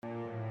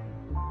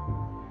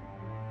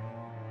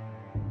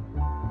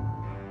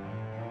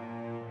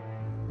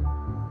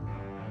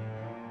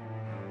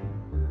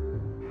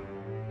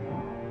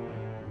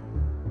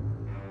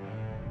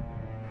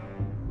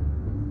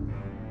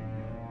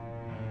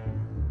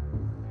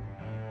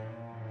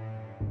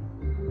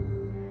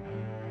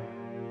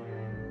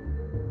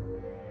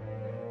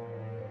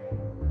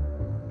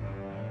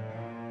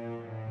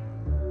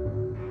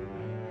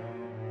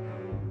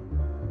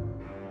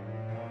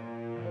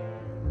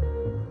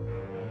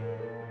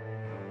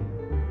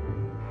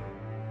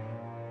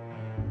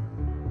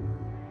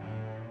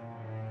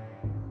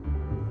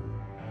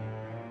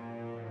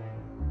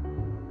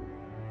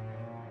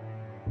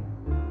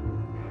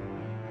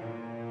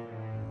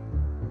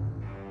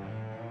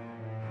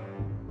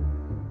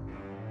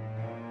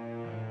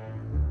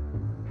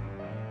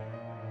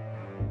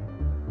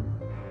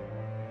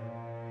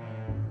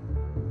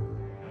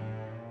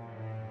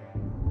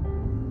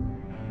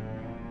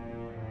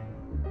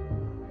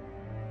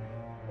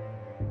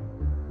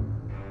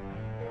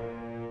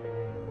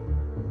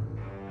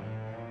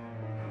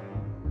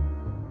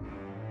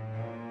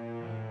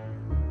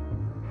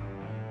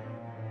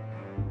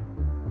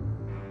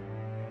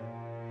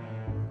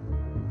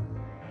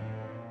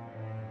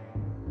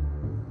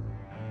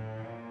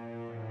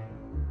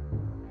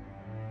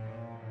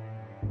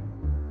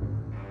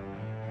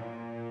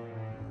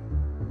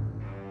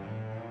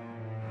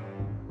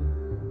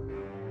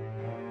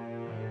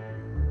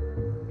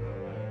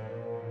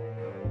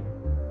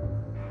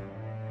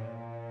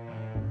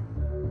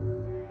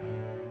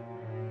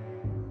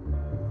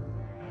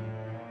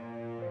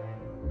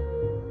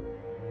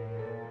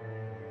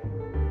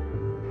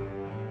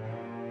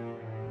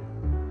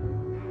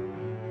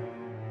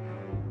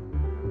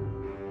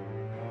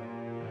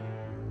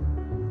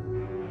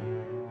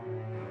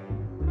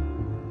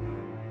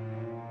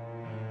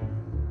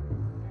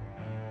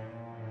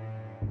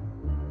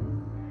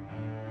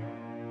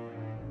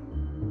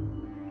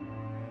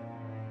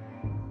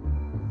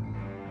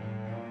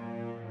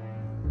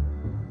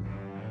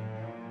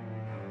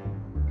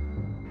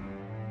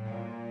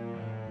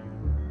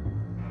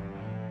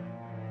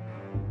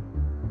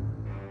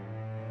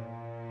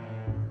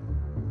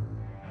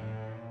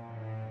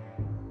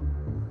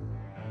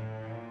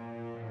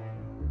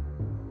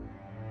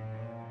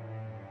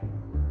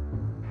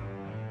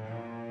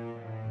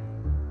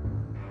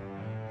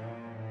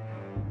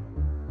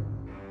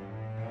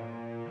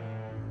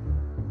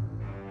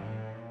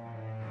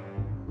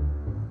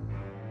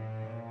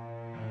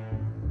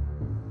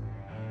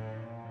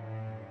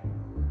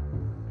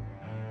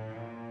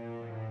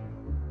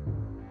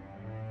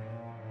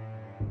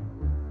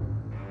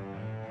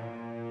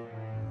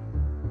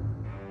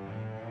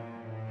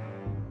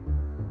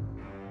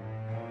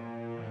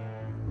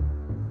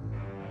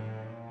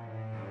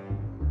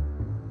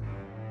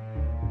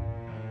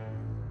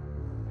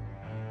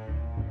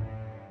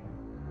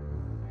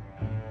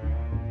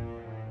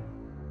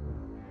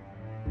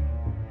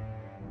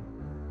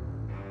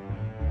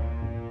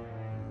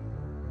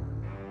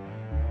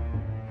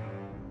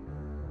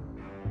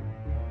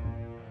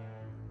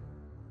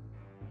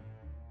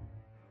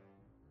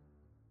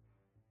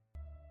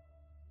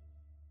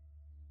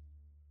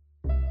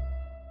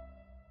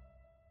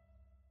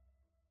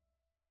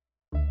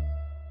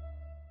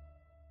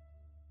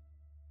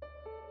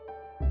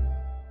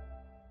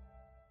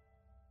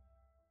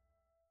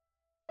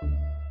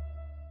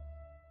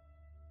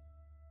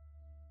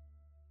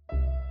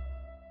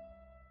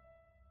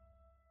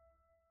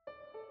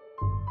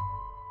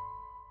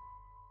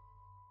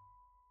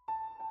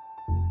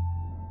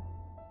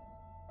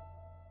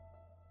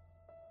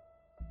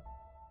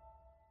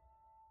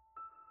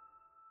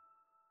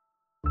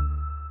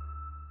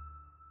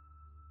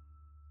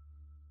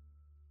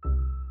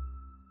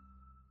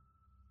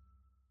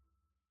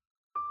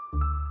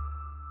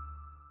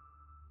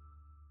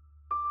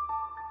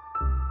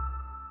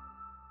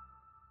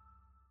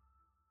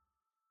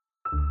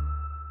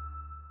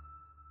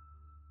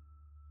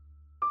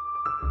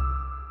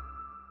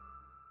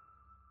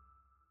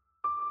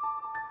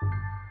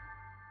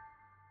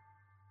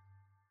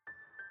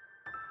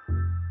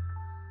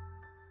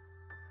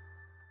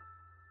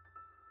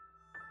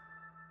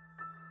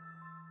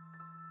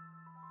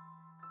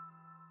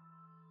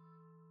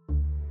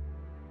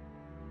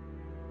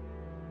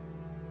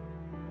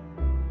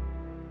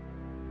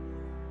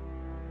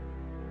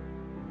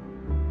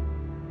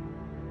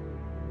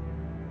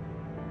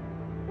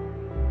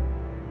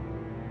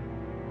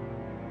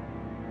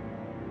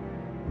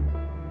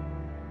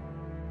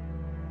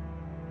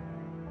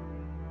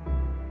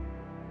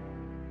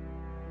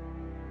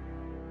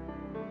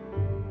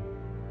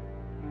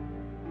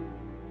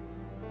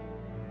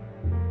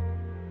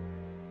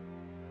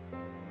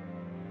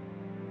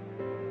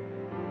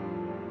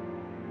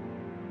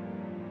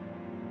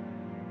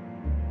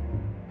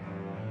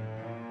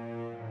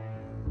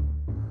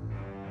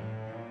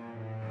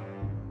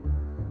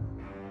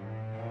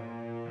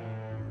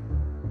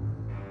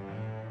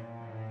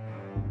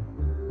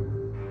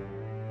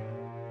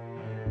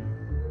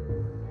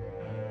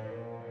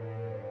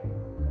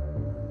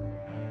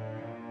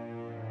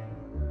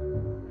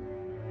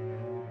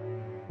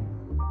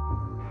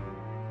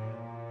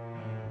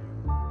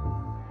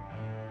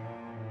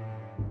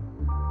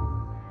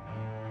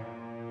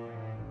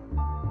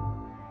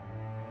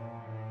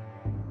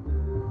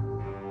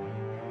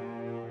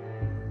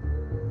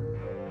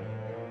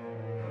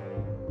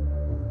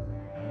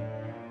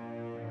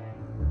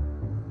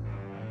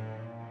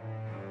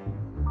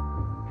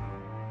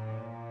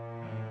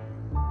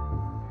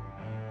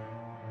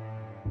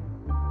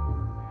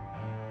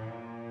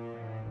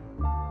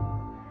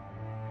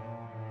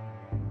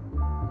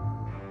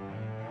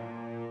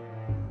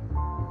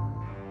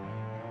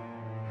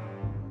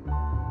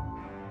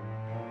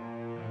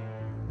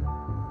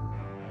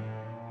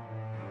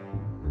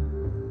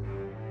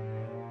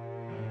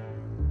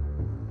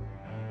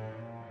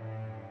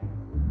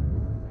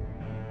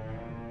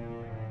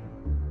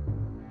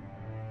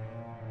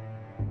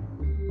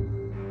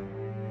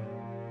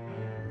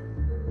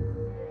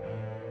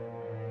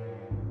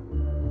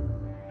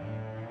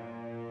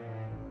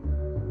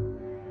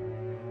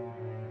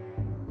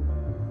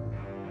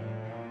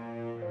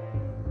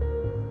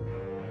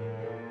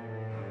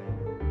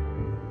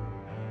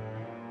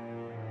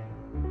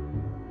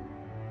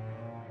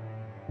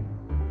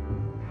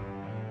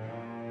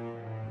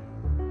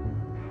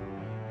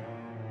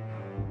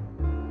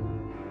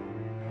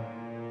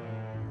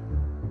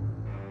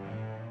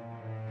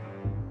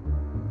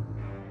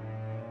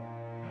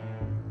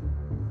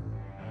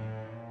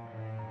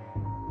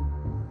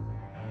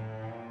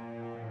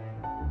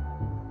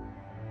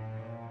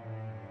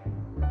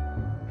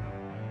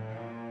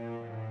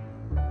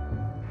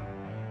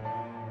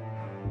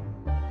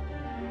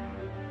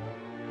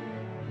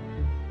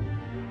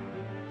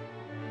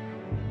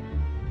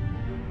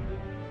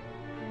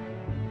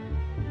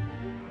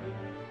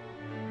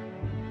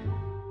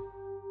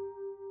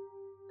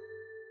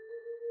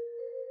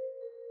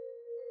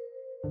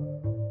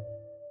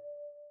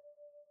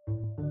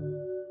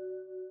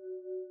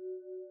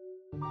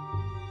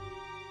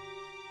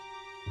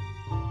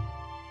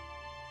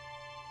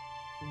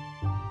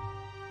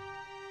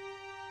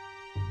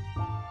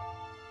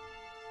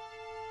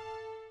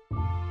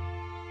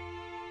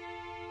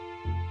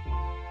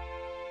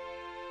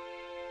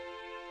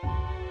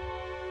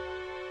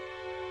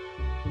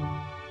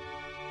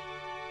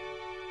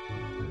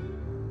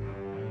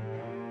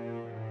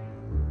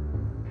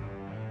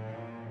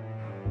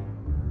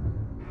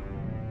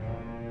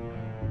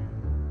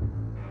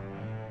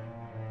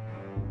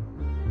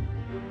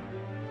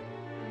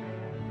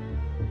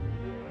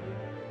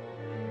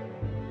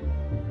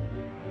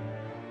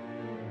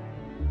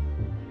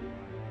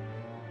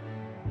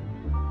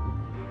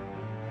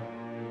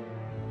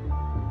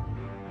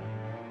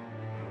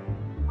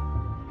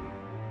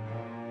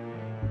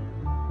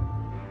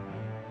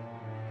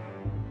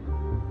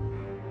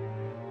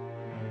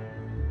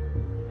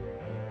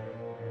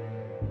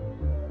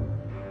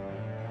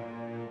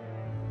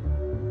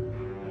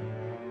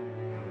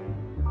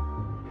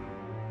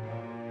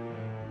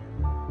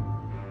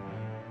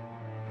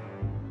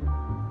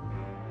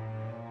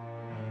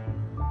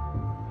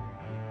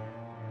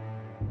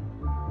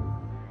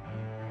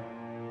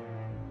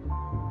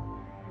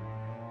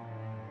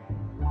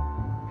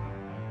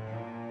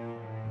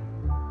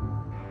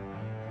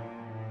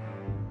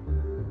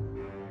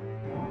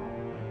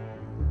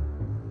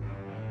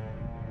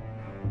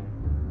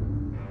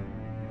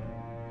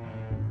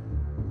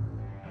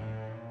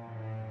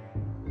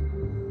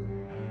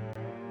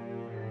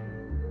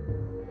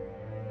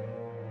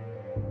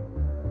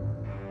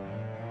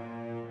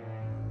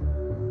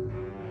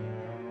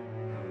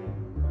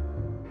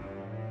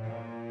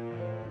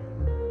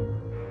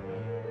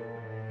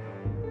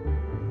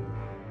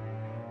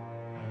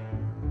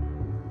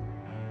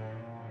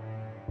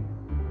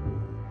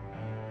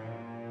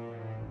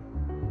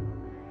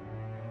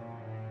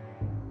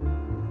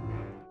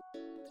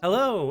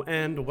Hello,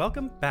 and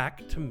welcome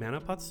back to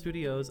Manapot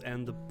Studios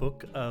and the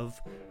Book of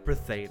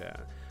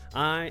Bretheda.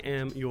 I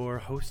am your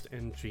host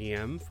and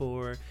GM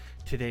for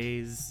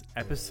today's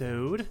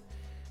episode,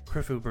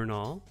 Krifu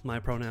Bernal. My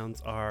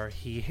pronouns are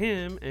he,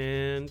 him,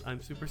 and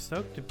I'm super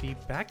stoked to be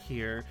back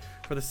here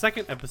for the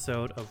second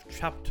episode of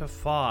Chapter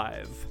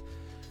 5.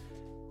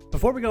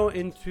 Before we go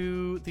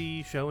into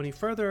the show any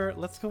further,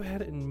 let's go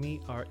ahead and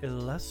meet our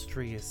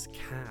illustrious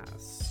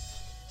cast.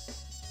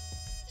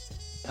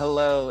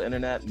 Hello,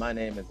 Internet. My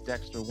name is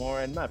Dexter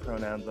Warren. My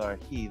pronouns are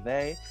he,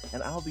 they,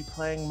 and I'll be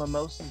playing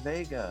Mimosa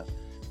Vega.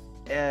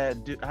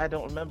 I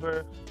don't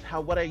remember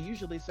what I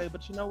usually say,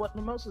 but you know what?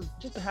 Mimosa's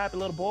just a happy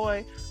little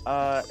boy,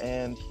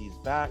 and he's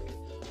back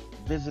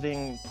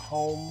visiting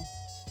home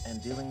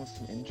and dealing with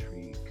some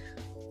intrigue.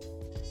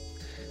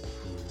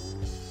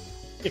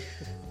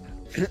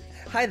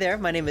 Hi there,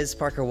 my name is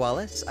Parker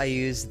Wallace. I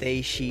use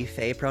they, she,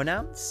 they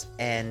pronouns,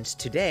 and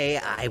today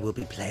I will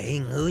be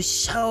playing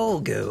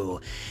Usogu,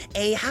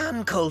 a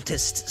Han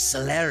cultist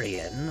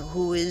Solarian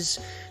who is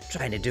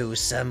trying to do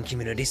some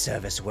community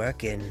service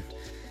work in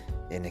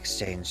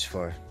exchange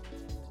for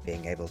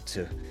being able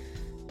to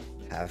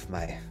have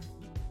my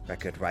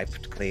record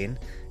wiped clean.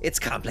 It's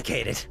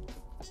complicated.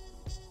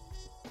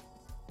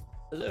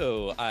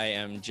 Hello, I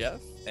am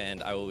Jeff,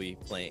 and I will be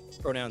playing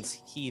pronouns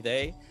he,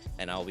 they,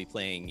 and I'll be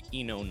playing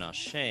Ino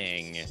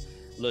Nashang,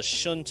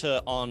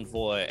 Lashunta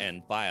Envoy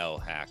and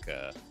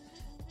Biohacker.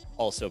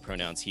 Also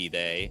pronouns he,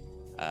 they.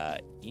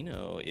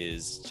 Ino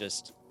is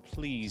just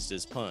pleased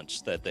as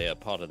punch that they are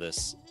part of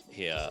this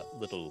here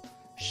little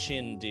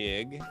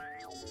shindig,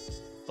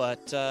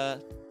 but a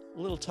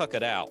little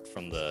tuckered out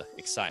from the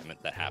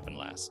excitement that happened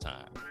last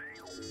time.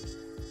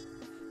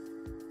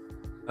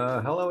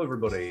 Hello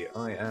everybody,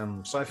 I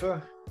am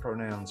Cypher,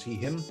 pronouns he,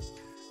 him,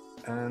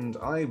 and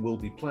I will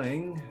be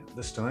playing,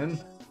 this time,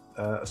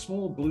 a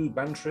small blue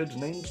bantrid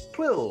named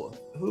Twill,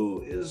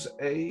 who is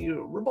a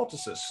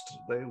roboticist.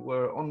 They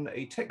were on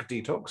a tech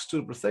detox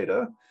to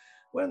Bretheda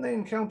when they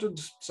encountered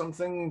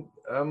something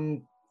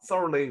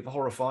thoroughly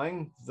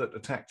horrifying that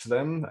attacked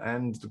them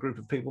and the group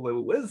of people they were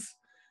with,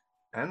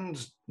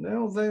 and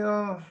now they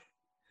are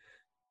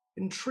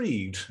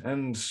intrigued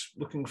and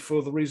looking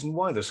for the reason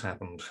why this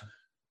happened.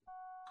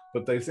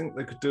 But they think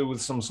they could do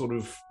with some sort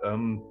of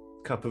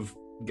cup of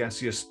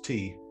gaseous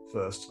tea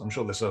first. I'm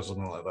sure they serve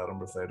something like that on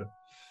Bretheda.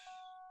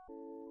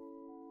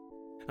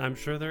 I'm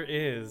sure there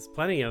is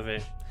plenty of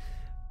it.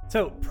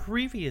 So,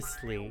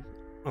 previously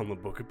on the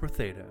Book of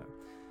Bretheda,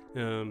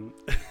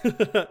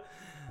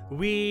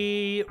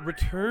 we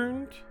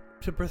returned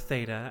to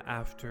Bretheda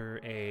after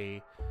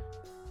a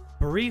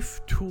brief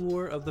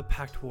tour of the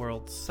Pact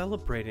World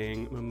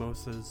celebrating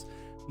Mimosa's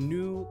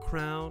new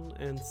crown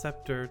and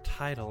scepter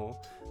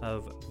title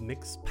of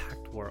Mixed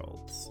Pact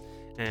Worlds.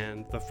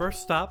 And the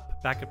first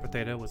stop back at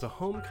Bretheda was a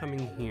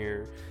homecoming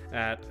here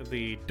at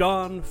the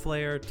Dawn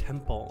Flare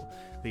Temple,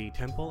 the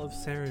Temple of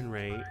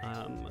Sarenrae,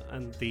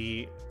 and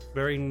the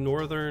very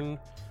north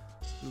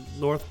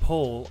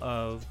pole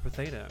of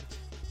Bretheda.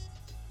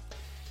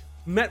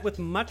 Met with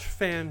much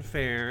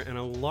fanfare and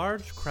a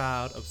large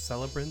crowd of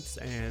celebrants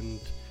and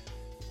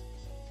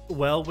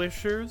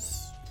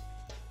well-wishers,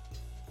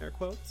 air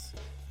quotes,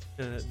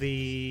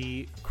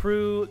 the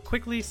crew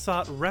quickly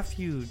sought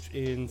refuge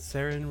in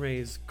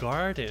Sarenrae's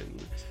garden,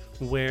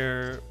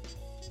 where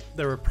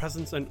there were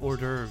presents and hors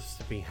d'oeuvres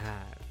to be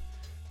had.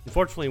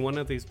 Unfortunately, one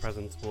of these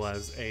presents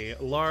was a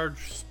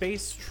large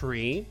space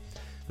tree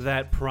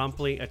that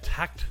promptly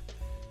attacked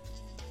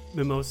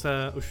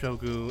Mimosa,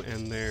 Ushogu,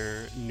 and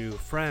their new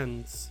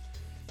friends.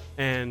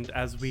 And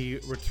as we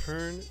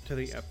return to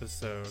the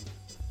episode,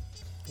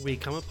 we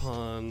come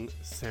upon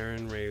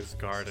Sarenrae's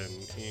garden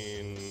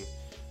in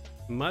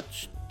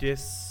much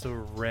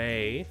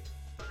disarray.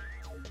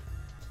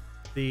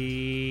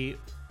 The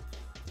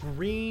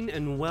green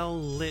and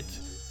well-lit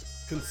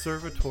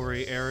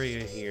conservatory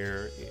area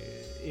here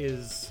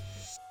is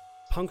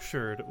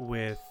punctured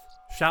with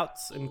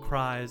shouts and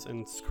cries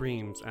and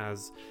screams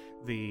as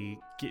the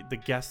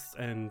guests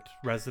and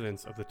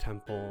residents of the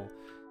temple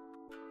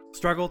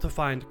struggle to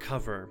find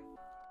cover.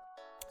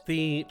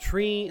 The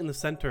tree in the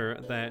center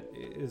that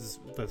is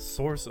the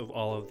source of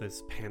all of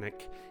this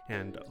panic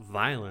and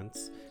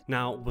violence,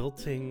 now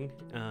wilting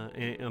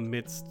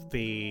amidst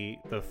the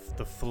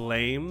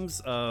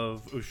flames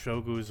of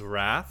Ushogu's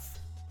wrath.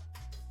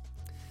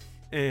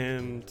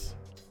 And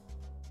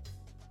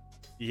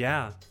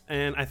yeah,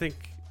 and I think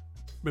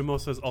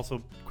Mimosa is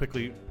also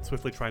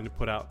swiftly trying to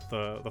put out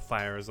the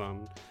fires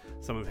on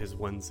some of his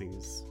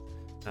onesies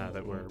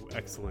that were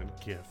excellent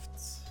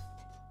gifts.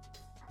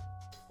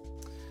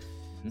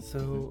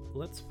 So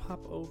let's pop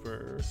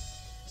over,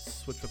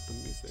 switch up the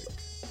music.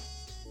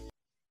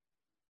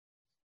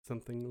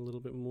 Something a little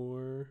bit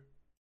more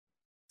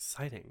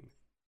exciting.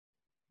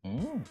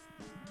 Let's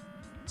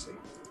see.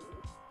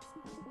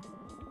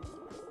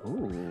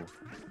 Ooh.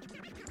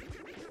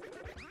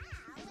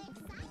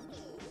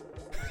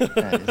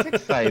 That is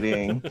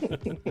exciting.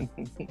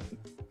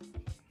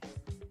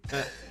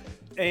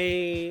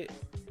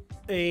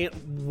 A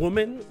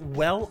woman,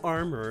 well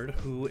armored,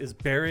 who is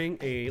bearing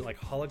a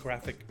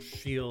holographic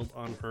shield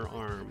on her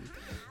arm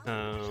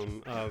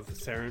of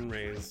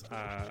Sarenrae's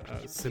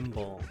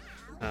symbol,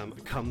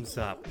 comes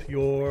up.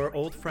 Your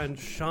old friend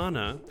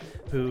Shauna,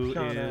 who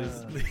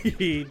is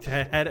the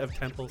head of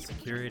temple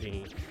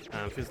security.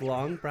 She has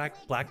long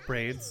black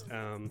braids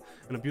and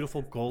a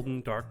beautiful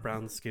golden dark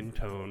brown skin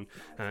tone.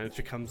 And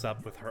she comes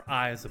up with her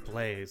eyes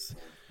ablaze.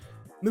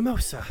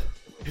 Mimosa,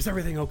 is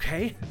everything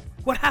okay?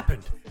 What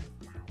happened?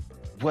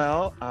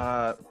 Well,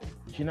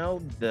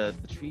 the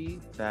tree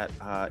that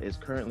is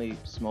currently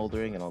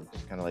smoldering, and I'll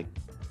just kind of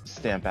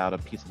stamp out a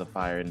piece of the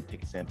fire and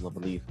take a sample of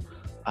the leaf.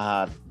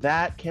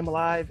 That came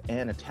alive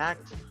and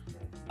attacked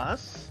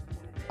us.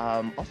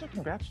 Also,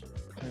 congrats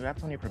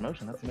on your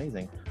promotion. That's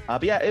amazing.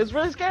 But yeah, it was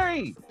really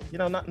scary.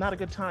 Not a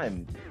good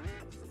time.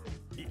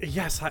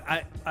 Yes,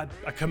 I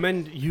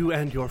commend you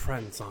and your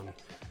friends on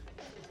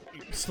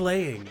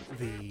slaying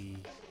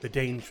the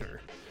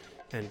danger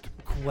and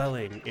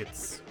quelling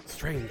its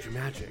strange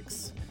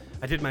magics.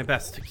 I did my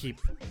best to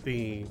keep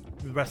the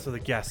rest of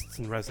the guests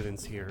and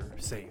residents here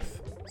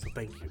safe. So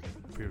thank you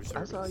for your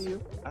service.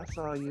 I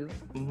saw you.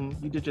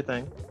 You did your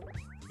thing.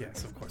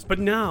 Yes, of course. But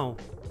now,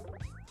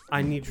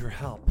 I need your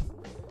help.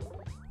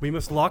 We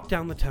must lock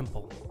down the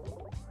temple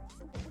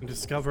and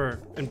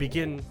discover and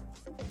begin...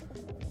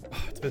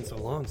 it's been so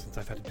long since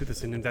I've had to do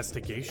this, an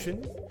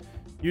investigation.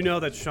 You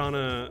know that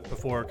Shauna,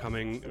 before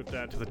coming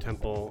to the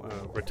temple,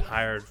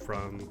 retired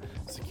from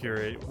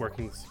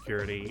working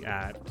security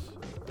at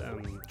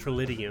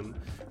Trilidium,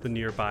 the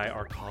nearby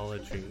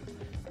arcology.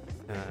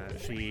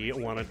 She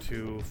wanted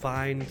to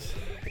find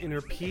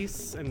inner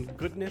peace and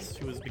goodness.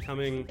 She was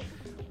becoming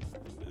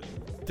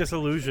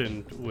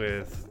disillusioned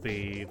with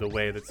the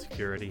way that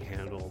security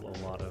handled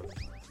a lot of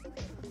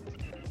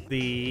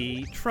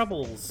the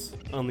troubles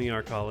on the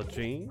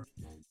arcology.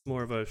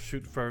 More of a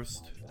shoot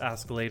first,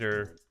 ask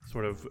later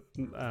sort of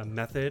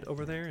method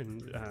over there,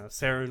 and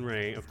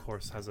Sarenrae, of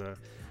course, has a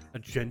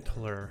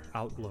gentler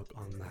outlook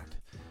on that.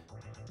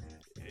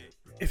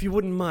 If you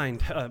wouldn't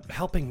mind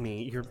helping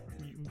me,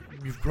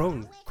 you've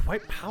grown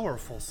quite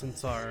powerful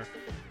since our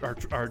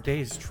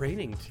days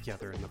training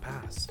together in the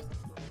past.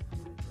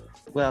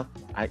 Well,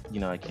 I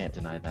can't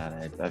deny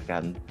that. I've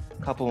gotten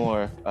a couple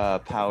more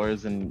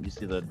powers, and you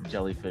see the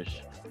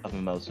jellyfish of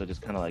Mimosa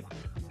just kind of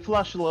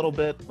flush a little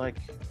bit, like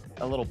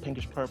a little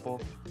pinkish purple.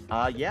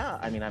 Yeah,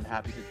 I'm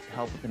happy to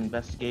help with an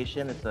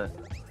investigation.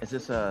 Is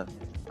this a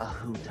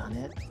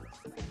whodunit?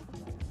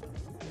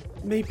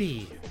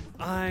 Maybe.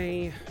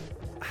 I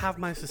have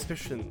my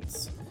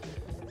suspicions,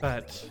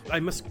 but I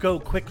must go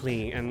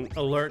quickly and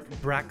alert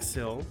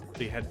Braxil,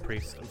 the head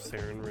priest of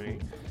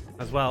Sarenrae,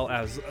 as well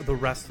as the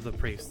rest of the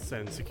priests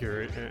and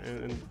security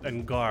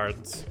and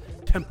guards,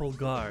 temple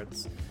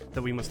guards,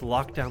 that we must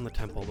lock down the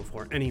temple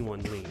before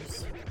anyone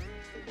leaves.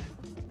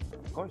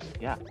 Of course,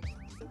 yeah.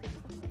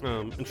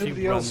 And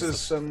nobody else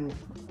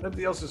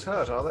is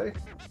hurt, are they?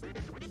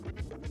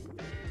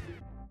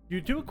 You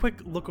do a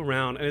quick look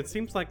around, and it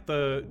seems like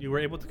you were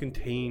able to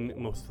contain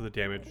most of the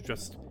damage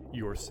just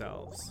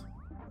yourselves.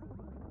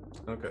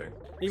 Okay.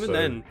 Even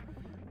then,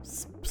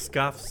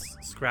 scuffs,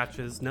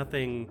 scratches,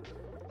 nothing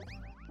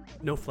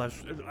no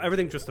flesh.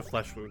 Everything just a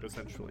flesh wound,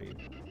 essentially.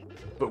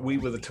 But we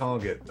were the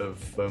target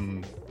of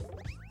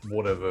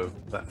whatever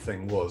that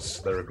thing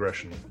was, their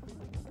aggression.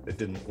 It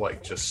didn't,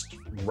 like, just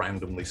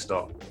randomly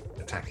start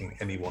attacking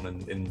anyone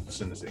in the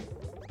vicinity.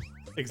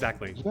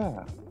 Exactly.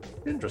 Yeah.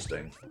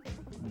 Interesting.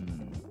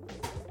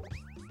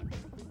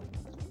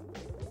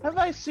 Have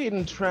I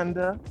seen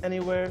Trenda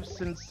anywhere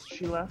since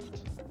she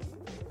left?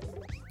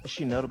 Is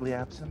she notably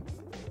absent?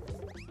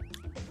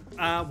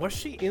 Was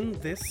she in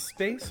this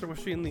space, or was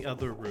she in the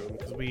other room?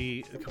 Because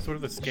we sort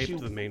of escaped She-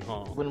 the main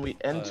hall. When we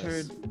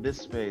entered this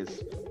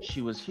space,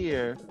 she was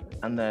here,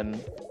 and then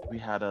we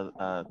had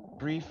a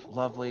brief,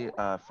 lovely,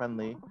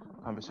 friendly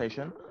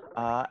conversation,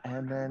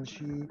 and then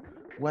she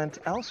went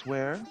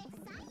elsewhere.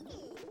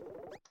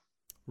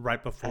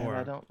 Right And before.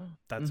 I don't know.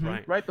 That's Mhm,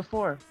 right. Right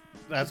before.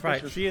 That's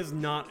right. Suspicious. She is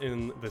not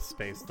in this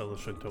space, the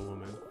Lashunta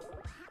woman.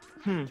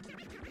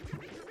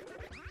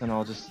 And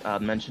I'll just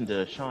mention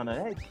to Shauna,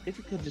 hey, if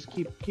you could just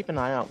keep an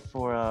eye out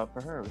for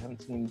her. We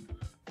haven't seen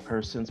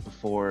her since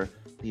before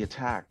the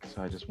attack,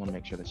 so I just want to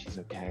make sure that she's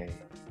okay.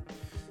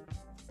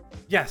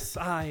 Yes,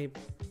 I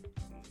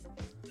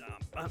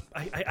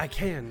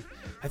can.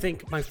 I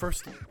think my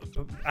first,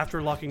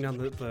 after locking down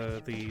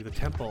the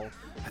temple,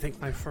 I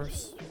think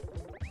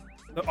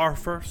our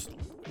first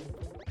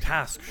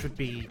task should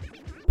be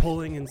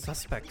pulling in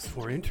suspects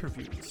for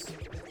interviews.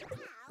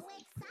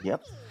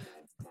 Yep.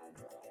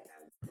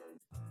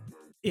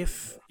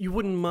 If you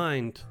wouldn't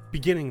mind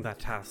beginning that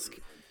task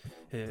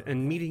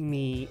and meeting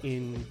me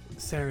in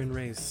Saren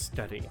Ray's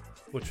study,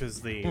 which is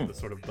the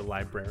sort of the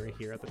library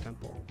here at the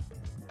temple.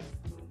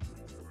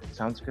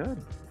 Sounds good.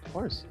 Of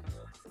course.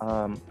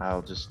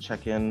 I'll just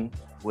check in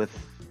with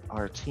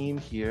our team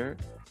here.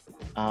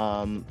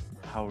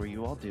 How are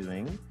you all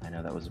doing? I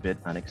know that was a bit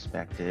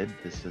unexpected.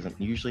 This isn't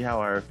usually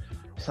how our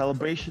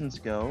celebrations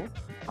go.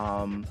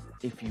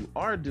 If you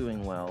are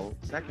doing well,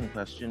 second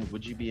question,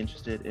 would you be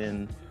interested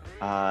in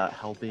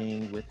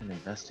helping with an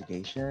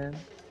investigation?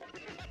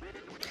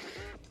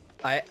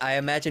 I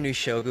imagine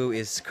Ushogu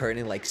is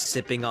currently like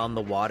sipping on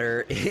the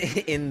water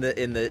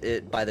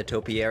by the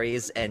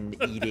topiaries and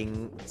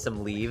eating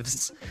some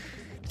leaves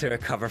to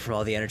recover from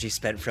all the energy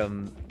spent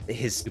from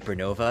his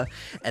supernova.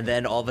 And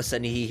then all of a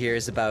sudden he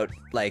hears about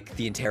like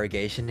the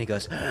interrogation. He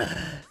goes,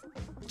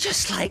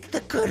 "Just like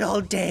the good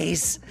old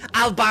days.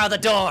 I'll bar the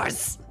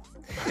doors."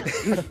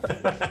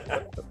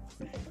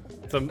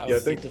 Yeah,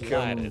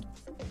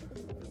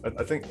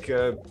 I think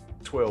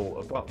Twill,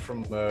 apart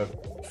from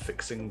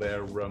fixing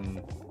their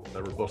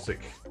robotic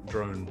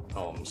drone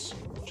arms,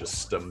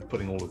 just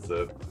putting all of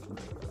the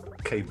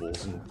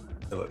cables and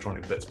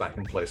electronic bits back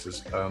in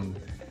places,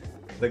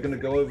 they're going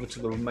to go over to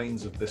the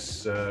remains of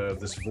this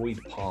void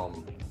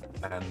palm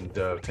and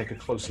take a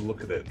closer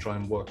look at it, try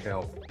and work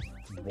out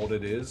what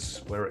it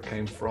is, where it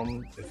came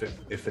from,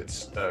 if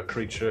it's a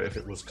creature, if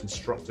it was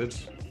constructed,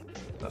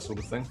 that sort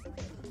of thing.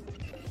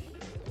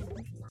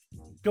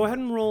 Go ahead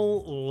and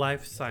roll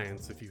life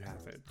science if you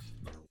have it.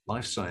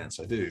 Life science,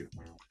 I do.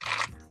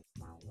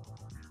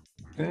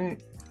 Okay.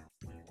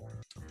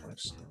 Life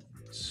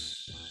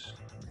science.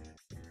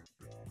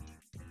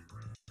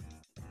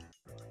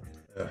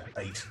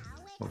 8.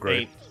 Not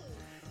great.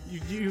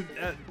 8. You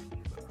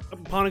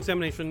upon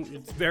examination,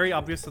 it's very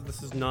obvious that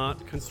this is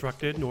not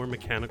constructed nor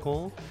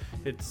mechanical.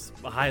 It's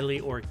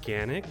highly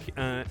organic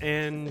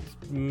and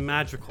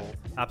magical.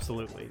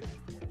 Absolutely.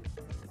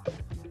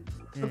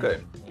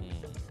 Okay.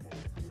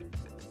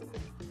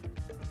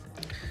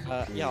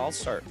 Yeah, I'll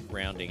start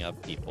rounding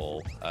up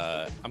people.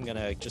 I'm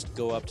gonna just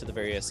go up to the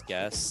various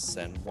guests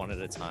and one at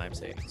a time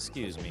say,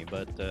 "Excuse me,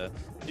 but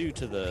due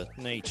to the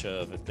nature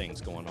of the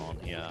things going on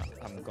here,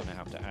 I'm gonna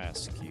have to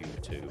ask you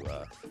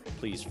to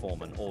please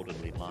form an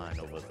orderly line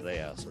over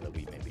there so that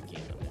we may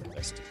begin an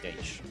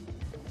investigation."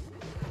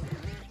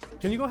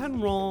 Can you go ahead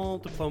and roll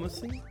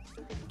diplomacy?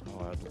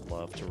 Oh, I'd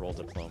love to roll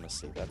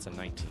diplomacy. That's a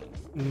 19.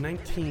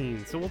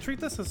 19. So we'll treat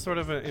this as sort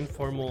of an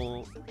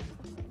informal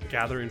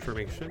gather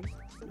information,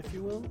 if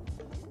you will,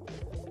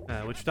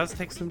 which does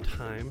take some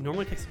time.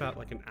 Normally takes about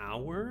like an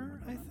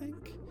hour, I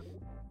think.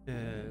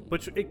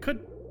 Which it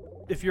could,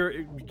 if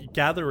you're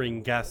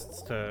gathering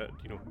guests to,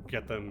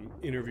 get them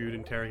interviewed,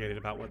 interrogated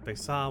about what they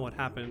saw, what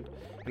happened.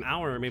 An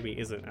hour maybe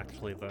isn't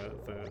actually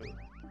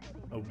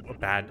a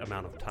bad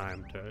amount of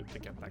time to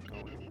get that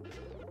going.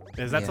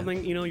 Is that Yeah.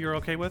 something you're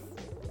okay with?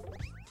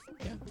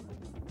 Yeah.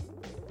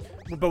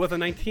 But with a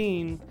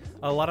 19,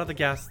 a lot of the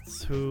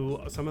guests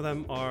some of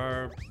them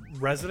are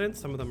residents,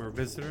 some of them are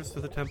visitors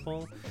to the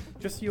temple,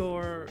 just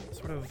your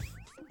sort of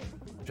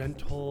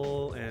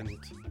gentle and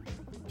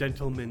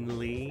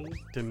gentlemanly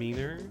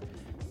demeanor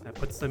that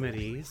puts them at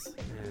ease,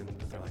 and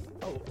they're like,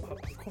 oh,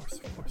 of course,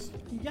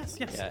 yes.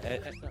 Yeah,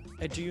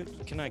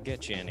 can I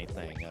get you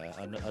anything?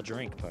 A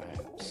drink,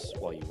 perhaps,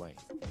 while you wait?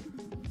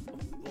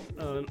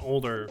 An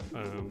older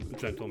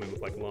gentleman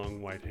with like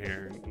long white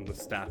hair, and the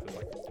staff is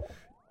like,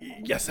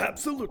 yes,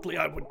 absolutely,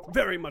 I would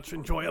very much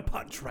enjoy a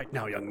punch right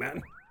now, young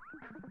man.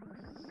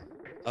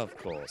 Of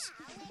course.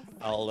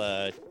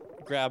 I'll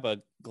grab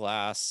a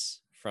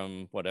glass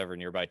from whatever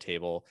nearby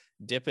table,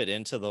 dip it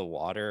into the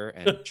water,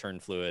 and turn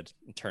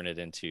it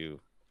into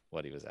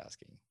what he was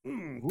asking.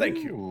 Thank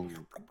you.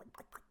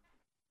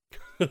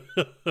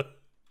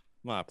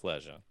 My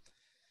pleasure.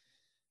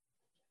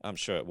 I'm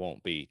sure it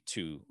won't be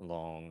too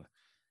long.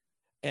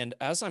 And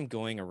as I'm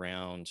going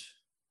around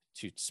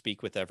to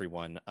speak with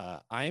everyone,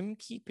 I'm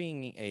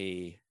keeping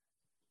a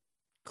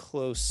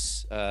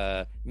close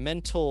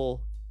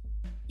mental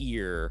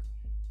ear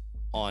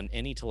on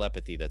any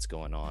telepathy that's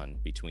going on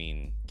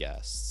between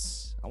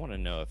guests. I want to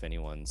know if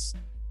anyone's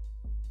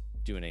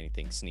doing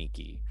anything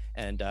sneaky.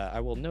 And I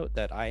will note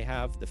that I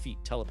have the feat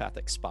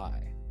telepathic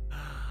spy.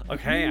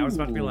 Okay, I was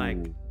about to be like,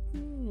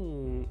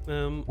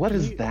 What can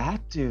does you-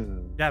 that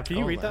do? Yeah, can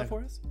you Oh, read that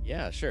for us?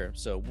 Yeah, sure.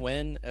 So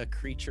when a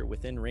creature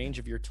within range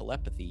of your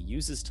telepathy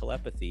uses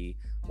telepathy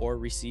or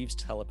receives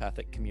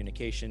telepathic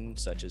communication,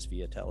 such as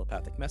via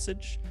telepathic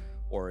message,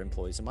 or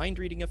employs a mind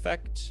reading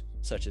effect,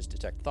 such as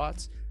detect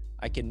thoughts,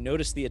 I can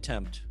notice the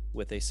attempt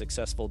with a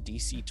successful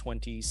DC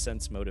 20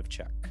 sense motive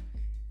check.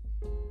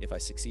 If I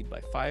succeed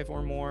by 5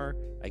 or more,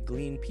 I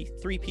glean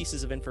 3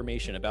 pieces of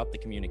information about the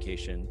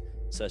communication,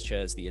 such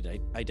as the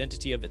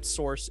identity of its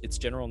source, its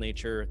general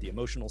nature, the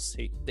emotional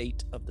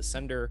state of the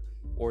sender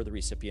or the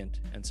recipient,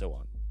 and so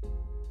on.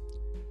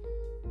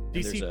 And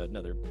DC there's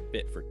another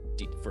bit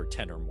for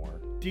 10 or more.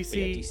 But yeah,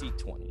 DC DC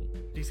 20.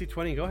 DC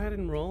 20. Go ahead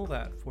and roll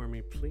that for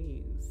me,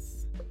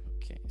 please.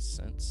 Okay,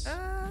 sense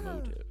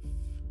motive.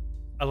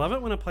 I love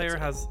it when a player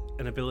has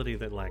an ability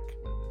that like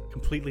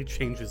completely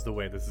changes the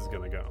way this is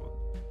gonna go.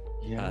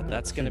 Yeah.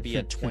 That's going to be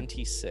a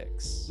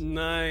 26.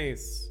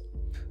 Nice.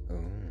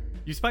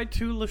 You spy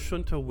 2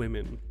 Lashunta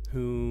women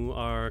who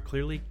are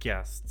clearly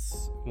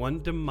guests.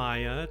 One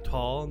Demaya,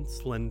 tall and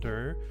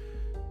slender,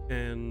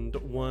 and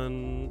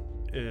one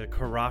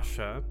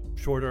Karasha,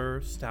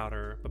 shorter,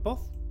 stouter, but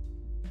both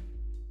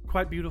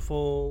quite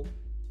beautiful.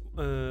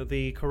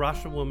 The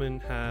Karasha woman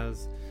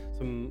has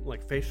some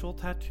like facial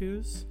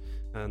tattoos,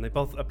 and they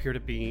both appear to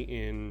be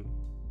in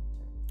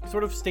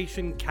sort of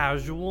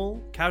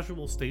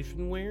casual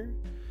station wear.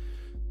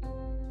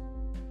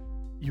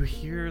 You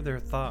hear their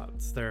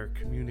thoughts, their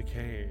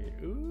communique.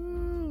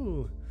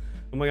 Ooh.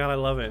 Oh my god, I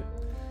love it.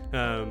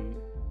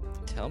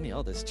 Tell me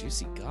all this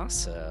juicy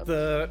gossip.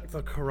 The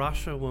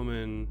Karasha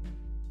woman,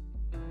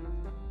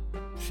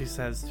 she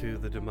says to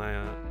the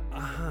Demaya,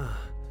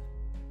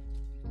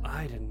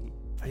 I didn't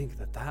think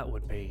that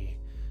would be.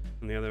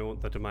 And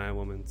the Demaya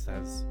woman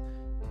says,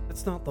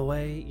 it's not the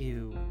way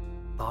you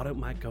thought it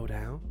might go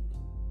down.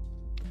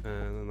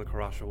 And then the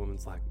Karasha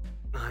woman's like,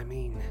 I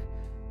mean,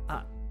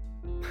 I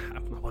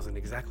wasn't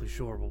exactly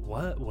sure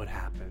what would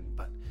happen,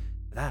 but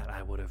that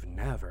I would have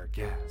never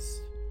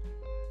guessed.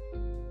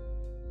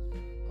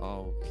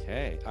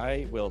 Okay,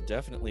 I will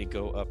definitely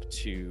go up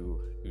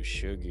to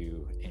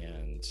Ushogu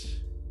and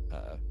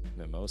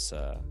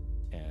Mimosa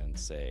and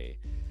say,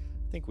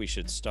 I think we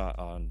should start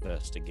our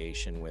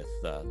investigation with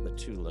the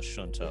 2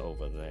 Lashunta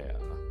over there.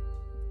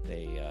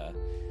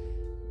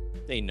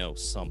 They know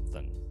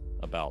something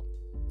about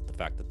the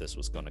fact that this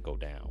was going to go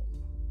down.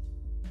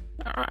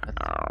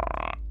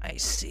 I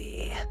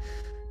see.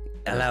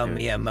 Allow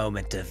me a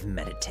moment of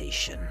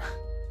meditation.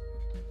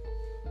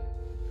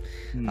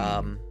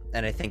 And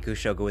I think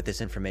Ushogu with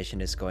this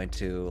information is going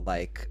to,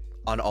 like,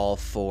 on all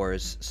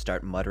fours,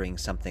 start muttering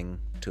something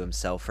to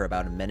himself for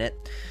about a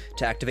minute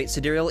to activate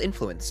sidereal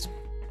influence.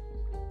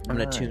 I'm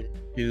going to tune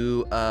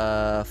to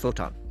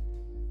Photon.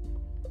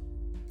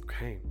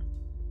 Okay.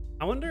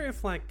 I wonder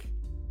if, like,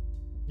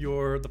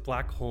 the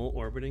black hole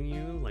orbiting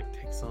you, like,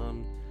 takes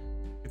on...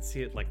 You could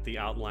see it, like, the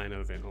outline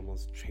of it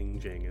almost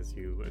changing as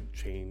you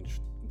change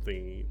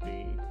the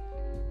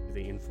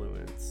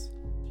influence.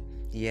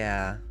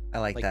 Yeah, I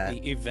like that.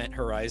 The event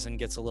horizon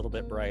gets a little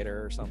bit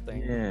brighter or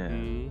something. Yeah.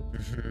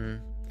 Mm-hmm.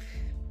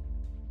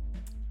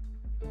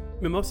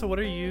 Mimosa, what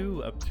are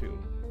you up to?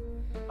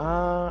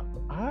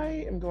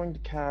 I am going to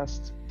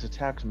cast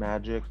Detect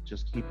Magic.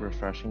 Just keep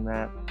refreshing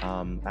that.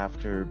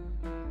 After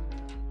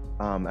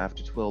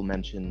Twill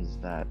mentions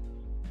that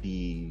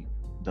the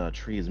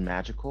tree is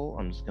magical,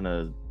 I'm just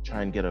gonna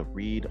try and get a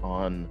read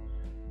on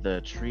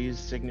the tree's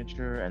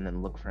signature and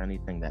then look for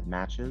anything that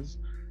matches.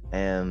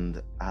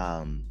 And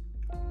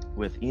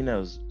with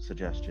Eno's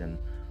suggestion,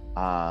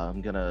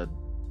 I'm gonna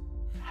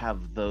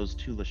have those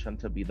 2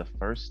 Lashunta be the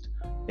first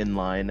in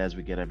line as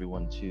we get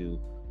everyone to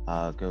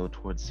go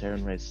towards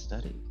Sarenrae's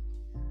study.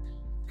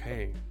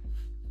 Okay.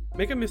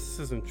 Make a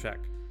mysticism check.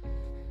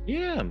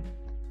 Yeah.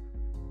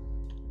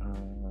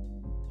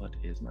 What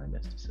is my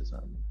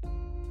mysticism?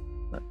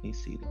 Let me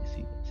see.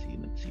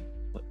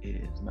 What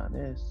is my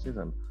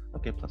mysticism?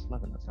 Okay, plus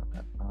 11. That's not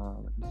bad.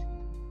 Let me see.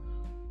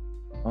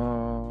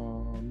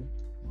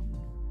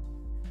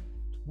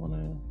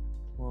 20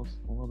 plus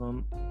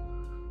 11.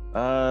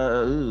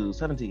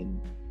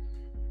 17.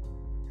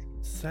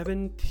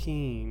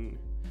 17.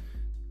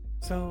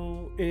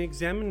 So, in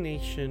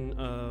examination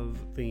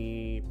of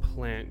the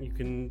plant, you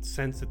can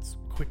sense its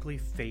quickly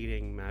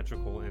fading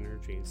magical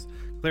energies.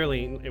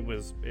 Clearly,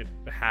 it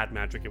had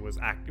magic. It was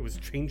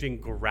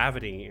changing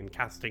gravity and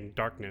casting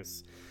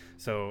darkness.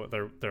 So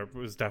there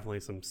was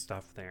definitely some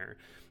stuff there.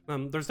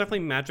 There's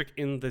definitely magic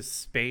in this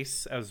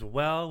space as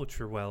well, which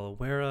you're well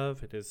aware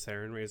of. It is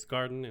Saren Ray's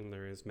garden, and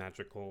there is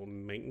magical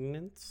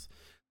maintenance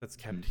that's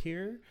kept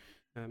here,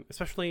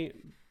 especially.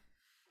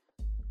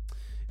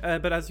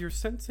 But as you're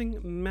sensing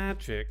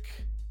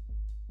magic,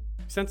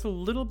 you sense a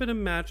little bit of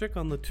magic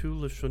on the two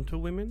Lashunta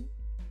women,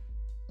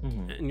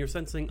 and you're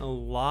sensing a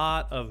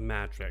lot of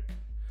magic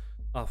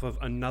off of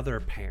another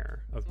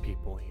pair of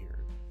people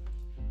here.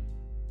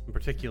 In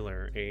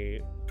particular,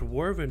 a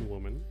dwarven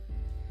woman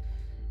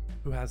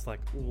who has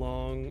like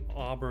long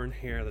auburn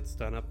hair that's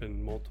done up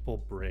in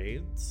multiple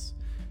braids,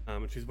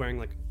 and she's wearing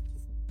like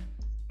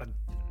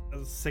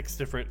 6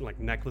 different like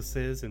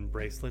necklaces and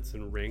bracelets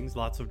and rings,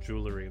 lots of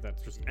jewelry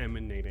that's just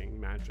emanating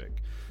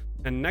magic.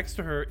 And next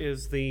to her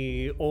is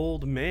the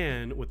old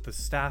man with the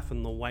staff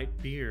and the white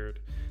beard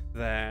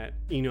that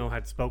Eno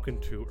had spoken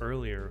to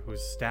earlier,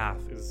 whose staff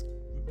is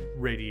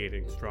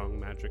radiating strong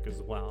magic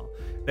as well.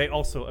 They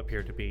also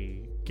appear to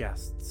be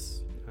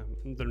guests.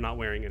 They're not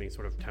wearing any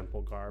sort of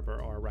temple garb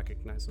or are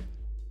recognizable.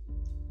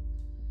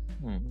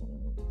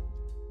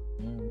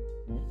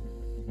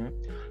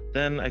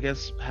 Then I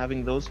guess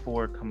having those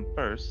 4 come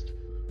first,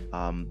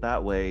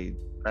 that way,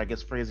 I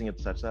guess phrasing it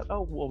such that,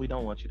 oh, well, we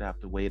don't want you to have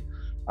to wait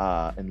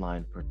in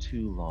line for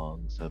too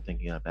long. So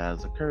thinking of that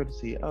as a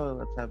courtesy, oh,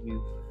 let's have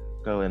you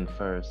go in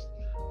first.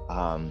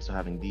 So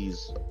having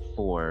these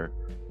 4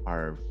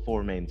 are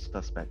 4 main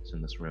suspects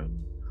in this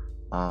room.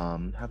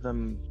 Have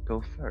them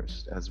go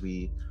first as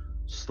we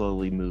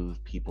slowly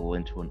move people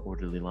into an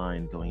orderly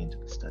line going into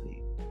the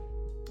study.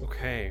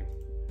 Okay.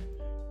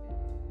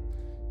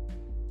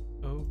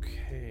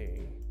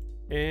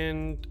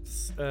 And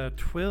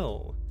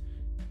Twill,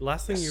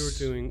 last thing you were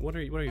doing, what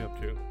are you up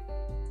to?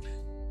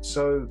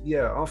 So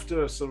yeah,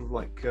 after sort of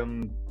like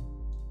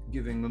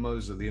giving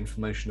Mimosa the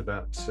information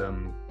about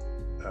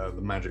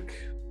the magic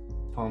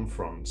palm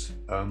frond,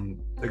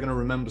 they're going to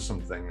remember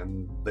something,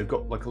 and they've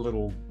got like a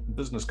little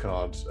business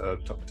card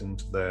tucked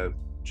into their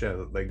chair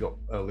that they got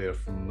earlier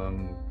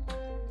from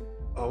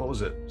what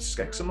was it,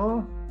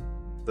 Skexamar?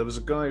 There was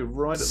a guy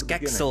right at the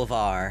beginning.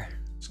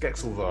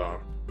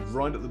 Skexilvar,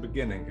 right at the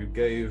beginning, who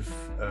gave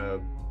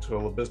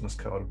Twill a business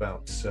card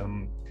about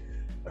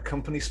a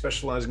company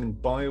specializing in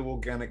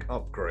bioorganic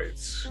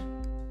upgrades.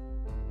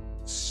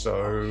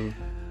 So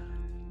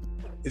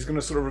he's going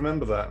to sort of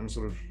remember that and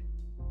sort of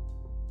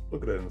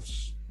look at it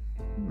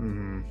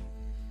and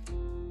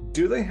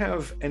do they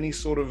have any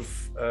sort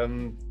of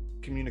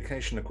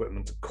communication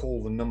equipment to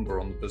call the number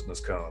on the business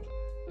card?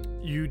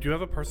 You do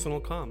have a personal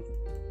comm.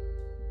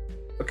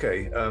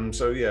 Okay,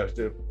 so yeah,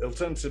 it'll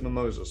turn to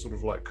Mimosa, sort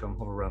of like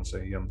hover around,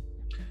 say,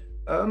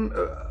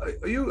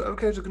 are you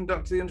okay to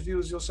conduct the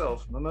interviews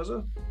yourself,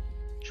 Mimosa?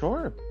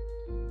 Sure.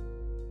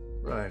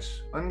 Right,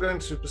 I'm going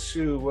to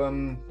pursue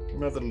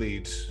another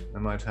lead I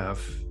might have.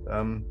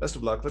 Best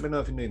of luck. Let me know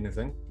if you need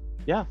anything.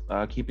 Yeah,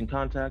 keep in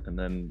contact, and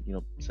then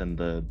send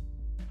the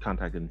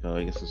contact info.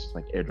 I guess it's just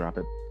like airdrop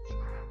it.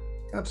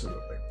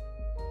 Absolutely.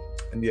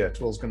 And yeah,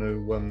 Twill's going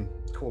to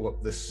call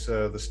up this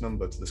this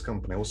number to this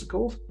company. What's it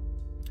called?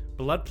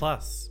 Blood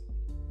Plus.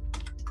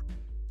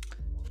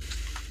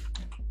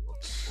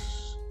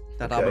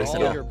 That Okay.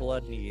 All your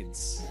blood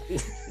needs.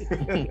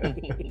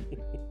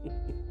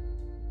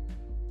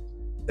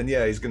 And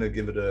yeah, he's gonna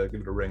give it a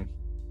ring.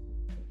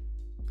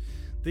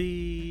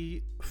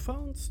 The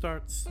phone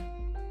starts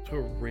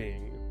to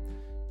ring,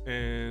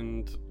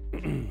 and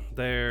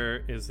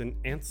there is an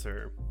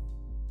answer.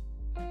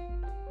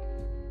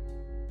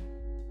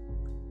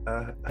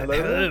 Hello.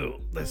 Hello,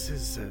 this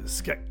is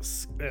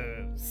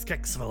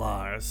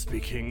Skexvalar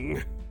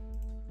speaking.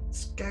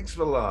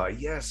 Skexvalar.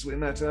 Yes, we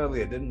met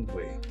earlier, didn't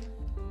we?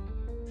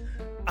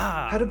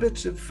 Ah, Had a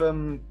bit of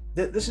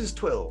this is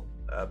Twill,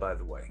 by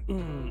the way.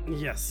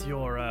 yes,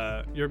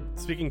 you're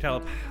speaking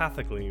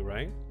telepathically,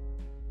 right?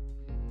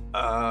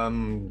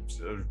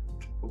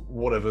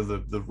 Whatever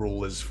the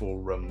rule is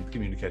for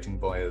communicating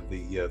via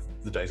the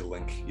data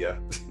link. Yeah.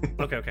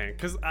 Okay.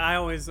 Because I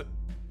always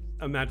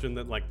imagine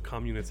that like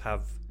communists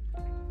have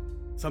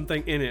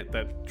something in it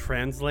that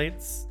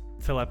translates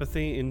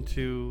telepathy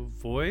into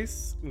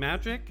voice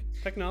magic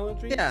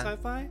technology,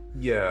 sci-fi.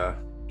 Yeah.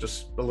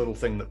 Just a little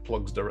thing that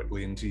plugs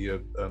directly into your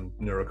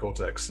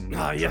neurocortex and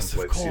Yes,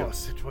 of translates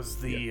course. It was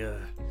the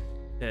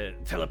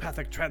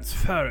telepathic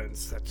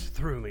transference that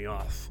threw me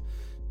off.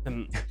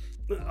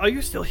 Are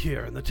you still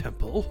here in the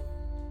temple?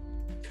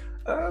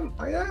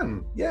 I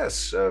am,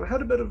 yes.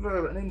 Had a bit of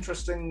an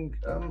interesting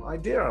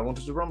idea I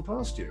wanted to run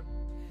past you.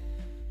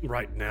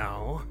 Right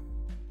now?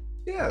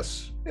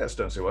 Yes,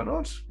 don't see why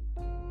not.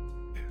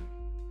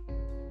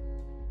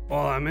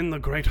 Well, I'm in the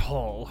Great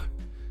Hall.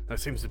 There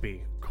seems to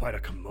be quite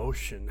a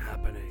commotion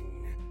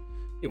happening.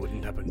 You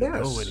wouldn't happen to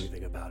know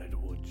anything about it,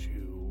 would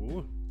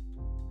you?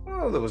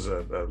 Well, there was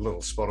a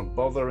little spot of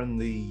bother in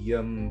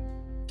the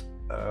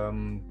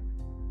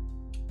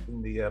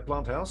in the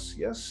plant house,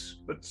 yes,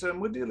 but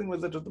we're dealing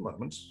with it at the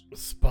moment.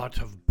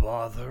 Spot of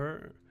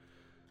bother?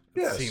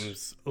 It Yes.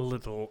 seems a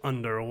little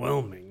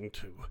underwhelming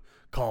to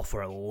call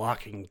for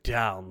locking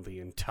down the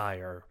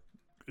entire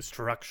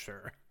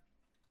structure.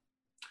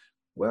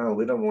 Well,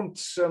 we don't want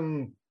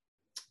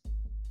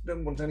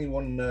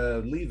anyone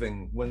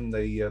leaving when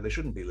they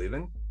shouldn't be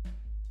leaving.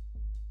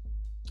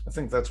 I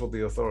think that's what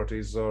the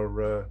authorities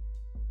are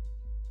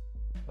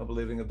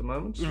believing at the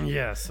moment.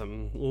 Yes,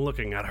 I'm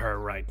looking at her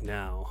right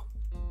now.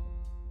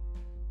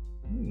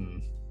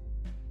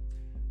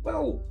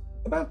 Well,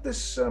 about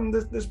this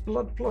this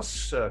Blood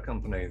Plus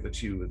company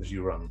that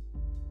you run.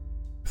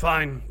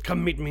 Fine,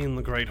 come meet me in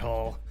the Great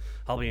Hall.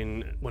 I'll be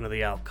in one of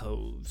the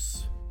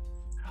alcoves.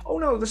 Oh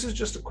no, this is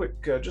just a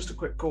quick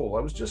call.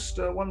 I was just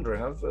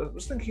wondering. I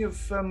was thinking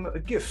of a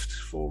gift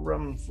for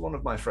one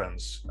of my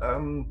friends.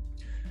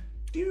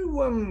 Do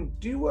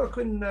you work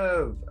in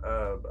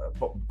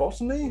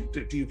botany?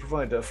 Do you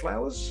provide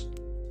flowers?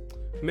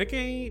 Make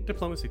a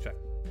diplomacy check.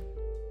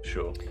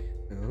 Sure.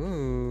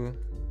 Ooh.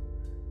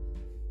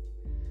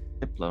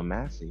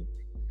 Diplomacy.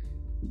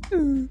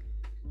 Oh,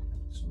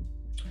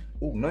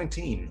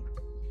 19.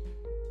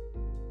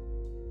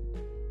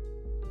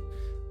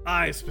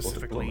 I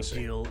specifically diplomacy.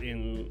 deal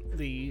in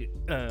the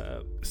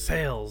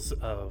sales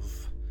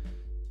of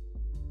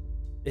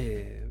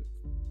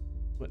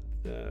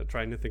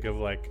trying to think of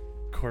like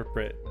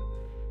corporate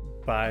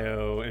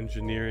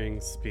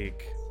bioengineering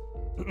speak.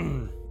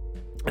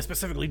 I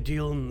specifically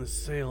deal in the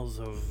sales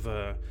of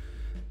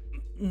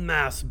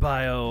mass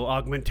bio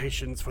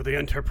augmentations for the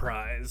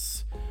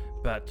Enterprise,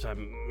 but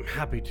I'm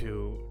happy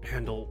to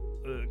handle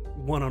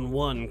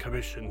one-on-one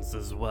commissions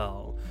as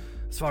well.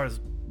 As far as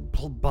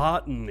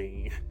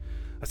botany,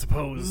 I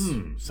suppose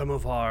some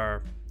of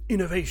our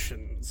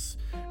innovations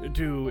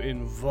do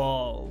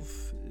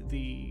involve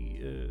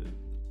the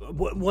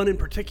one in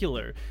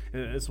particular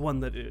is one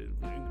that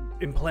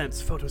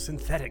implants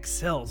photosynthetic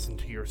cells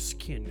into your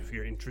skin, if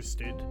you're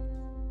interested.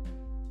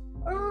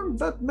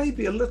 That may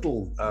be a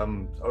little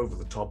over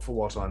the top for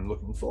what I'm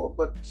looking for,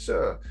 but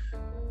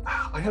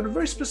I had a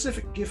very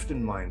specific gift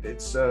in mind.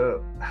 It's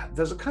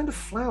there's a kind of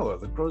flower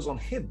that grows on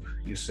Hib,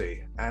 you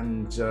see,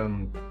 and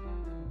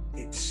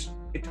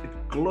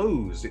it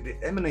glows. It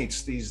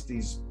emanates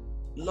these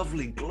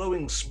lovely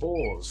glowing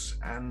spores,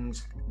 and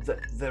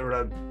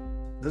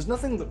there's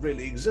nothing that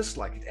really exists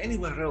like it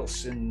anywhere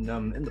else in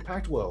the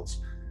Pact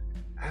worlds.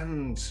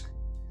 And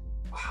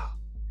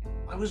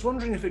I was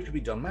wondering if it could be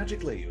done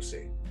magically, you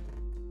see.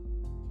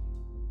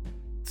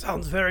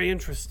 Sounds very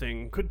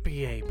interesting. Could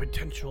be a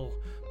potential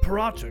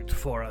project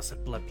for us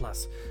at Blood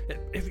Plus.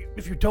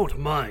 If you don't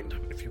mind,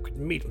 if you could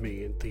meet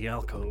me in the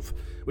alcove,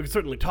 we could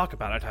certainly talk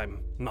about it.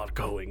 I'm not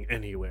going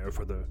anywhere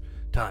for the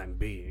time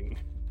being.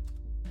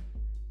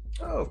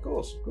 Oh, of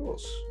course.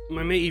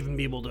 I may even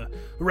be able to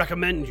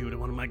recommend you to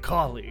one of my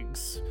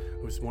colleagues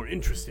who's more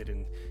interested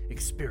in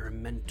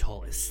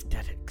experimental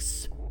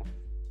aesthetics.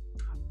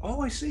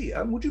 Oh, I see.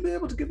 Would you be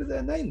able to give me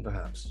their name,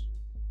 perhaps?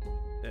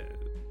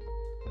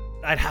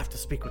 I'd have to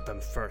speak with them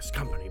first.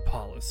 Company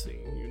policy,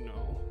 you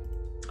know.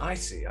 I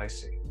see.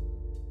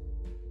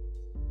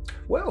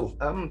 Well,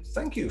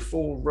 thank you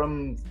for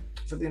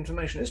the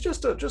information. It's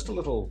just a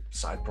little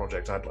side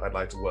project I'd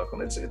like to work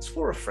on. It's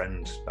for a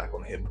friend back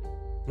on Hib.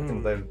 I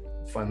think they'll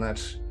find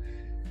that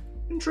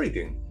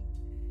intriguing.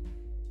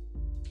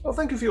 Well,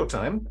 thank you for your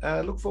time.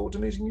 Look forward to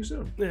meeting you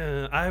soon.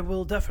 I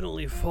will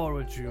definitely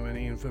forward you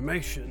any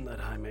information that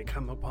I may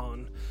come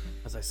upon.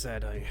 As I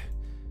said, I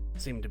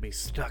seem to be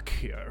stuck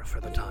here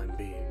for the time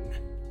being.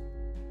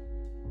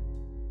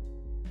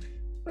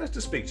 Nice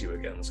to speak to you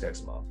again,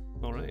 Skexamar.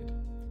 All right.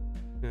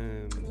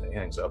 He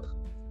hangs up.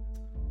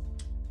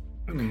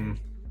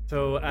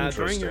 So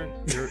during Interesting.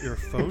 your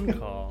phone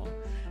call,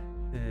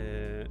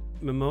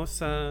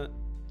 Mimosa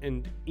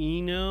and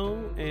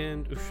Ino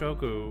and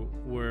Ushoku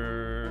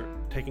were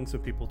taking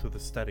some people to the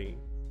study.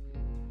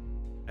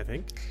 I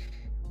think.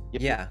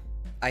 Yep. Yeah,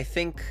 I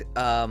think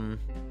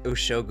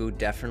Ushogu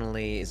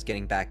definitely is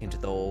getting back into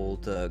the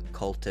old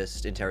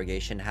cultist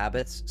interrogation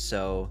habits.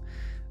 So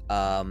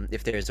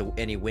if there's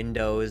any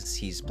windows,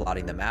 he's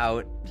blotting them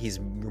out. He's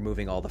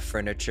removing all the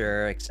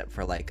furniture except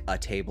for like a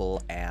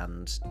table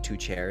and 2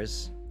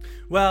 chairs.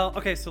 Well,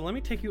 okay, so let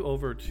me take you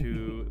over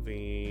to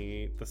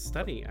the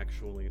study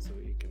actually, so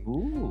you can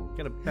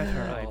get a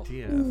better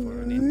idea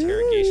for An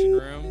interrogation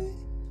room.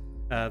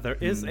 There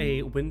is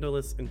a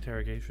windowless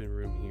interrogation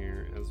room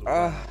here as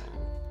well.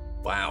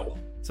 Wow.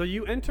 So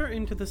you enter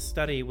into the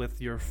study with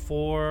your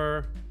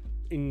 4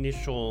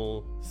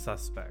 initial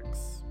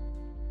suspects.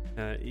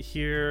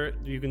 Here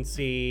you can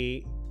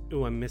see.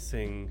 Oh, I'm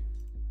missing.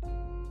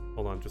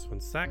 Hold on, just one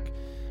sec.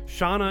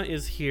 Shauna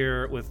is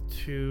here with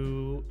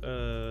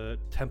 2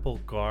 temple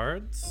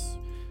guards.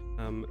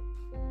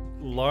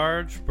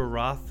 Large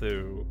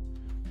Barathu,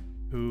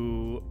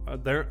 who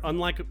they're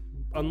unlike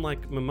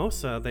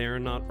Mimosa. They are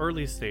not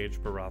early stage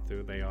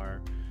Barathu. They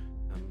are.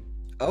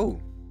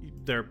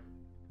 They're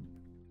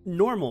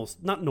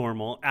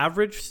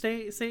average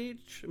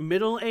stage,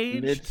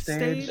 middle-aged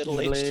stage.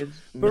 Middle-aged.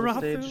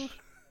 Barathu.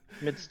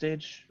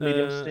 Mid-stage,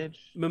 medium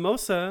stage.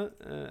 Mimosa,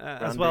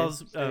 as well as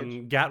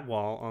stage.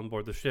 Gatwall on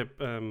board the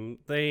ship,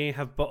 they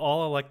have both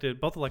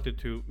elected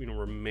to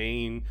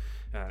remain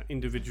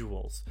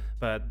individuals.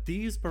 But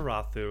these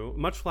Barathu,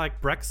 much like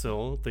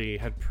Brexil, the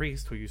head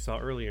priest who you saw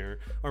earlier,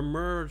 are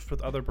merged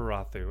with other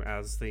Barathu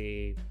as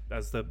the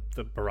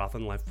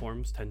Barathan life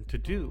forms tend to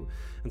do.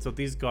 And so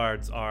these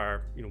guards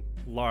are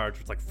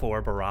large. It's like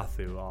 4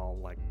 Barathu all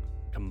like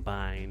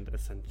combined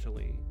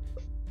essentially.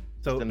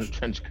 So In a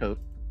trench coat.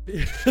 in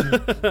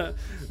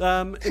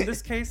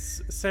this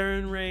case,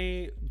 Saren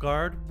Ray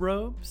guard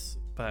robes,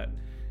 but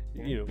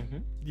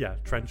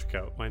trench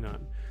coat. Why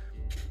not?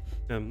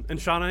 And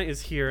Shauna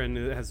is here and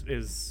has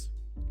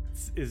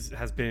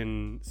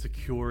been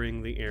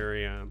securing the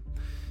area.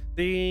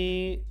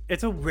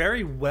 It's a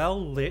very well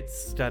lit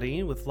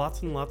study with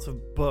lots and lots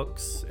of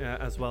books,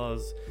 as well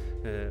as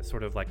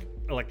sort of like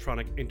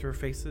electronic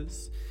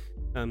interfaces.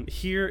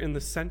 Here in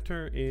the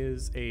center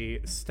is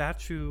a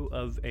statue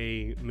of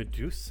a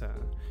Medusa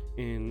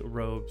in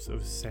robes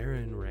of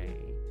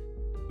Sarenrae.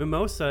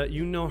 Mimosa,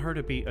 you know her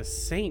to be a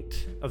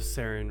saint of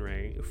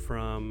Sarenrae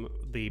from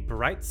the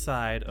bright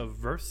side of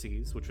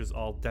Verces, which is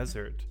all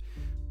desert.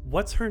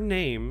 What's her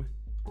name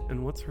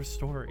and what's her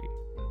story?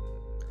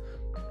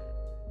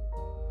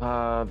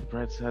 The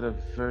bright side of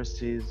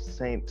Verces,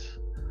 Saint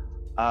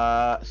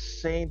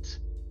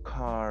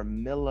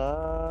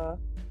Carmilla.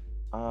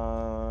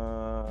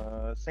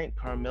 Saint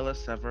Carmilla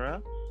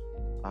Severa,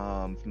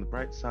 from the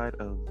bright side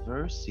of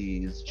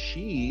Verces.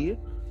 She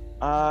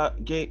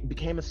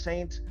became a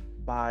saint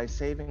by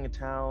saving a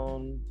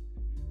town.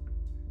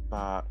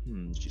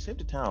 She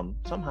saved a town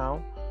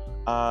somehow.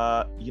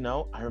 I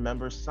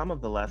remember some of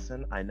the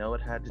lesson. I know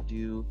it had to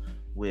do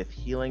with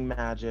healing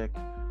magic,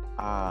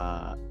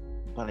 but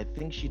I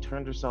think she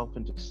turned herself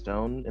into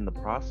stone in the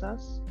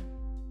process.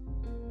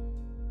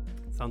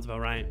 Sounds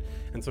about right.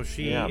 And so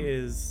she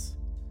is.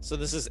 So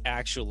this is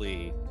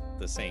actually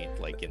the saint,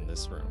 like in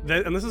this room.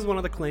 And this is one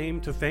of the claim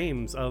to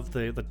fames of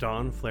the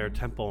Dawnflare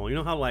Temple. You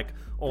know how like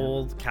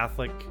old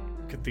Catholic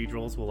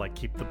cathedrals will like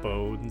keep the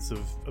bones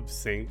of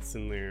saints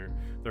in their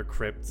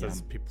crypts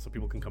so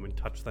people can come and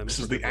touch them. This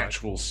is the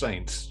actual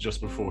saint just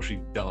before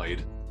she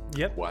died.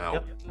 Yep.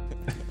 Wow.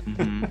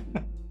 Yep.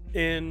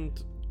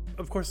 And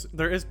of course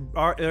there is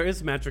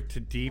magic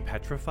to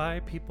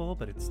depetrify people,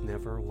 but it's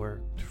never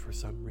worked for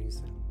some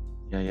reason.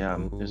 Yeah.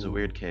 There's a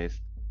weird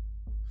case.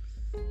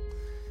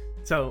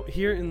 So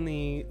here in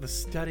the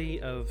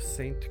study of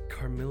Saint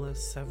Carmilla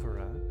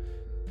Severa,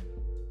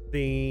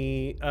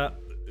 the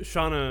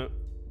Shauna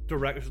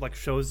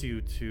shows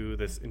you to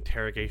this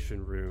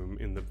interrogation room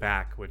in the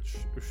back, which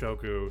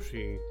Ushogu,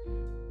 she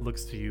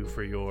looks to you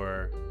for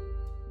your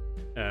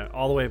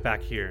all the way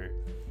back here,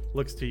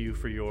 looks to you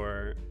for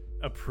your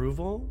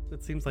approval.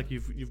 It seems like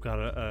you've got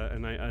a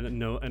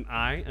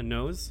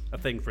nose, a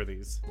thing for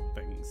these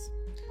things.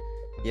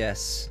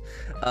 Yes.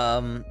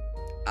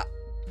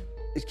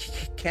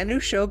 Can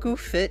Ushogu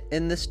fit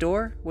in this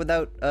door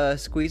without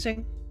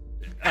squeezing?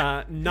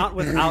 Not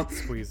without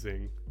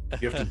squeezing.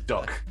 You have to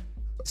duck.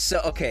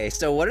 So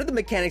what are the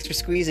mechanics for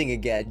squeezing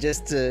again?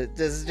 Just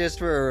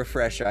for a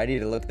refresher, I need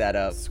to look that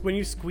up. When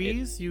you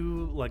squeeze,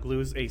 you like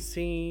lose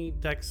AC,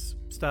 dex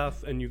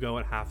stuff, and you go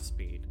at half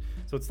speed.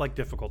 So it's like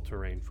difficult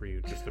terrain for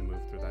you just to move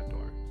through that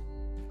door.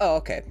 Oh,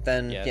 okay.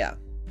 Then yeah.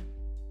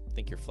 I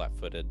think you're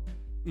flat-footed.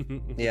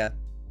 Yeah.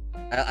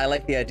 I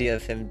like the idea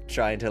of him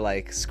trying to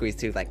like squeeze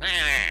through like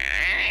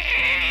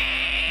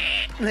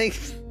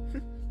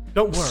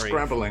don't worry.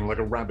 Scrabbling like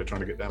a rabbit trying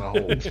to get down a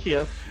hole.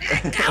 Yeah.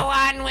 Go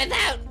on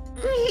without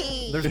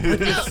me.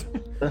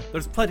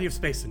 There's plenty of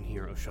space in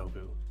here,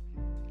 Oshobu.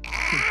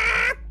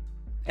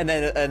 And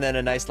then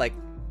a nice like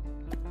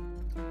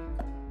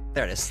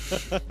there it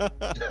is.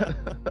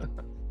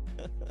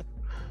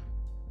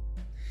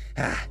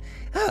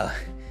 Oh.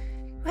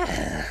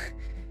 Well,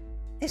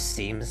 this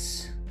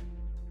seems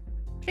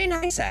pretty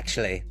nice,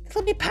 actually.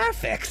 It'll be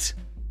perfect.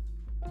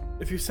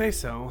 If you say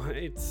so,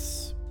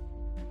 it's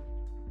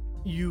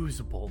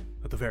usable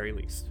at the very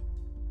least.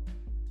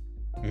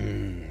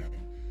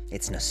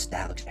 It's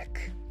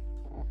nostalgic.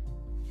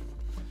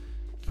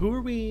 Who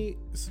are we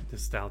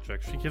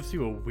nostalgic? She gives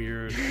you a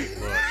weird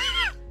look.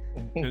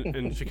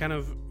 and she kind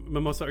of,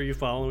 Mimosa, are you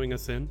following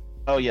us in?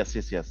 Oh, yes.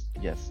 She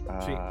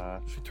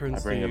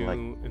turns to you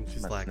and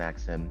she's like,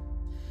 snacks in.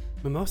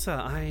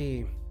 Mimosa,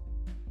 I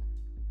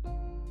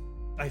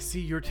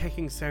see you're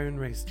taking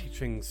Sarenrae's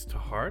teachings to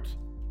heart.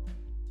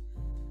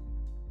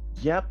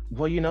 Yep.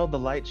 Well, the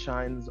light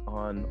shines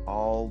on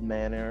all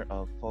manner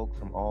of folk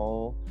from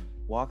all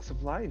walks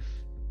of life.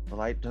 The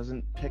light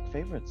doesn't pick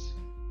favorites.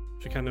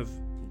 She kind of,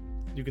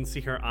 you can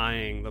see her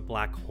eyeing the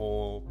black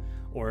hole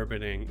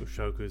orbiting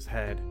Ushogu's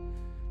head.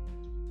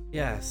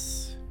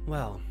 Yes,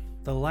 well,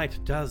 the light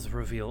does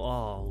reveal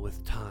all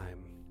with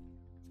time.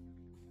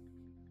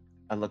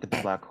 I look at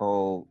the black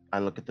hole. I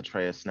look at the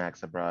tray of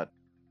snacks I brought.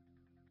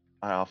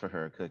 I offer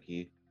her a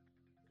cookie.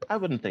 I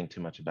wouldn't think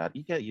too much about it.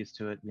 You get used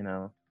to it,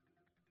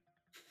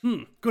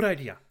 Good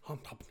idea.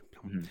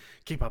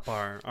 Keep up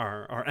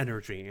our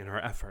energy and our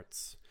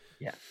efforts.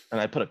 Yeah, and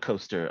I put a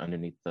coaster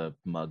underneath the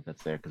mug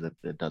that's there because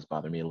it does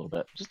bother me a little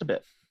bit, just a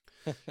bit.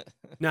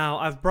 Now,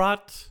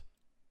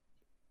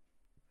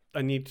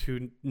 I need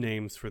 2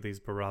 names for these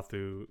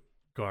Barathu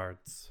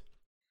guards.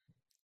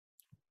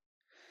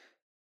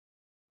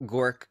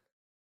 Gork.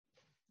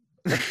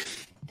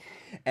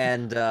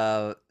 And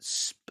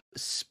Spillip.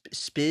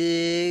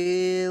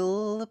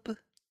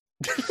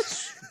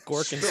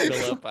 Gork and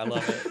Spillip, I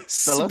love it.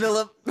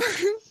 Spillip.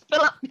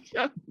 Fill up.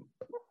 Yeah.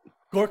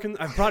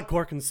 I've brought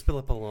Gork and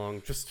Spillip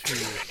along just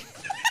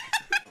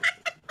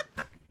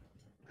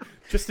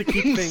to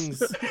keep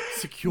things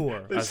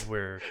secure as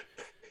we're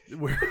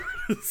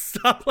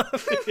stop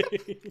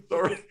laughing.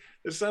 Sorry,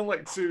 it sound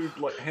like 2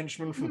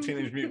 henchmen from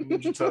Teenage Mutant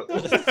Ninja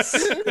Turtles.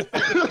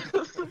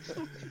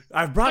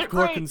 I've brought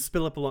Gork and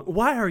Spillip along.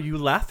 Why are you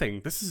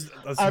laughing? This is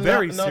a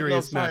very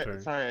serious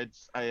matter. Sorry,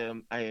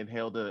 I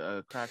inhaled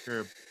a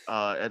cracker.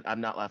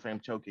 I'm not laughing.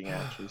 I'm choking.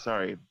 Actually,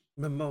 sorry.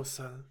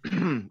 Mimosa,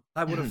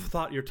 I would have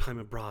thought your time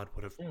abroad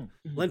would have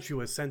lent you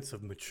a sense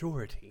of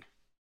maturity.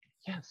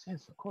 Yes,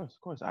 of course.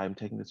 I am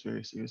taking this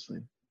very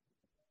seriously.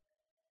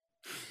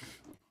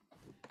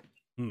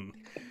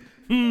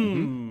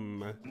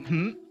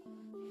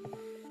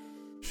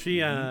 She,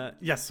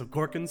 yes, so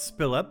Gorkin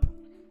Spillip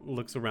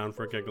looks around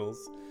for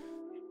giggles.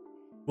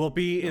 Will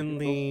be in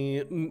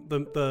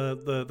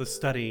the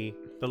study,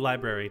 the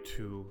library,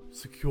 to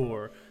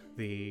secure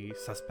the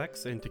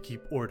suspects and to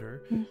keep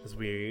order as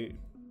we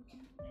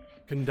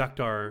conduct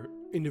our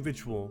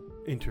individual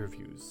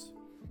interviews.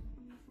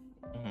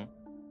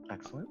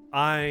 Excellent.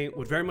 I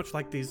would very much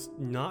like these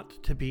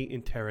not to be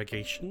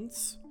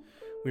interrogations.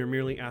 We are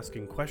merely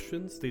asking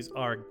questions. These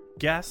are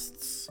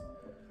guests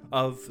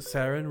of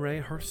Saren Ray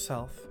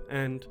herself,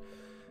 and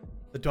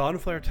the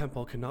Dawnflare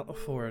Temple cannot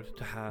afford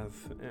to have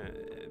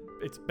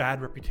its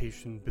bad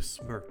reputation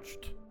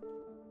besmirched.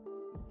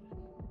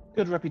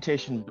 Good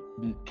reputation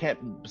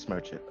can't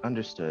besmirch it.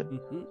 Understood.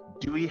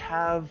 Do we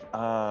have,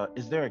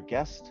 is there a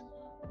guest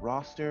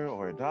roster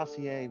or a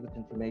dossier with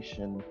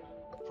information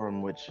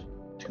from which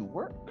to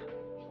work?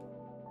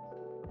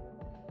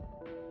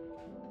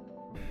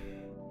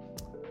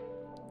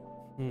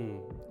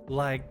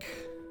 Like...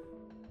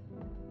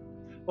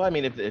 Well, I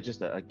mean, if it's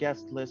just a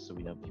guest list, so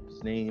we know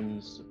people's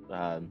names,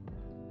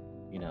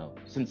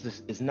 since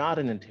this is not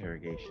an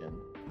interrogation,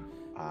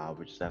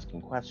 we're just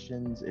asking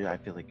questions. I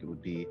feel like it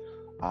would be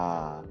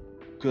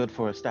good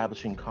for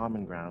establishing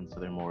common ground so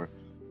they're more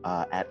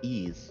at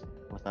ease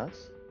with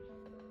us.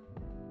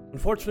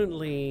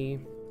 Unfortunately,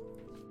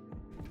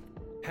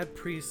 Head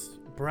Priest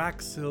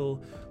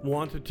Braxil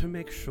wanted to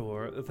make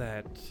sure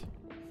that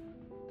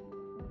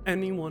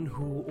anyone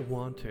who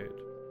wanted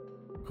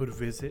could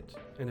visit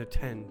and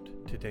attend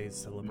today's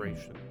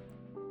celebration.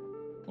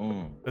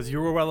 As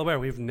you were well aware,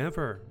 we've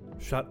never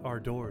shut our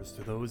doors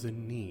to those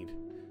in need,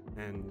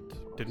 and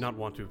did not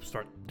want to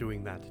start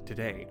doing that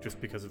today just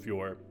because of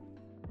your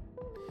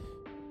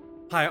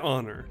high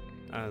honor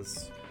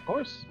as Of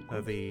course.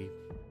 The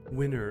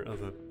winner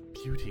of a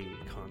beauty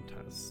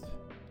contest.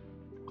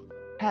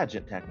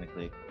 Pageant,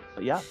 technically.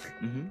 But yeah.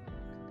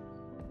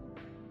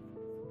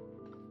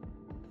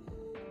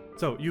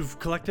 So, you've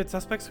collected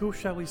suspects. Who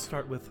shall we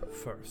start with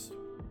first?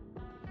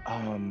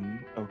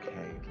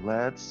 Okay.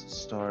 Let's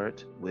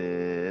start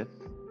with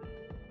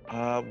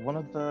one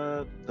of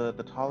the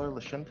taller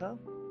Lashunta.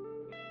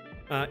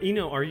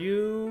 Eno, are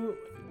you...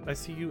 I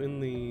see you in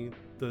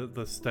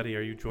the study.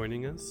 Are you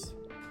joining us?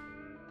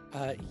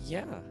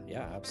 Yeah,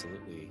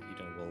 absolutely.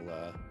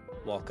 We'll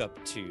walk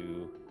up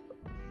to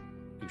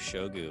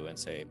Ushogu and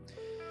say,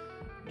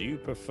 "Do you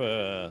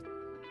prefer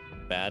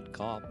bad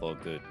cop or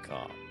good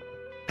cop?"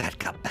 Bad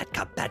cop, bad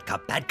cop, bad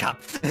cop, bad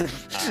cop.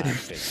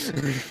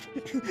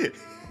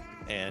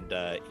 And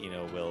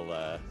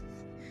we'll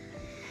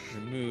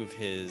remove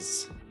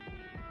his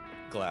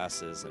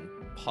glasses and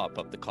pop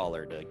up the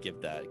collar to give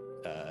that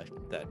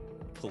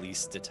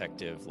police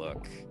detective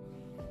look.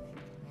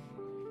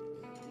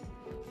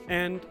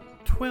 And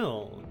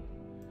Twill,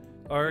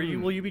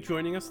 will you be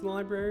joining us in the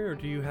library, or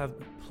do you have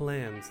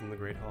plans in the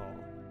Great Hall?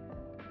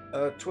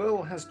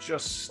 Twill has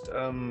just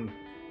hung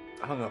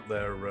up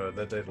their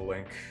data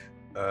link.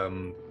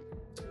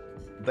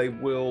 They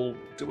will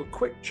do a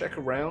quick check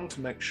around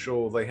to make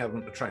sure they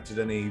haven't attracted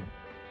any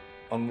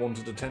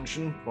unwanted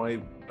attention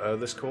by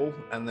this call,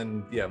 and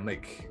then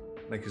make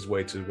his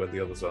way to where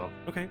the others are.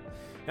 Okay.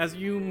 As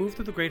you move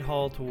through the Great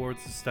Hall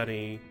towards the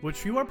study,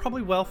 which you are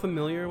probably well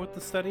familiar with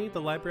the study,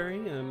 the library,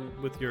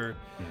 with your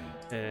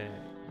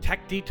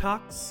tech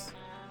detox,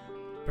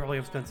 probably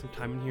have spent some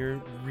time in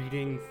here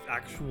reading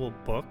actual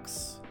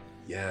books.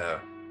 Yeah.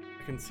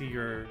 I can see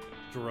your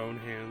drone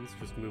hands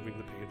just moving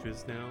the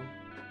pages now.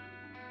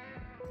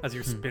 As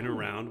you spin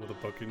around with a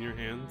book in your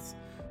hands.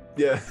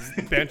 Yeah.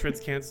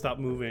 Bantrids can't stop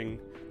moving.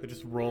 They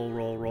just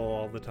roll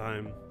all the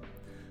time.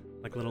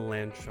 Like little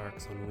land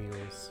sharks on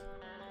wheels.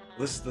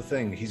 This is the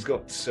thing. He's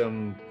got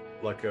a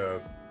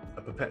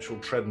perpetual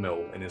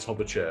treadmill in his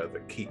hover chair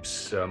that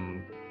keeps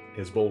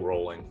his ball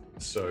rolling.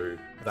 So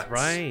that's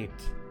right.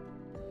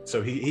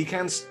 So he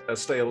can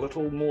stay a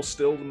little more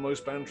still than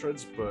most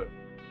Bantrids, but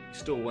He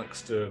still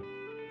likes to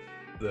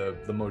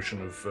the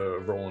motion of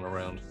rolling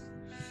around.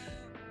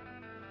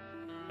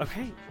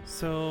 Okay,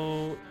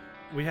 so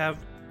we have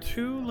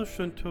two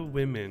Lashunta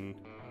women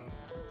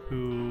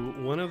who,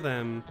 one of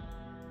them,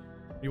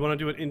 you want to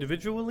do it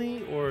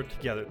individually or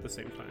together at the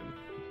same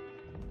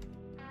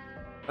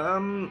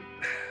time?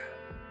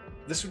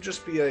 This would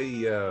just be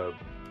a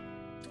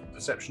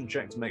perception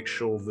check to make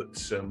sure that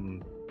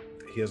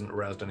he hasn't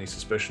aroused any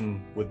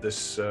suspicion with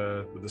this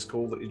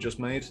call that you just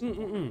made.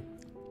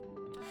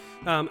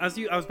 I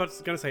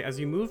was gonna say, as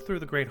you move through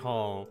the Great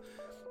Hall,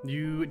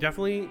 you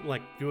definitely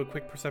do a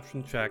quick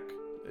perception check.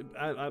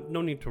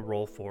 No need to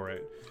roll for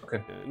it.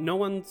 Okay. No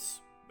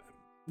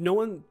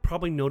one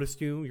probably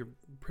noticed you. You're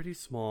pretty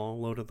small,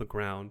 low to the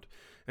ground,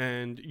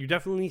 and you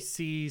definitely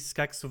see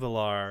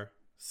Skexvalar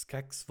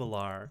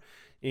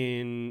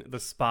in the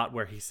spot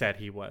where he said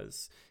he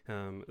was,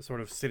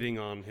 sort of sitting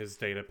on his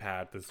data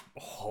pad, this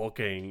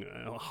hulking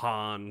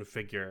Han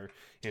figure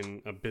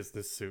in a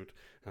business suit,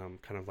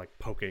 kind of like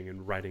poking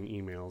and writing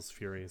emails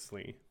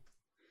furiously.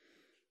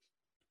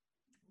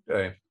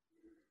 Okay.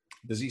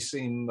 Does he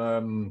seem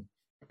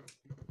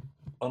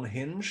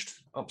unhinged,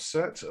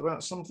 upset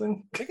about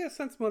something? Make a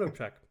sense motive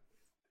check.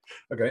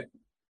 Okay.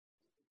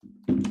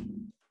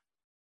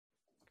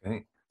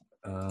 Okay.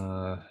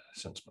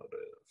 Sense motive.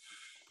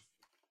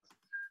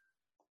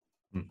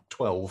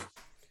 12.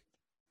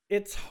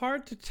 It's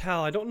hard to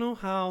tell. I don't know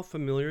how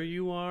familiar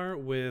you are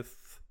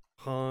with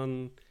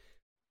Han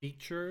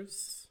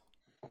features.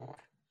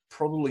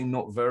 Probably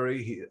not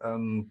very.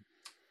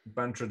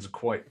 Bantrids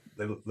are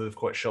they live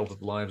quite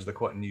sheltered lives. They're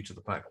quite new to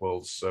the pack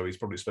world, so he's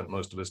probably spent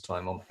most of his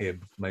time on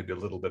Hib, maybe a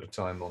little bit of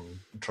time on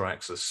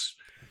Traxxas,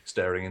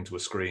 staring into a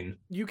screen.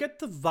 You get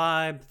the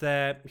vibe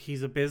that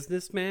he's a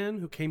businessman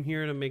who came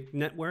here to make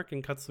network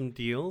and cut some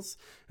deals,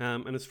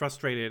 and is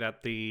frustrated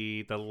at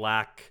the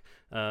lack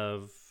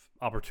of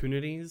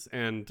opportunities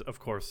and, of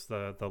course,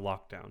 the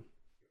lockdown.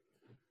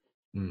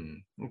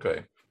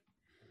 Okay.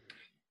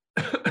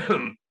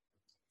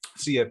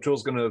 So yeah,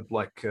 Troll's gonna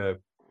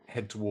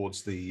head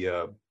towards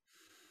the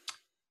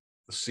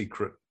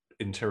secret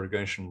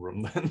interrogation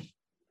room then.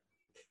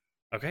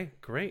 Okay,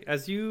 great.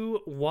 As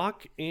you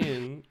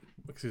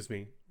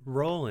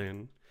roll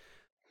in,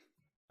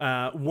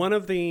 one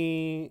of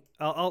the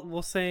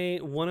we'll say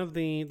one of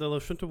the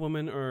Lashunta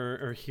women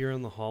are here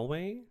in the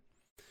hallway,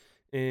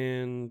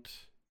 and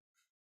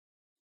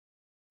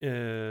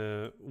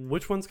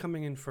which one's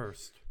coming in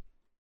first?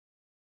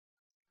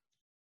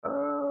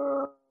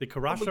 The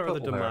Karasha or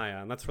the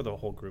Demaya? And that's for the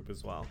whole group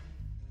as well.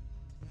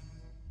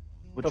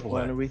 Which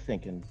one are we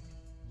thinking?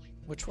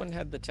 Which one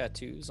had the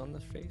tattoos on the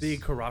face? The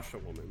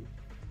Karasha woman.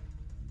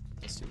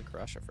 Let's do the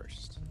Karasha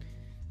first.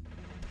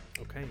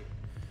 Okay.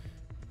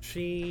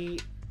 She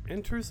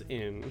enters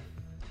in.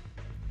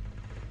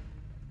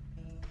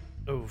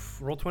 Oh,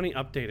 Roll20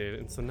 updated,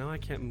 and so now I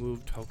can't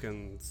move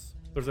tokens.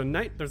 There's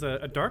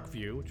a dark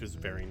view, which is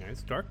very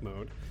nice, dark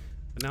mode,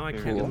 but now I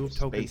can't move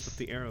tokens with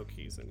the arrow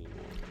keys anymore.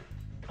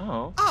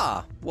 Oh.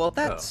 Ah, well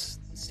that's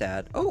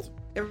sad. Oh,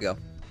 there we go.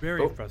 Very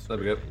There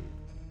frustrating. we go.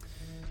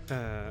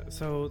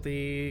 So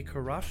the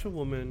Karasha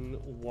woman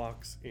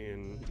walks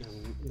in,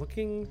 and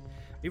looking,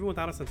 even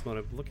without a sense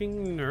motive,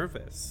 looking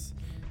nervous.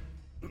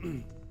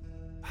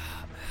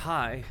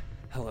 Hi,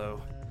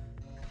 hello.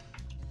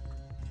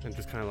 And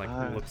just kind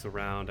of looks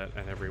around at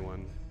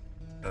everyone.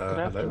 Good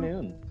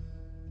afternoon.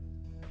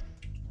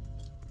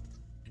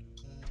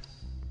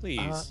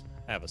 Please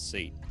have a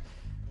seat.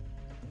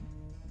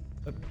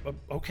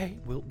 Okay,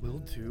 we'll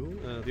do.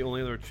 The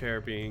only other chair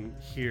being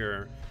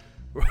here,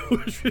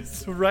 which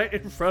is right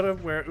in front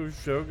of where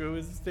Ushogu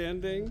is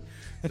standing.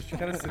 So she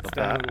kind of sits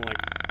down and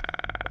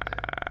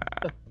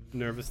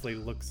nervously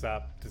looks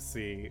up to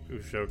see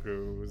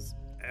Ushogu's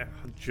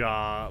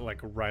jaw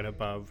right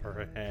above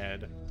her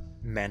head.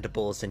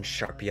 Mandibles and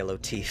sharp yellow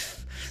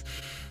teeth.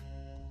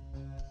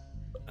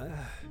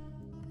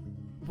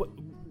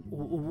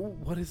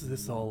 What is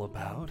this all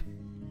about?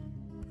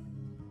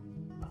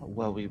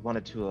 Well, we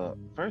wanted to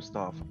first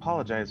off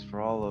apologize for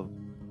all of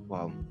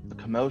the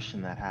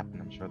commotion that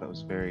happened. I'm sure that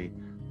was very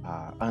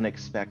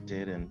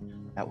unexpected, and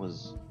that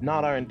was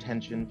not our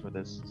intention for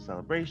this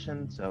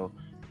celebration. So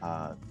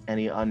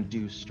any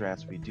undue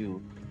stress we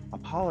do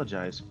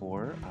apologize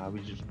for.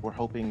 We're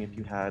hoping if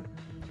you had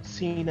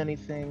seen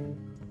anything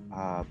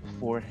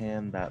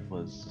beforehand that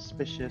was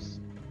suspicious,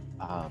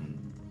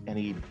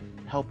 any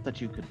help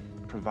that you could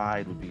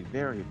provide would be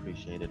very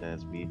appreciated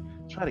as we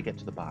try to get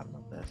to the bottom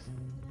of this.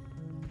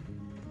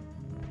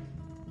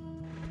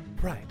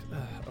 Right,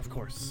 of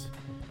course.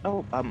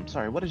 Oh,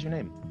 sorry, what is your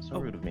name? So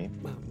rude of me.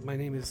 My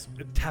name is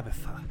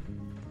Tabitha.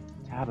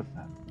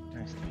 Tabitha.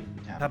 Nice to meet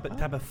you, Tabitha.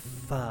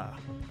 Tabitha.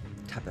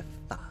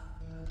 Tabitha.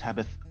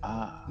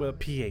 Tabitha. Well,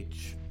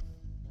 PH.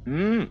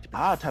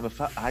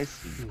 Tabitha, I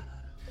see.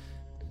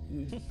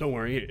 Don't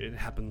worry, it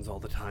happens all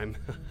the time.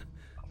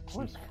 Of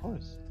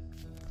course.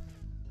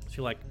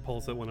 She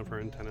pulls at one of her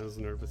antennas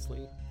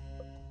nervously.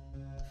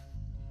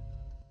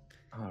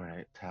 All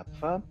right,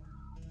 Tabitha.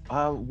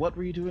 What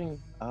were you doing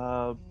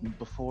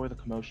before the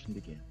commotion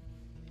began?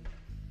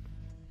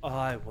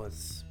 I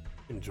was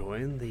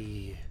enjoying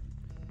the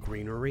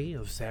greenery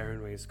of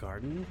Sarenway's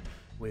garden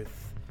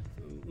with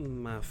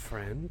my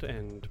friend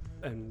and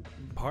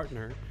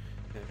partner,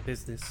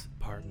 business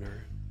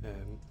partner,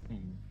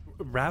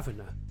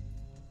 Ravena.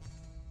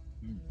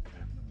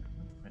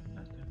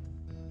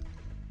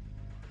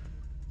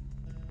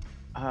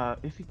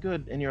 If you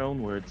could, in your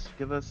own words,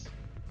 give us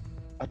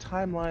a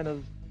timeline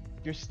of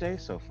your stay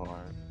so far.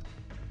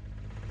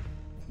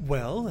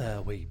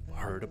 Well, we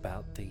heard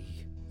about the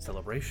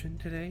celebration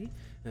today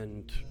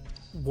and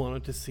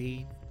wanted to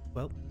see,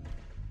 well,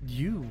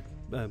 you,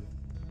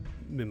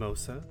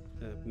 Mimosa,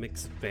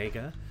 Mix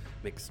Vega,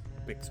 Mix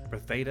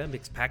Bretheda,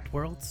 Mix Pact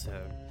Worlds,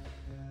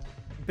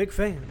 big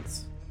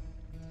fans.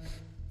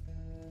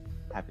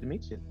 Happy to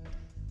meet you.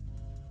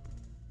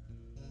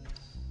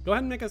 Go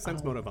ahead and make a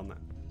sense motive on that.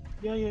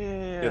 Yeah.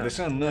 Yeah, they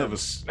sound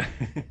nervous.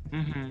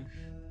 Mm-hmm.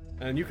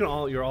 And you're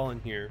all in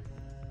here.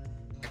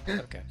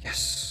 Okay.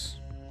 Yes.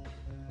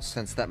 I'll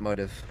sense that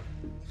motive.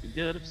 Be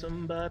good if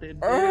somebody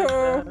did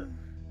that.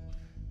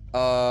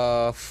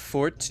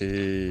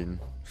 14.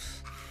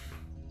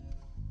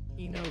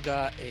 Eno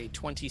got a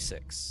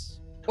 26.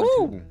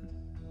 Ooh!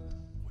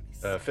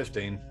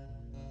 15.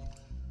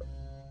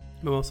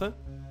 Mimosa?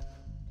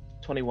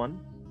 21.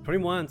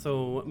 21.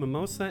 So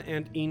Mimosa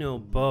and Eno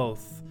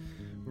both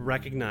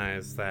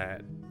recognize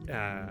that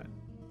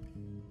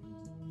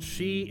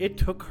it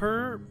took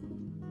her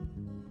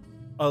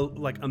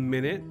a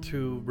minute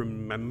to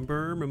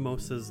remember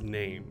Mimosa's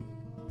name,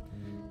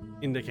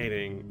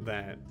 indicating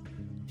that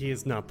he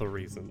is not the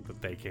reason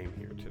that they came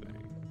here today.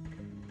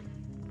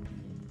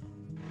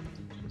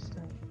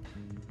 Interesting.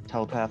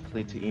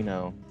 Telepathically to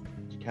Eno.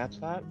 Did you catch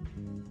that?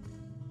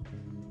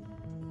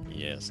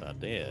 Yes, I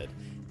did.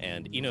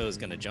 And Eno is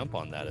going to jump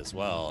on that as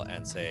well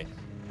and say,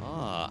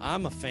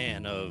 I'm a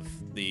fan of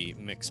the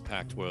Mixed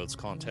Pact Worlds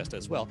contest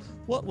as well.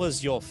 What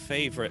was your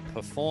favorite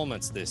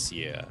performance this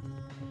year?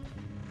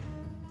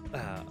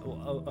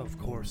 Well, of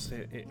course,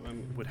 it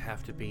would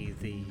have to be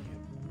the...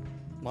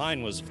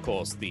 Mine was, of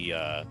course,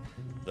 the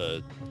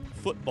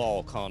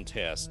football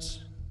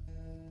contest.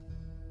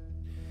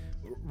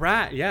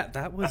 Right, yeah,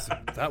 that was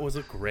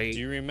a great... Do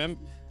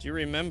you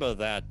remember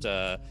that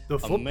the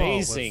football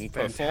amazing was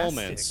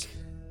performance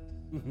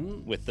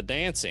Mm-hmm. with the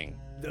dancing?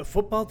 The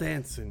football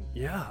dancing,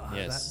 yeah.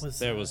 Yes, that was,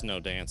 there was no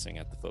dancing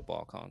at the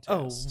football Oh,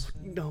 contest.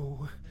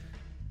 no.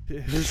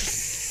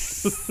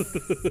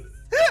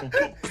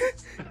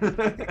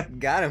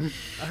 Got him.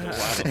 So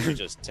why don't you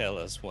just tell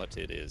us what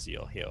it is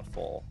you're here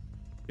for?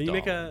 Can you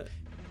make a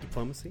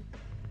diplomacy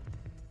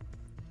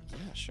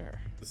Yeah,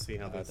 sure. to see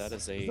how this... That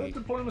is Is that a...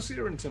 diplomacy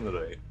or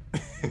intimidate?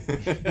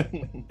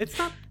 It's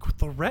not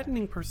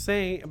threatening per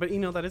se, but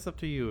that is up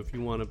to you if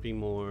you want to be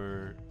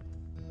more...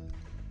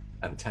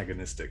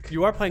 Antagonistic.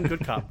 You are playing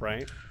good cop,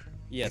 right?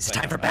 Yes, It's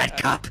I time know. for bad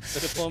cop. The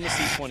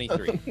diplomacy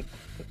 23.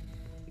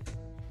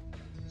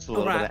 It's a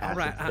little bit of acid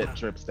Alright, that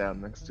drips down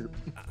next to it.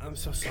 I'm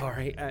so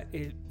sorry.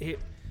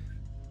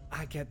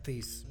 I get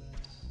these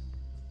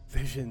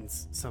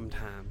visions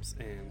sometimes,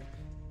 and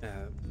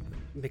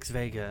Mix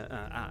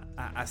Vega,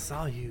 I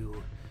saw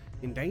you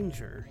in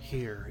danger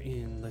here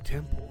in the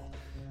temple.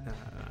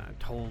 I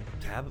told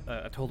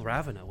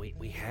Ravena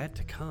we had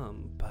to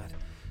come, but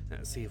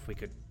see if we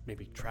could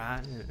maybe try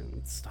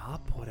and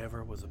stop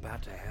whatever was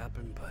about to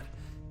happen. But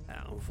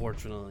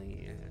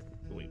unfortunately,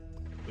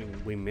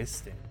 we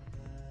missed it.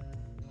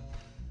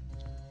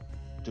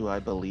 Do I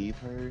believe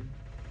her?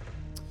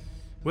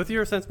 With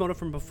your sense motive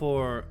from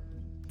before,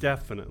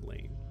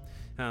 definitely.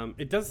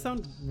 It does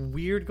sound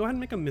weird. Go ahead and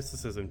make a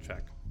mysticism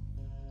check.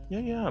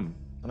 Yeah.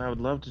 And I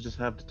would love to just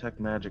have detect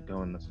magic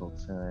going this whole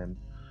time.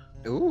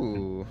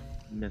 Ooh.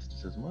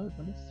 Mysticism. What is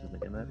the mysticism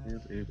again? That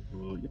is a...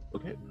 Yep,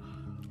 okay.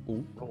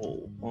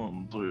 Roll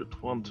 1 through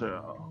 20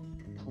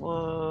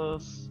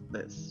 plus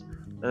this.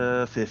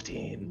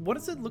 15. What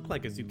does it look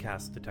like as you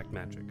cast detect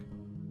magic?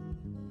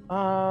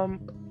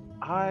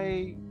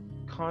 I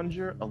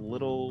conjure a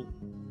little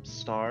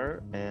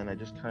star and I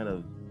just kind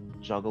of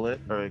juggle it,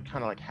 or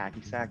kind of like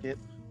hacky sack it,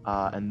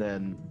 and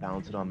then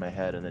bounce it on my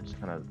head, and it just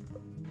kind of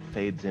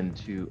fades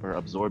into, or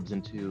absorbs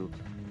into,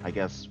 I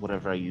guess,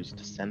 whatever I use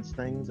to sense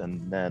things,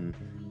 and then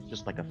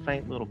just like a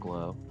faint little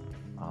glow.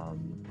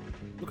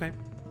 Okay.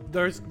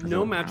 There's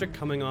no magic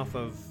coming off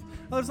of...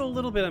 Well, there's a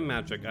little bit of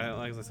magic,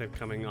 as I said,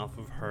 coming off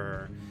of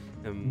her.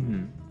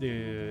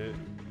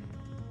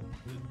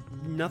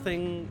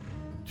 Nothing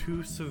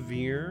too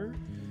severe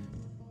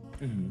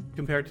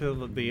compared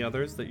to the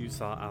others that you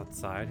saw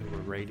outside who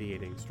were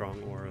radiating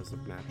strong auras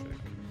of magic.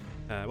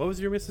 What was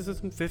your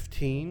mysticism?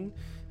 15.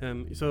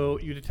 So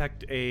you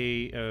detect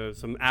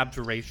some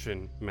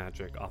abjuration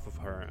magic off of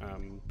her.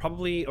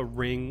 Probably a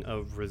ring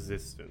of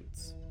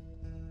resistance.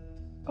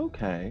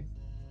 Okay.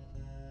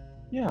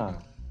 Yeah.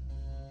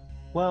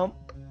 Well,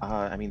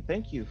 I mean,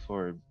 thank you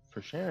for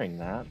sharing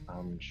that.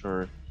 I'm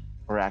sure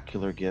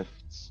oracular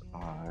gifts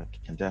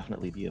can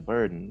definitely be a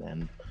burden,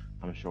 and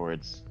I'm sure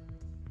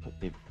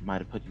they might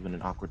have put you in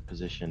an awkward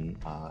position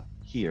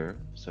here.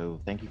 So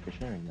thank you for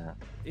sharing that.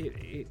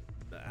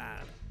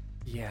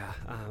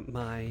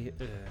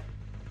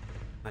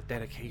 my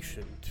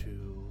dedication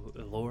to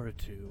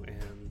Iloritu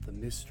and the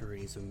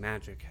mysteries of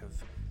magic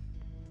have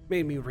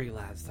made me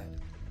realize that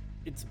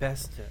it's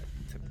best to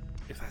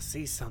if I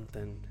see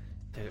something,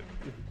 to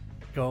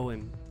go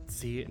and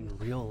see it in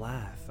real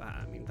life.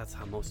 I mean, that's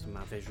how most of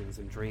my visions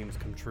and dreams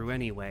come true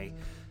anyway.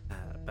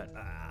 But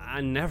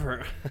I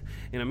never,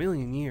 in a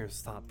million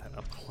years, thought that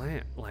a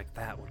plant like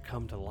that would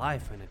come to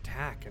life and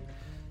attack, and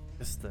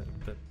just the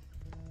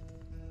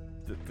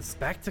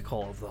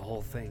spectacle of the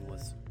whole thing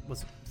was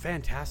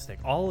fantastic.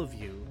 All of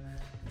you,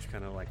 which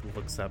kind of like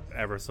looks up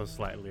ever so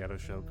slightly at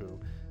Oshogu,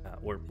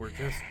 we're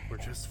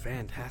just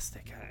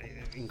fantastic,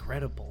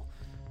 incredible.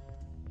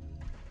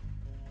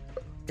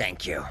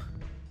 Thank you.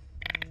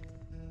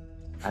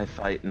 I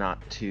fight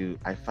to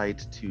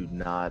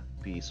not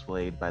be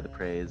swayed by the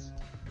praise,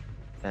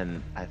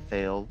 and I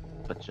fail,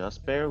 but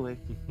just barely.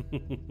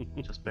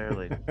 Just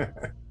barely.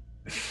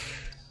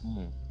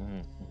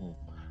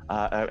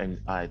 And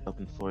I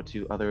open the floor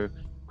to other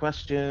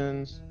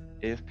questions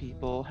if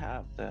people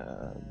have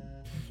them.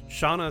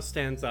 Shauna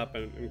stands up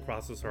and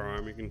crosses her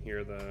arm. You can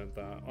hear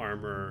the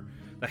armor,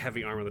 the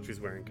heavy armor that she's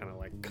wearing, kind of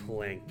like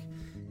clank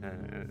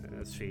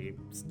as she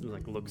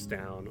like looks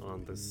down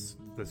on this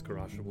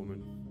Garasha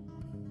woman.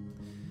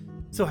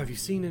 So, have you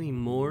seen any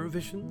more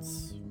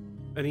visions?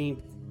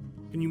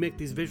 Can you make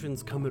these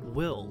visions come at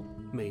will?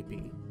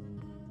 Maybe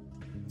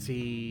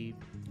see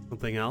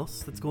something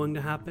else that's going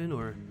to happen,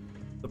 or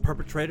the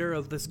perpetrator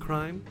of this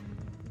crime?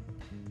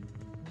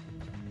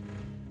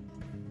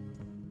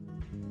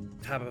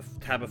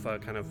 Tabitha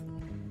kind of,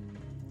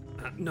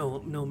 no,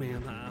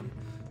 ma'am. I'm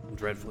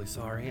dreadfully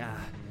sorry.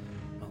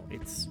 Well,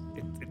 it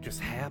just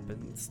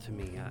happens to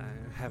me. I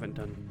haven't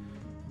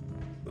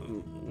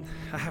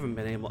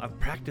been able. I've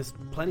practiced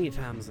plenty of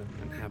times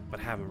but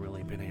haven't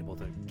really been able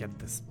to get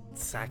this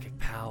psychic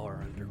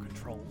power under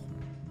control.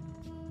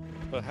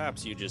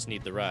 Perhaps you just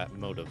need the right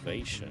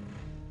motivation.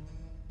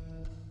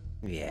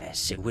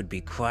 Yes, it would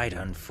be quite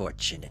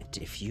unfortunate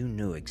if you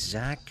knew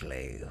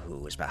exactly who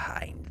was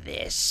behind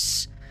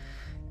this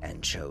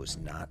and chose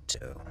not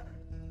to.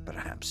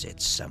 Perhaps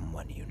it's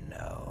someone you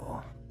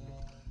know.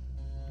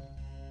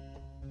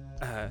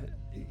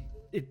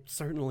 It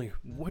certainly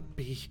would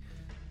be,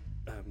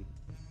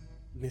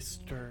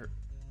 Mr.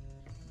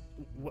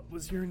 What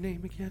was your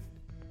name again?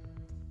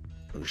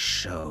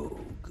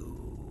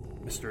 Ushogu.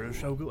 Mr.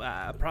 Oshogu,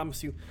 I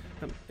promise you.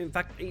 In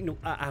fact,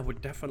 I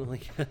would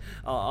definitely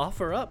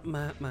offer up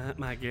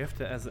my gift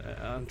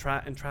and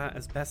try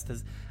as best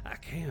as I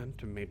can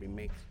to maybe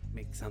make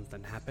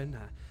something happen.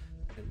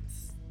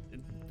 It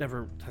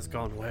never has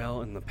gone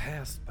well in the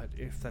past, but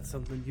if that's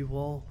something you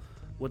all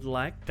would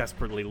like,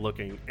 desperately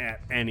looking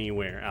at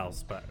anywhere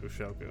else but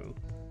Oshogu.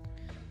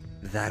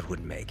 That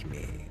would make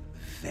me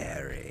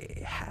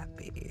very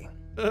happy.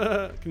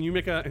 Can you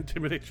make an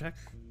intimidate check?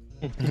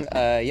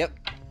 Yep.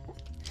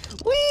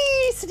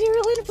 Whee!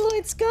 Sidereal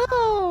influence,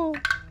 go!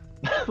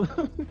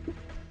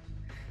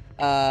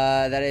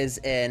 That is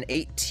an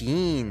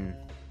 18.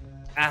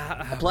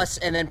 Plus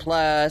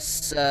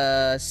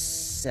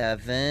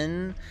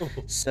 7.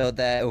 So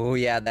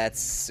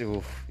that's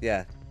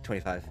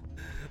 25.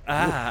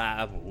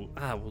 I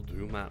will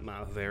do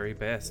my very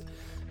best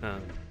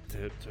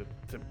to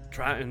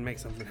try and make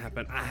something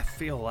happen. I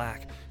feel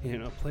like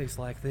in a place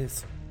like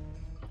this,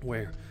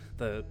 where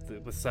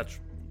with such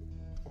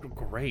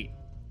great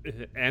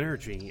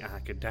energy, I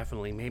could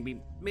definitely maybe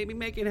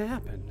make it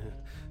happen.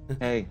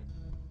 Hey,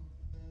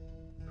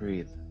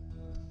 breathe.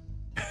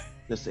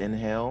 Just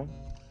inhale,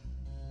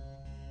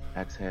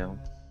 exhale.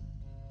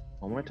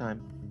 One more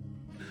time.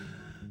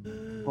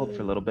 Hold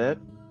for a little bit.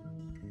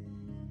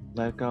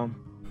 Let it go.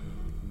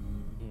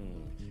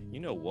 You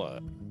know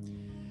what?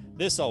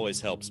 This always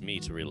helps me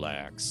to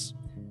relax.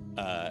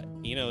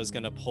 Ino is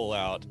going to pull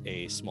out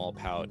a small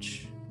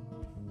pouch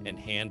and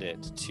hand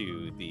it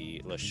to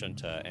the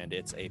Lashunta, and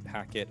it's a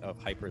packet of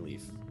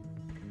Hyperleaf.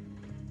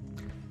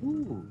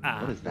 Ooh,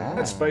 what is that?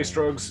 That's space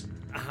drugs.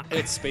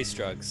 It's space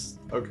drugs.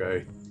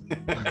 Okay.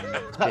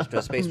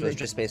 Space push.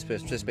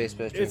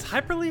 Is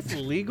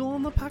Hyperleaf legal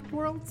in the Pact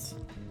Worlds?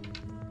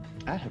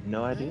 I have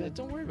no idea.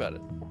 Don't worry about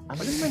it. I'm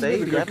gonna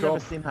say I've never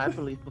seen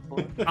Hyperleaf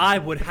before. I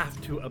would have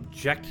to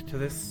object to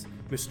this,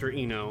 Mr.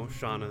 Eno,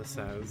 Shauna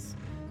says.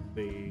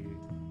 The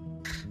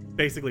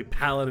basically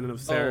paladin of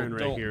Saren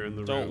right here in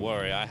the room. Don't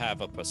worry, I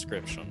have a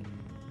prescription.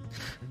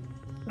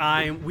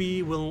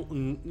 We will.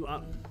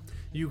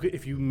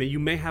 You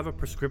may have a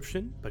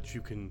prescription, but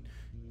you can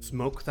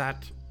smoke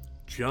that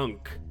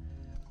junk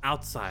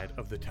outside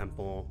of the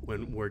temple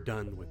when we're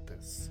done with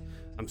this.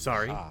 I'm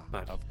sorry,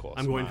 but of course,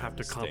 I'm going to my have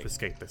to mistake.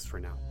 confiscate this for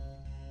now.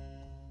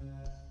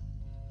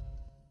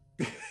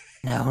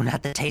 No,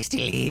 not the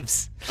tasty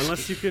leaves.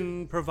 Unless you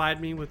can provide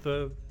me with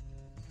a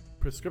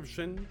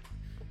prescription.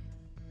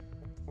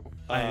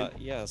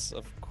 Yes,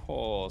 of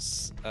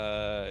course.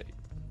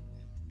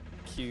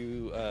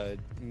 Cue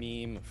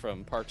meme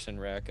from Parks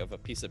and Rec of a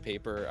piece of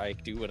paper. I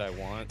do what I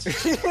want.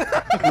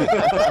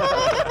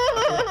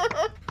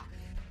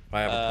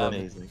 I have a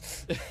Amazing.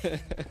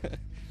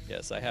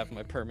 Yes, I have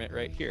my permit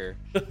right here.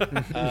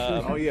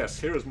 Oh yes,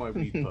 here is my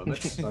weed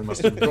permit. I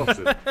must have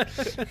dropped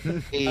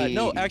it.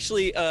 No,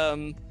 actually, I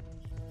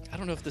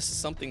don't know if this is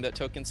something that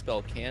Token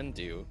Spell can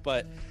do,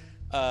 but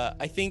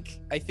I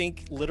think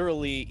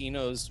literally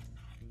Eno's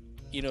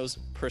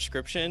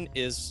prescription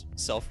is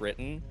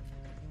self-written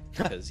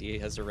because he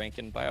has a rank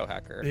in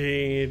biohacker.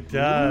 He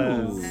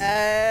does. Ooh.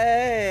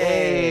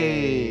 Hey!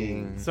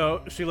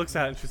 So she looks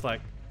at it and she's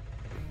like,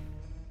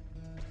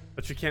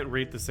 but she can't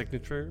read the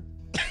signature.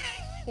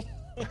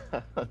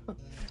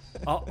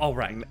 All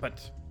right,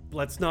 but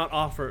let's not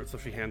offer. So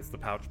she hands the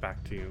pouch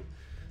back to you.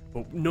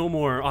 But no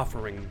more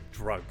offering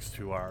drugs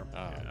to our.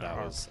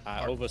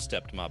 I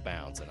overstepped my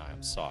bounds, and I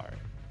am sorry.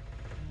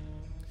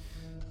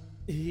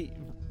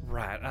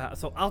 Right.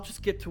 So I'll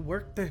just get to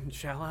work then,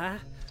 shall I?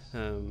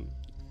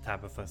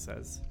 Tabitha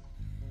says.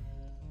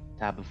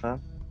 Tabitha,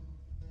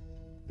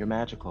 you're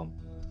magical.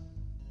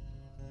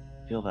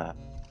 Feel that.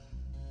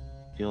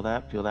 Feel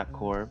that. Feel that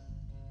core.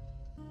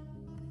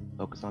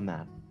 Focus on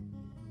that.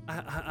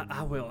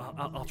 I will.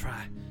 I'll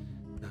try.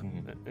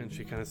 And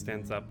she kind of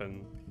stands up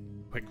and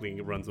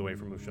quickly runs away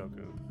from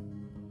Ushoku.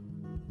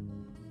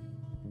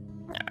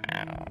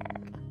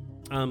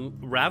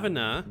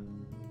 Ravana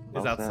is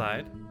Well said.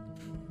 outside.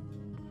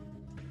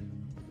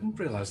 I didn't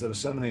realize there were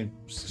so many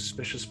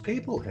suspicious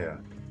people here.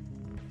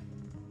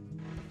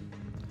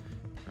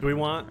 Do we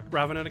want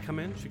Ravana to come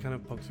in? She kind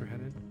of pokes her head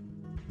in.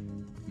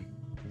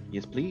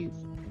 Yes, please.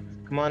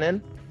 Come on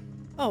in.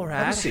 All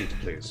Have a right. seat,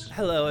 please.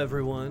 Hello,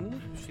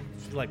 everyone.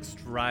 She like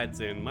strides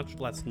in, much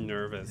less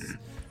nervous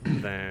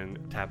than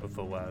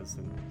Tabitha was,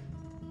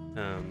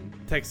 and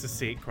takes a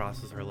seat,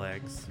 crosses her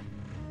legs.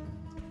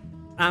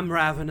 I'm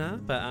Ravana,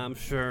 but I'm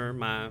sure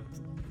my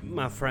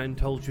friend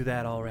told you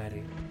that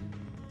already.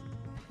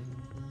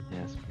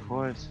 Yes, of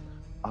course.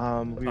 We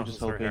were Tosses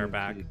just her hoping hair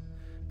back. to-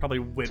 Probably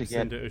whips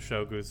get- into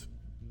Ushogu's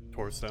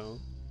torso.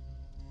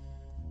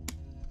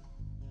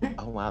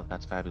 Oh wow,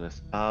 that's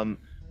fabulous.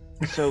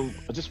 So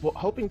just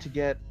hoping to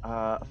get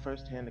a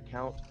first-hand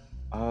account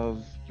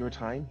of your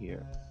time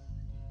here.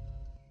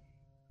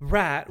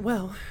 Right.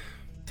 Well,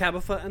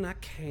 Tabitha and I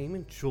came,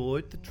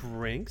 enjoyed the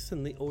drinks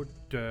and the hors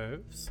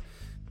d'oeuvres.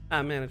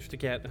 I managed to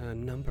get a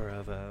number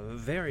of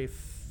very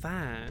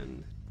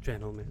fine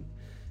gentlemen.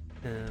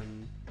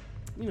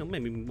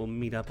 Maybe we'll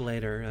meet up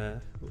later.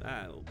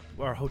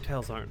 Our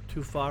hotels aren't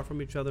too far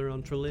from each other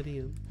on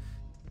Trilidium.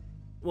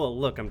 Well,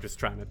 look, I'm just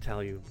trying to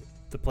tell you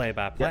the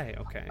play-by-play,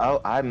 okay? Oh,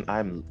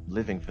 I'm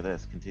living for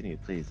this. Continue,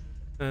 please.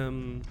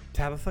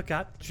 Tabitha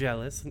got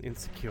jealous and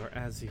insecure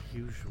as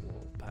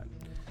usual, but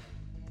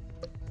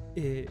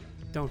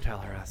don't tell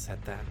her I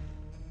said that.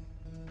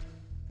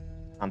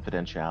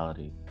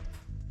 Confidentiality.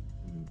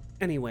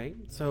 Anyway,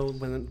 so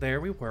there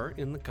we were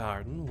in the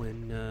garden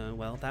when,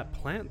 that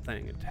plant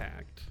thing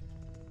attacked.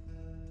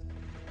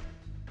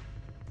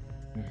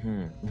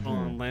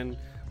 And then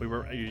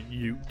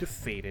you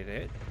defeated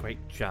it.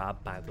 Great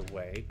job, by the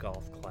way.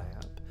 Golf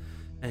clap.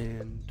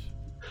 And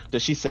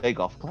Does she say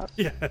golf clap?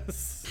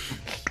 yes.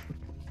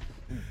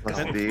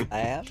 Must be. I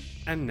am.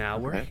 And now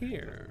we're Okay.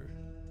 here.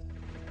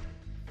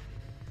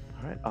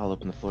 All right, I'll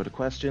open the floor to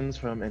questions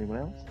from anyone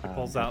else. He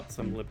pulls out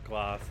some lip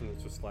gloss and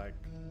it's just like,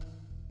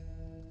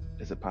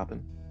 Is it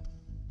popping?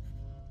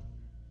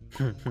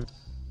 Yep.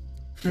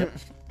 Do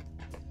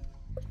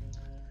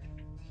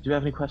you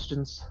have any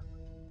questions?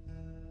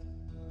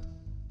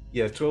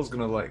 Yeah, Twill's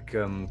gonna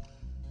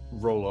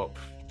roll up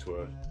to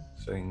her,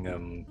 saying,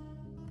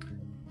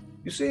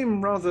 "You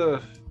seem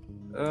rather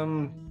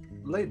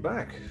laid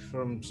back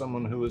from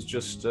someone who was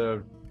just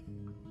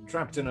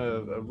trapped in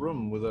a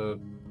room with a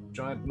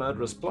giant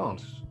murderous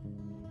plant."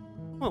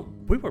 well,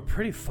 we were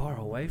pretty far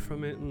away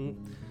from it, and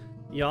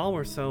y'all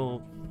were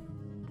so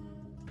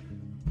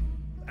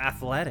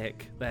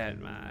athletic that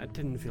I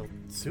didn't feel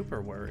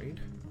super worried.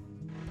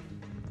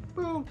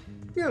 Well,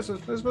 yes, I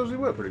suppose we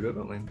were pretty good,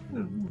 weren't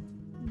we?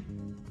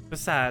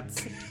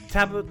 Besides,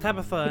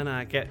 Tabitha and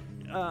I get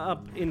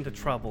up into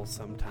trouble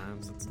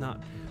sometimes. It's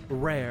not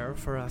rare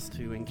for us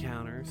to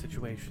encounter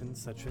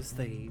situations such as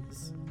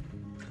these.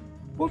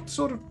 What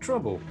sort of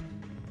trouble?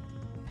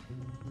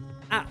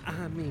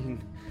 I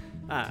mean,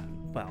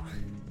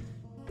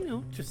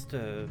 just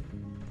the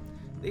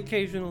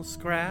occasional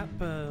scrap.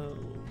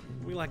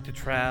 We like to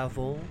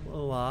travel a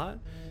lot.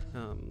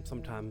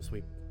 Sometimes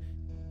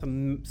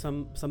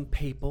some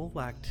people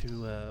like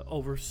to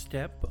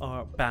overstep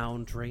our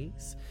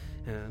boundaries,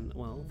 and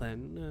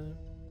then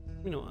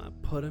I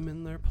put them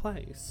in their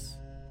place.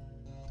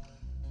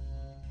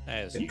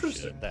 As you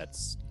Interesting. should.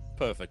 That's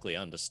perfectly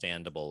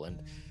understandable,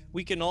 and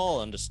we can all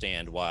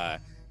understand why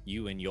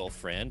you and your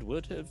friend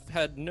would have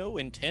had no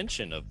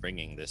intention of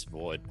bringing this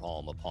void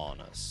palm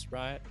upon us,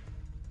 right?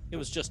 It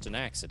was just an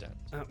accident.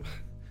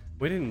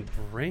 We didn't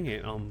bring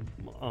it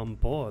on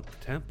board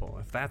the temple,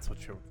 if that's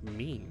what you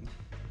mean.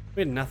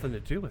 We had nothing to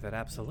do with it,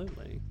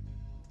 absolutely.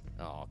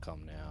 Oh,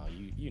 come now.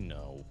 You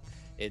know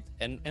it,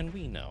 and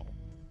we know.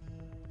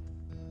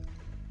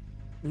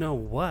 Know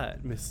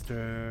what,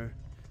 Mr.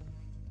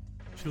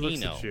 She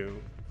looks Eno. at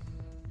you.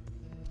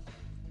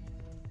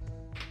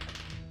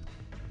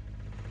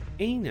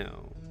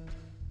 Eno.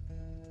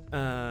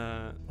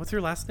 What's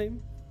your last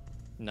name?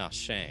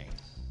 Nashang.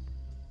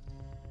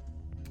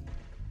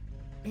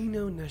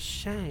 Eno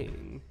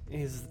Nashang.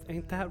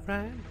 Ain't that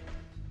right?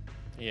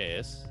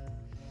 Yes,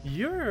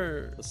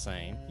 Your the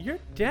same.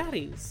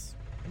 daddy's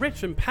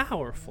rich and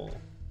powerful.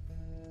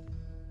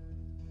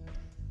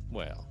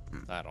 Well,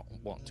 I don't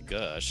want to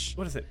gush.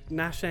 What is it?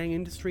 Nashang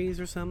Industries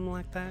or something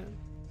like that?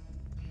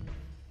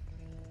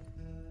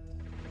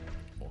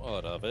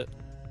 What of it?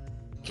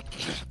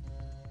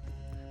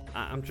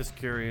 I'm just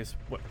curious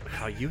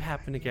how you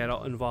happen to get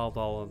involved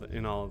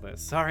in all of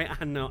this. Sorry,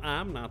 I know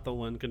I'm not the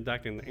one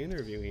conducting the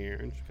interview here.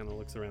 And she kind of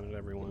looks around at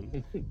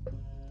everyone.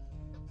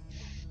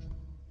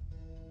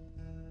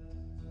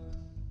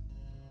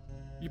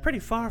 You're pretty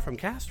far from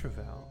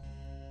Castroville.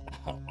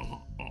 I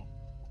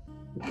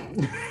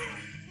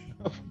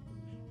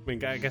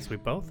mean, I guess we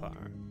both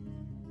are.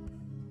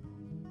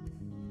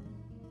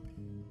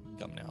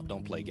 Come now,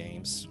 don't play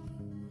games.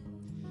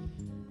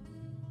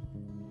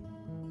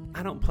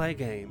 I don't play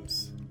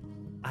games.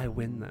 I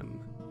win them.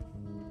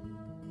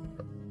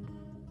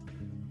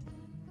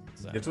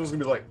 It's always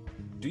gonna be like,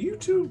 do you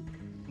two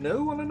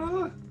know one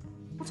another?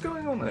 What's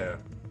going on there?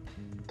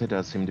 There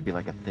does seem to be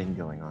like a thing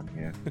going on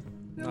here.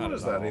 Yeah, Not what at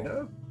is that, all. you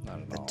know?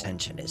 Not at The all.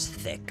 tension is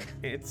thick.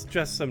 It's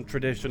just some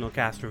traditional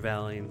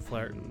Castrovellian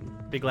flirting.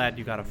 Be glad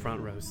you got a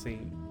front row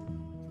seat.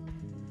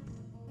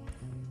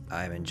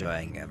 I'm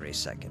enjoying every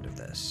second of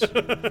this. I'm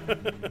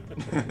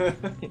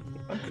confused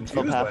by every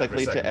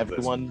Telepathically second to of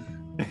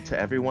this.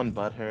 everyone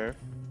but her.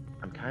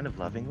 I'm kind of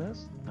loving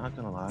this, not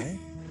gonna lie.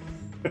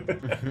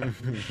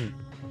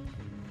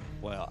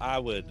 Well, I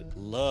would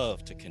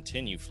love to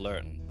continue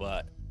flirting,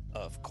 but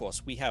of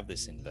course we have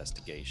this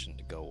investigation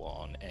to go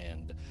on,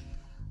 and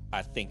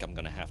I think I'm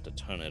gonna have to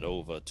turn it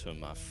over to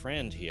my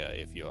friend here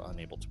if you're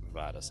unable to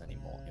provide us any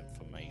more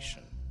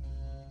information.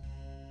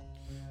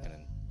 And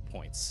then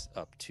points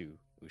up to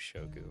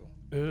Ushogu.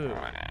 Ooh.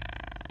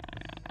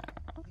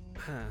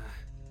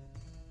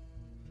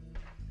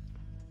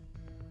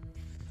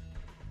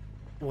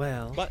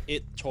 Well, But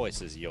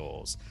choice is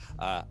yours.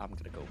 I'm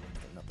gonna go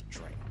with another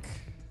drink.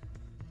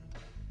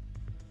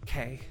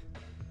 okay.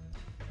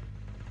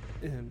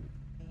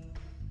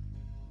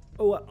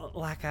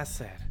 Like I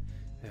said,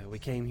 we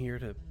came here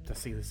to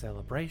see the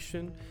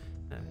celebration.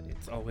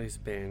 It's always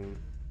been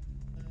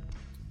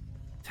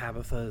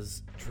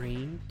Tabitha's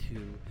dream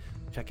to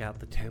check out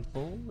the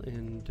temple,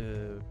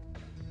 and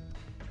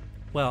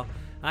well,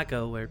 I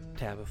go where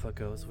Tabitha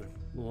goes. We're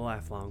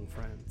lifelong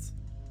friends.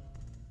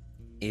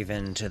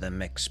 Even to the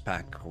Mixed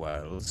Pack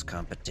Worlds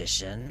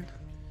competition.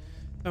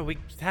 Oh, we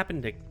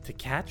happened to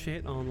catch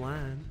it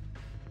online.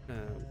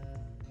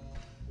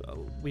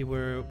 We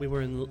were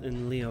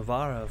in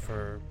Leovara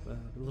for a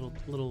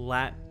little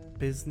lat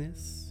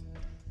business.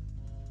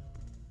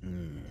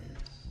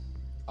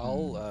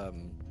 I'll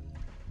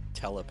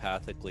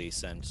telepathically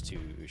send to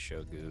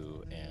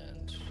Ushogu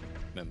and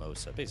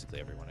Mimosa, basically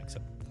everyone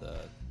except the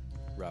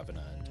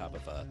Ravana and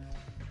Tabitha,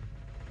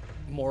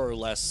 more or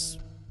less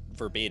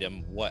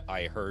verbatim what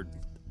I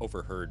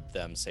overheard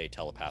them say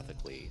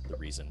telepathically. The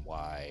reason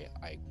why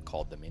I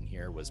called them in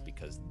here was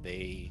because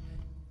they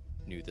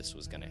knew this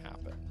was going to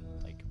happen.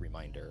 Like,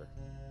 reminder,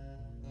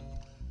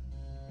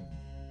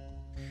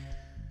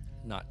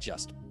 not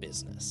just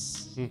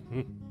business.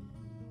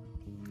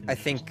 I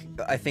think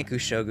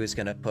Ushogu's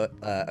gonna put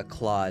a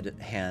clawed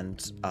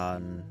hand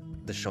on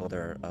the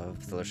shoulder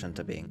of the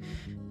Lashunta being.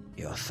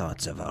 Your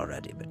thoughts have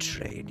already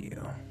betrayed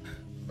you.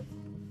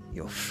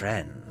 Your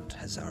friend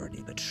has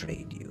already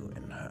betrayed you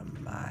in her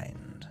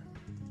mind.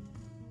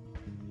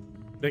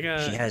 Big,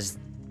 She has.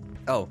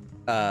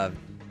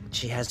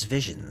 She has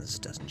visions,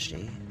 doesn't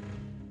she?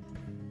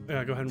 go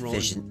ahead and roll.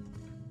 Vision.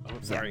 Oh,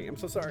 I'm sorry. I'm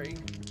so sorry.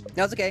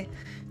 No, it's okay.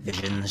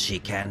 Visions she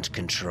can't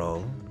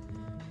control.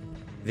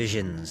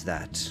 Visions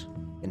that,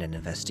 in an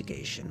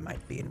investigation,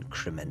 might be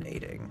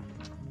incriminating.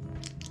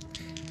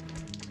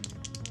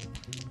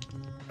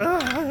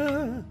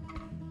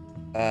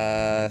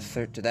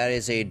 That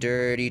is a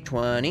dirty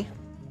 20.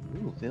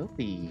 Ooh,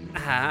 filthy.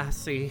 I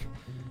see.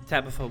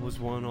 Tabitha was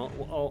one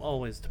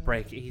always to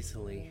break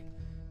easily.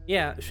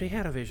 Yeah, she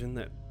had a vision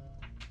that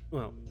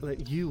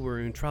you were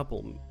in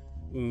trouble,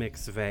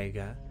 Mix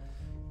Vega,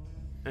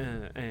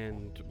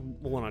 and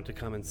wanted to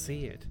come and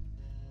see it.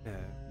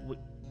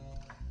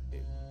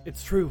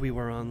 It's true we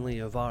were on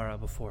Leovara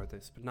before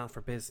this, but not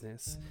for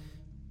business.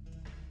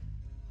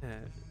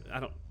 I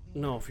don't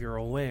know if you're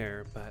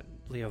aware, but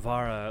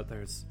Leovara,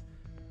 there's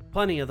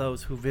plenty of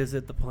those who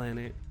visit the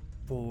planet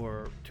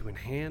to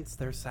enhance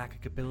their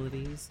psychic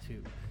abilities,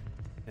 to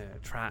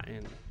try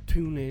and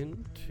tune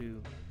in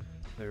to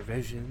their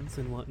visions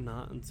and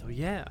whatnot. And so,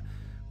 yeah,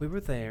 we were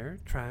there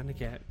trying to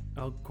get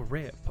a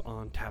grip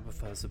on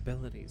Tabitha's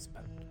abilities,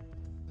 but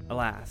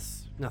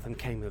alas, nothing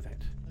came of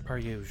it, per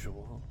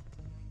usual.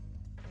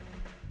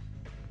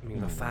 I mean,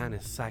 the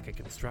finest psychic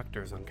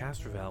instructors on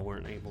Castrovel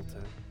weren't able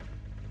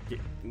to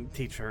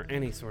teach her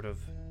any sort of,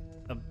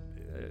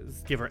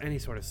 give her any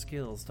sort of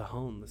skills to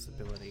hone this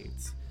ability.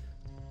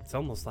 It's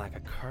almost like a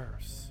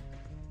curse.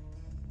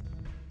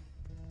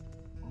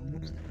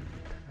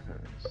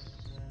 Curse.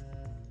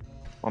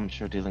 Well, I'm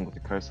sure dealing with a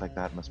curse like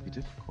that must be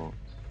difficult.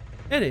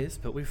 It is,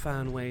 but we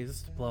found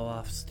ways to blow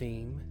off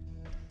steam.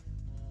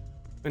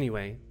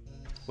 Anyway,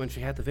 when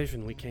she had the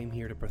vision, we came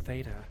here to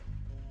Bretheda.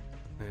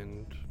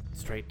 And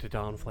straight to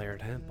Dawnflare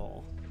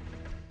Temple.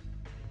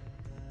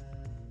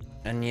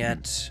 And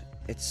yet,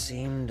 it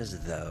seemed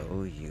as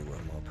though you were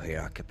more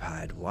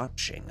preoccupied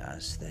watching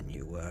us than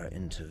you were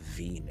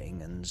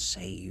intervening and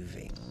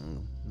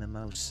saving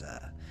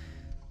Mimosa.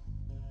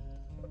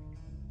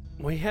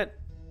 We had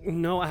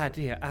no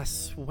idea, I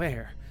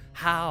swear,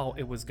 how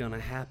it was gonna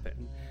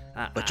happen.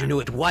 But you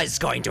knew it was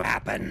going to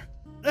happen!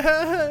 We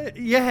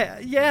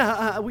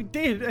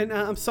did, and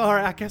I'm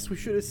sorry, I guess we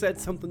should have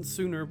said something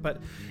sooner, but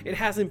it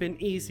hasn't been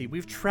easy.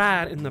 We've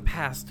tried in the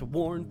past to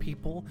warn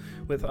people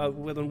with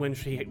when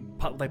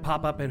they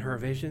pop up in her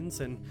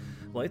visions, and,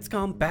 well, it's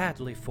gone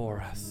badly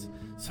for us.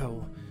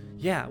 So,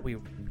 yeah, we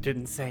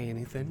didn't say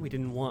anything. We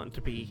didn't want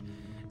to be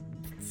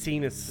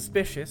seen as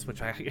suspicious,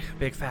 which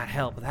big fat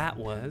help that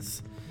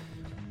was.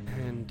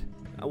 And,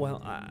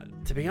 well,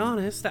 to be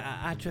honest,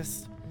 I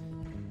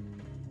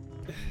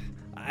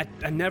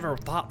never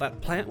thought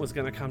that plant was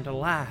going to come to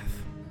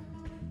life.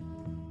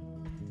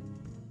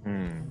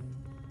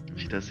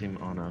 She does seem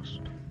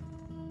honest.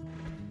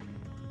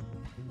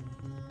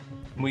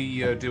 Can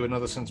we do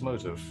another sense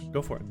motive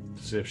Go for it.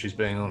 to see if she's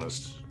being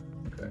honest?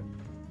 Okay.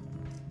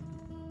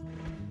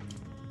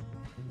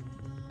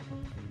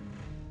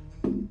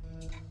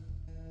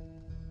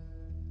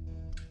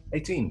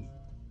 $18.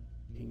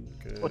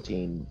 Good.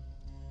 14.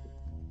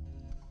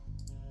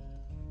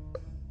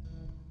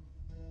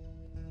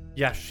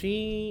 Yeah,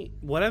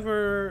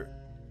 whatever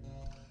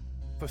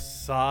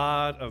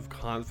facade of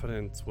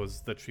confidence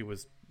was that she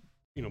was,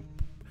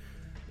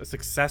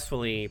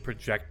 successfully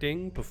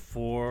projecting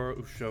before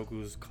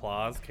Ushogu's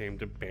claws came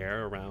to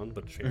bear around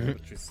the chair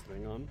that she's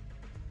sitting on,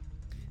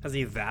 has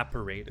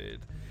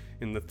evaporated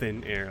in the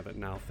thin air that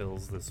now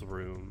fills this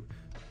room.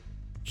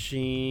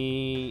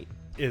 She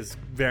is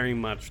very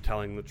much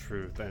telling the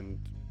truth and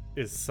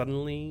is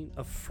suddenly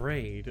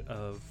afraid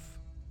of,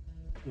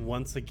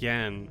 once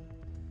again,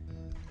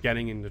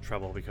 getting into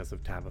trouble because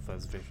of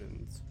Tabitha's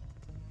visions.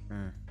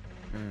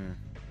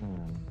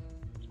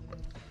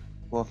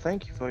 Well,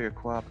 thank you for your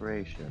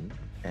cooperation,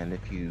 and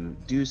if you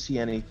do see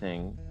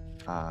anything,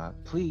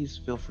 please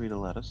feel free to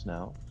let us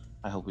know.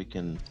 I hope we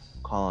can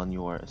call on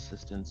your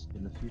assistance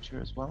in the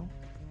future as well.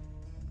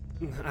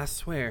 I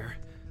swear.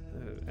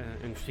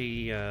 And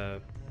she,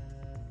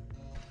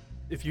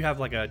 if you have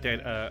like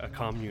a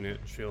comm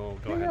unit, she'll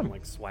go ahead and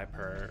like swipe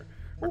her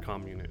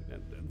comm unit.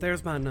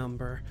 There's my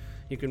number.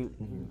 You can,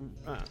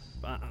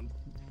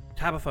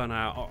 Tabitha and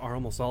I are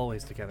almost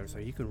always together, so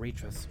you can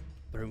reach us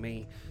through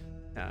me.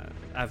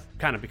 I've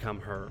kind of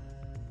become her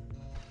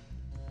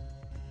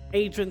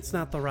agent's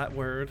not the right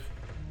word,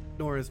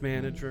 nor his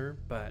manager,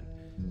 but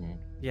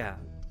yeah,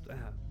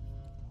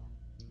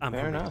 I'm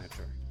Fair her enough.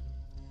 manager.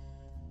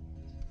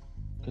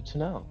 Good to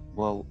know.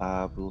 Well,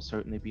 we'll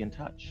certainly be in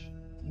touch.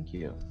 Thank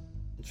you.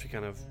 She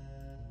kind of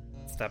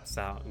steps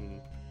out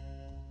and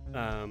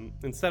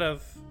instead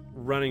of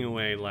running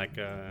away like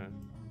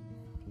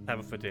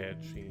Tabitha did,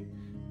 she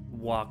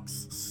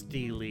walks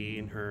steely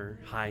in her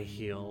high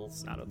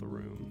heels out of the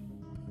room.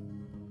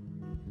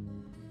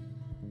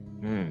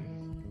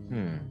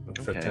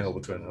 With her tail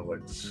between her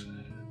legs.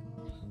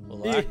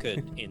 Well, I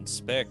could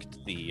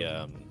inspect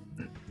the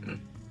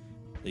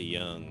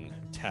young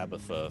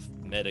Tabitha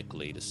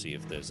medically to see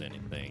if there's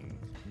anything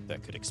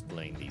that could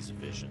explain these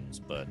visions,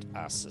 but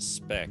I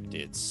suspect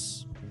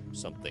it's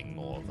something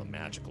more of a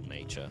magical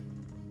nature.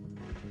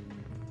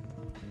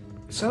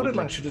 It sounded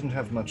like she didn't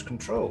have much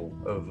control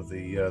over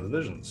the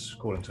visions,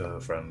 according to her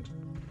friend.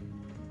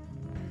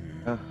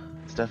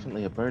 It's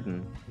definitely a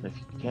burden. If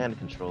you can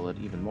control it,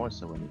 even more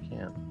so when you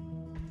can't.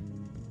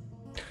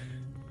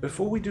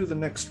 Before we do the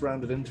next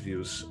round of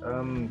interviews,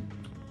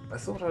 I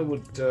thought I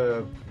would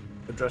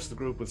address the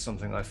group with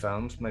something I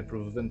found may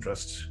prove of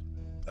interest.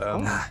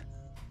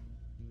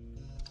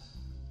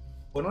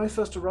 When I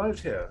first arrived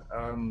here,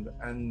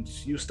 and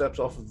you stepped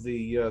off of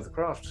the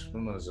craft,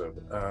 Mimosa,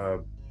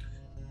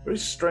 very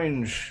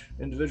strange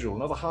individual,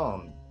 another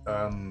Han,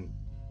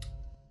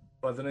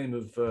 by the name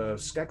of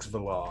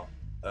Skexvalar,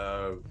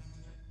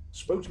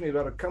 spoke to me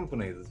about a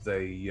company that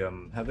they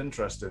have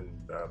interest in,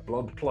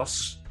 Blood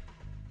Plus.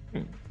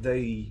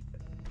 They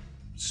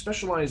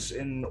specialize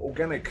in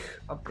organic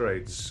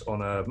upgrades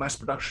on a mass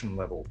production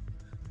level.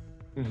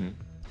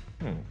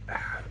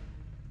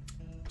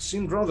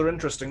 Seemed rather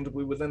interesting that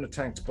we were then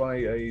attacked by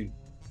a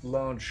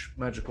large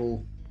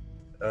magical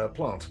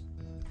plant.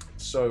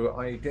 So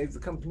I gave the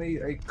company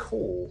a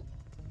call,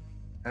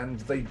 and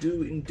they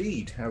do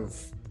indeed have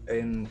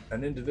an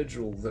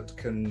individual that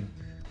can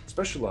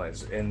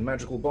specialize in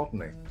magical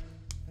botany.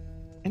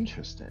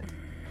 Interesting.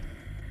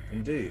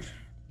 Indeed.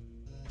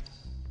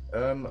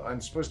 I'm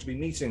supposed to be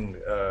meeting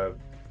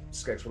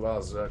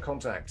Skexvalar's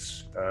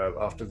contacts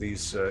after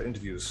these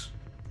interviews.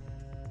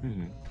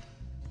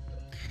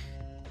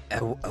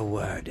 A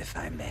word, if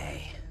I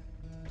may.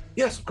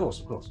 Yes, of course,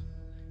 of course.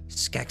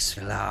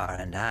 Skexvilar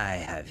and I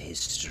have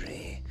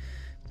history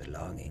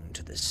belonging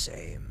to the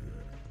same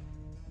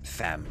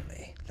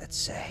family, let's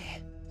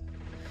say.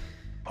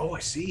 Oh, I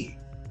see.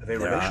 Are they a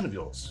There relation are- of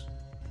yours?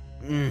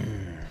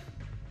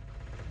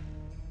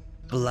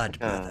 Blood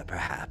brother,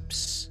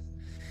 perhaps.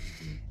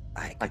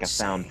 I Like could a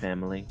found say.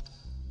 family.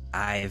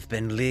 I've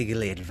been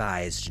legally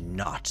advised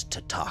not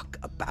to talk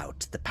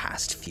about the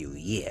past few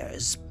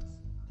years,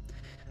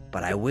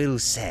 but I will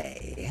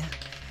say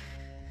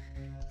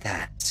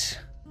that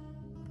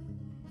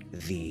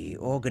the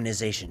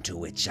organization to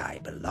which I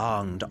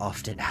belonged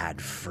often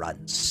had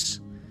fronts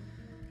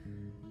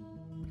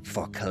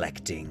for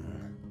collecting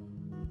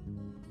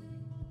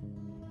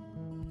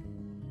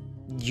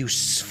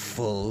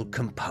useful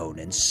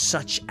components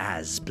such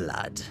as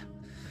blood.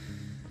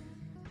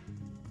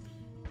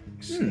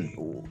 I see.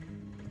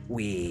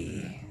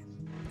 We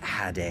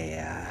had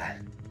a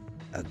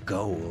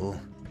goal,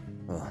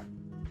 well,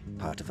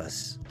 part of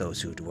us,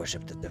 those who'd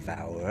worshipped the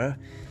Devourer,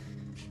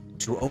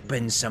 to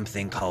open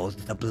something called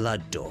the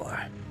Blood Door.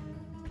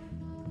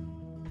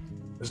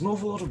 There's an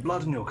awful lot of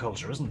blood in your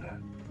culture, isn't there?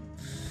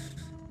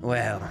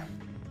 Well,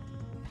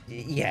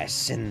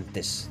 yes, in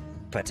this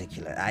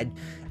particular,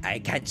 I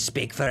can't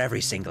speak for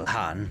every single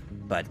Han,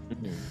 but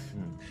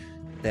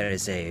there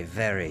is a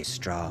very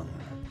strong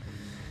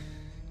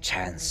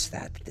chance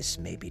that this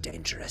may be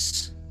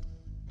dangerous.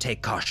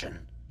 Take caution.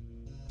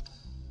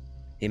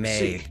 He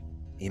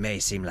may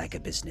seem like a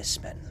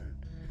businessman,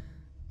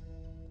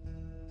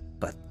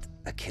 but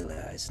a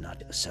killer is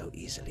not so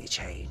easily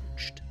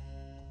changed.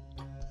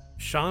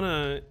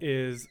 Shauna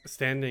is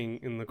standing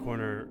in the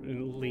corner,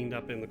 leaned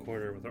up in the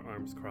corner with her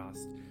arms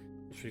crossed.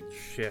 She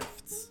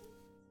shifts.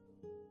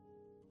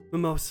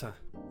 Mimosa,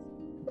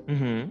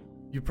 Mm-hmm.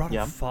 you brought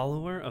Yeah. a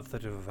follower of the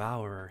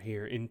Devourer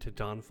here into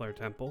Dawnflare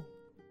Temple?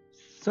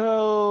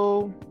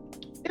 So,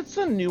 it's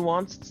a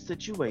nuanced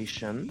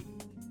situation.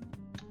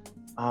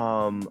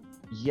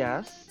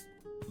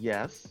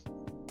 Yes,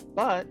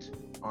 but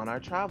on our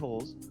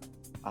travels,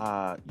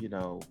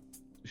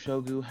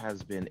 Shogu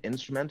has been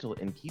instrumental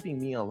in keeping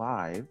me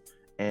alive,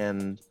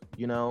 and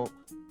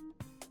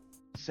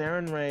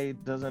Sarenrae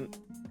doesn't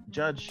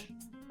judge.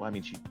 Well, I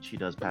mean, she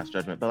does pass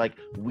judgment, but like,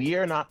 we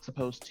are not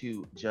supposed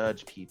to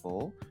judge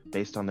people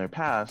based on their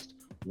past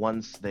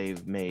once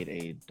they've made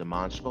a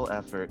demonstrable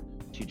effort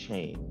to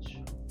change.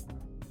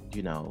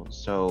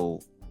 So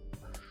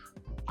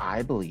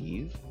I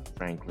believe,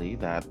 frankly,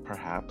 that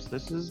perhaps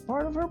this is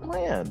part of her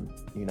plan.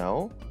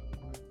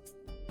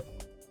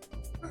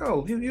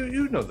 Well,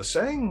 you know the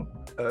saying,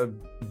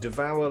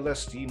 devour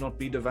lest ye not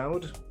be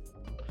devoured.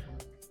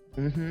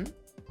 Mm-hmm.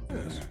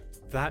 Yes.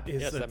 That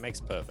is Yes, that makes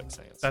perfect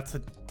sense.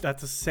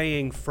 that's a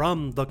saying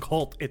from the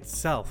cult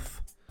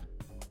itself.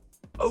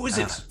 Oh, is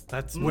it?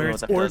 That's Mm, where well,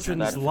 its that does-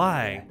 origins that-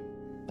 lie.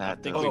 I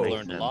That think does we've make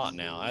learned a sense. lot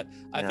now. I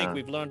Yeah. think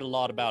we've learned a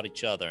lot about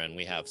each other, and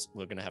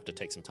we're going to have to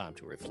take some time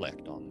to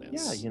reflect on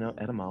this. Yeah,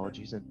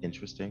 etymology is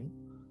interesting.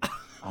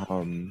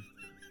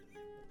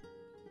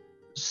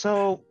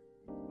 So,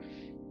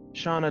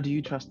 Shauna, do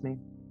you trust me?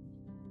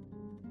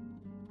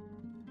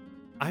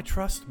 I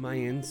trust my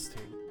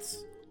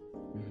instincts.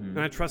 Mm-hmm. And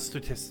I trust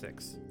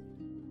statistics.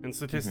 And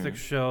statistics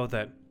show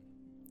that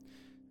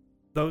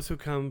those who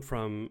come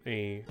from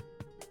a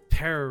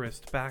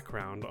terrorist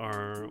background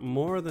are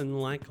more than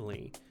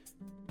likely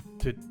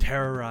to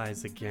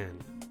terrorize again.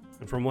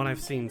 And from what I've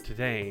seen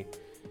today,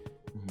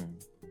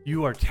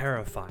 you are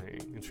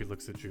terrifying. And she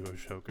looks at you,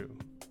 Oshogu.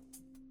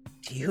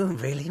 Do you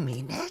really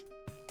mean it?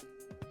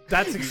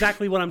 That's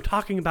exactly what I'm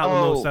talking about,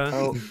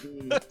 Mimosa.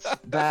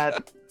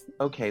 That.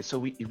 Okay, so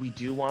we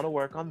do want to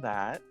work on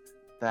that.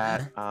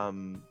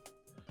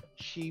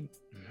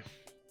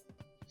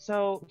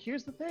 So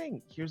here's the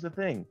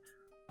thing.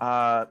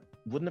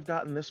 Wouldn't have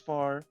gotten this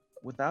far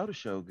without a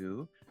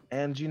Shogu,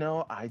 and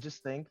I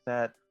just think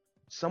that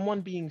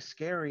someone being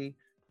scary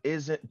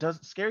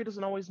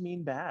doesn't always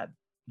mean bad,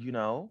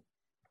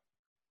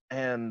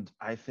 and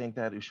I think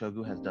that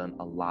Ushogu has done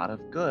a lot of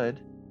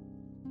good,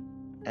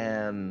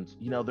 and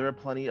there are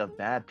plenty of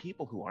bad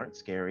people who aren't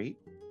scary.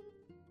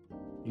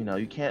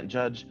 You can't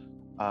judge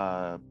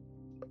a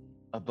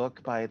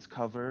book by its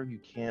cover. You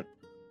can't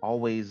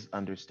always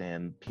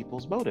understand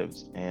people's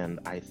motives, and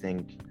I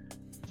think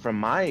from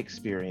my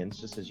experience,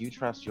 just as you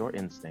trust your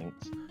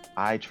instincts,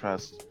 I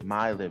trust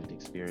my lived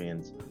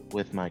experience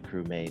with my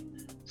crewmate,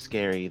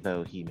 scary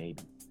though he may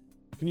be.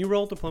 Can you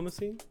roll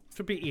diplomacy?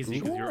 Should be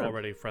easy because you're Sure.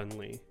 already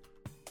friendly.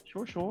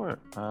 Sure.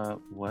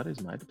 What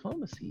is my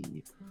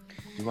diplomacy?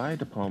 Do I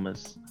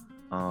diplomas?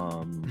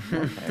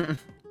 Okay.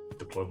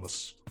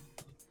 Diplomas.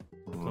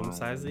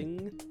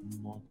 Diplomatizing?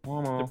 Oh,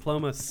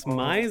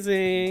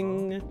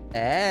 Diplomasmizing!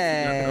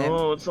 Hey.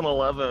 it's an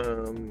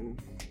 11.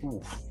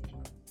 Oof.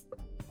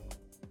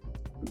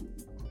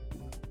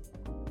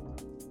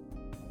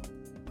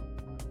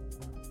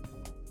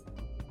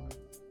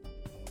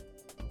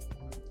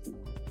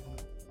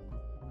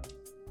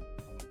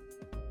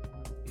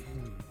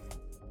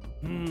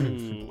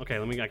 Okay,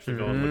 let me actually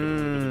go and look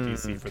at the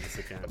DC for this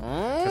again.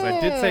 Because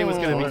I did say it was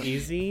going to be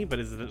easy, but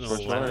is it an For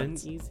 11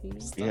 sure. easy?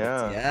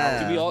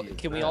 Yeah.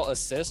 Can we all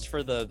assist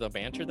for the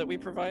banter that we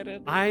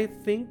provided? I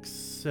think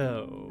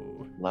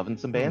so. Loving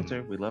some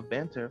banter. We love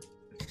banter.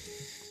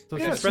 So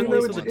Yeah, she's so friendly,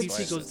 so it's- the it's-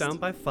 DC goes down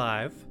by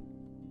 5.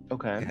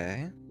 Okay.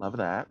 Okay. Love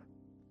that.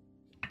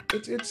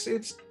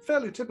 It's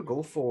fairly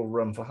typical for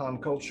Han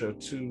culture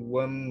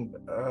to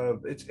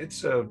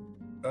it's a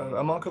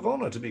mark of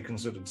honor to be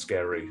considered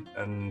scary,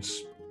 and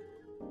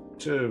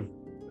to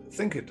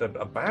think it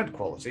a bad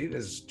quality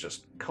is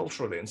just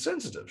culturally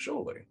insensitive,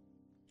 surely.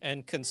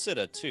 And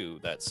consider too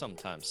that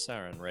sometimes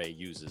Saren Ray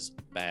uses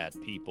bad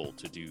people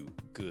to do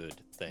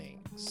good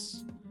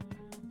things.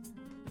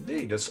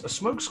 Indeed, a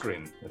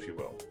smokescreen, if you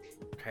will.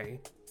 Okay.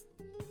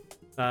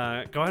 Go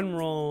ahead and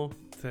roll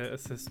to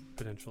assist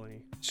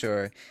potentially.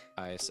 Sure.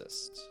 I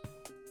assist.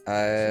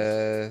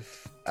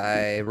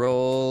 I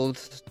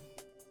rolled.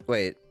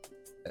 Wait.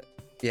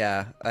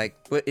 Yeah.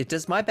 It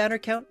does my banner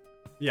count?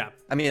 Yeah.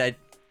 I mean,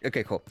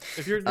 Okay, cool.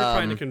 If you're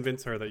trying to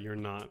convince her that you're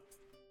not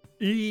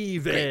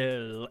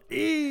evil.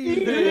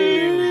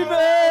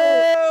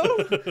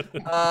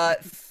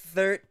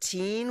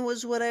 13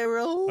 was what I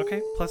rolled.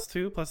 Okay,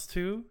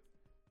 +2.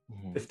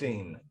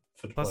 15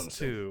 for Plus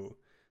diplomacy. 2.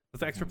 With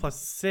the extra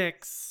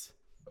 +6.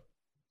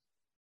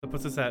 That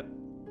puts us at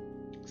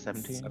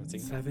 17.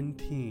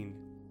 17.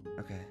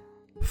 Okay.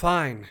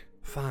 Fine.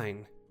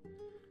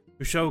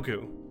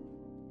 Ushogu.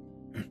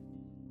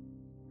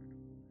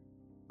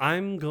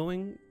 I'm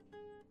going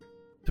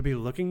to be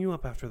looking you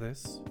up after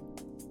this.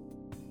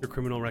 Your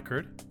criminal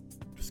record.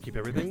 Just keep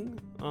everything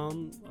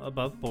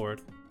above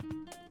board.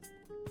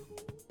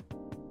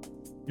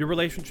 Your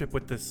relationship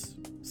with this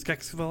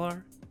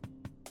Skexvalar.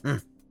 Do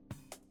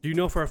you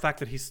know for a fact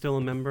that he's still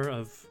a member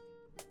of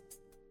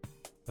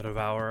the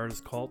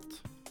Devourer's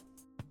cult?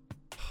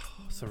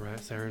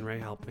 Saren Ray,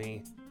 help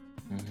me.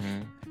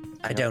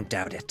 I don't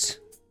doubt it.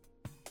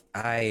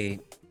 I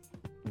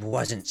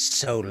wasn't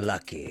so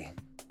lucky.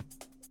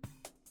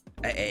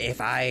 If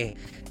I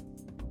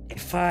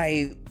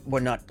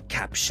were not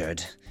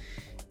captured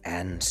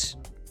and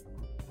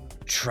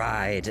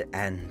tried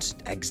and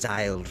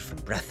exiled from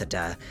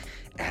Bretheda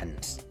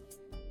and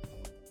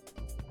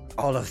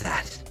all of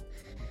that,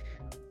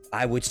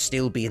 I would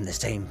still be in the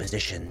same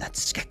position that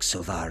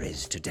Skexovar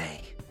is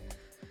today.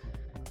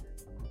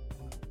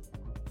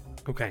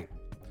 Okay.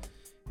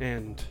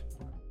 And,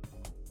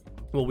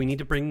 well, we need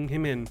to bring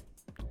him in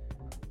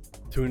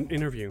to an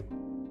interview.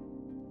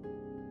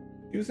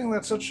 Do you think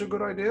that's such a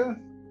good idea?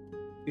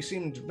 He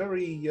seemed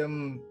very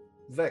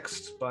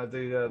vexed by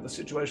the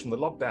situation, the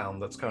lockdown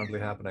that's currently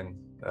happening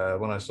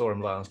when I saw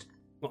him last.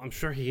 Well, I'm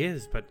sure he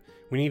is, but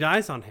we need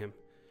eyes on him.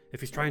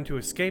 If he's trying to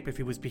escape, if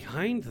he was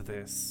behind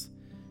this,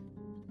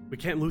 we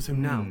can't lose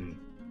him now.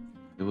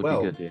 It would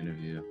Well, be good to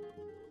interview.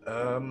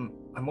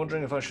 I'm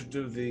wondering if I should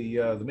do the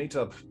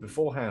meetup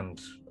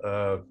beforehand,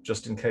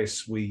 just in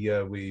case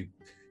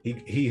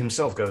he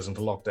himself goes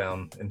into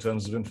lockdown in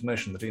terms of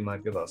information that he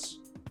might give us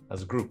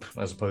as a group,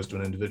 as opposed to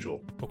an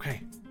individual.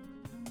 Okay.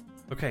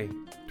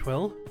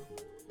 Twill,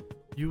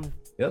 you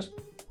Yes?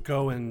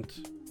 go and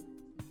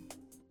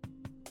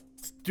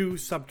do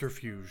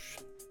subterfuge.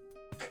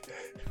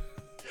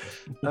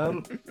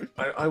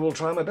 I will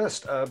try my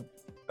best.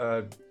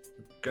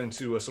 Going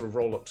to sort of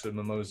roll up to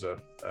Mimosa,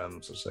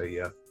 so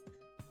say,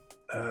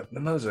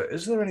 Mimosa,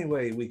 is there any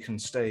way we can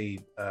stay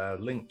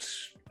linked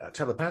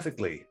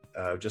telepathically,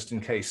 just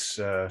in case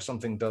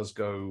something does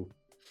go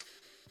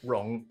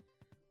wrong?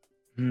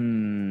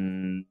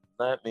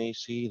 Let me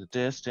see the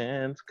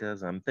distance,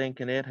 because I'm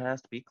thinking it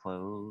has to be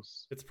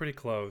close. It's pretty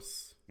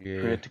close.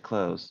 Pretty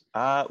close.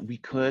 We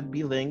could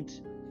be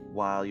linked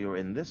while you're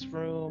in this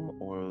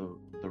room or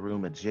the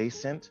room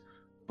adjacent,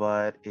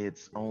 but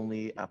it's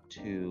only up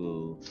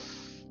to,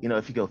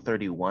 if you go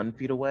 31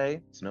 feet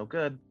away, it's no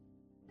good.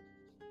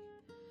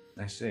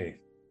 I see.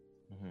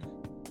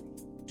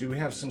 Do we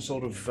have some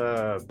sort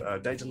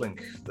of data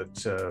link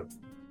that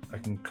I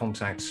can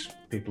contact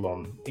people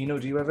on? Eno,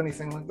 do you have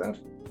anything like that?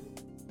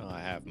 I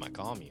have my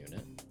comm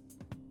unit.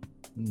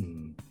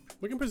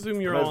 We can presume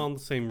you're all on the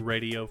same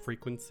radio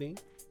frequency.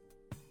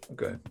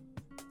 Okay.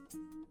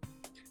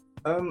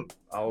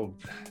 I'll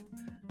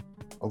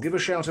give a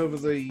shout over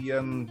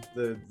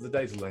the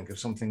data link if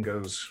something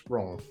goes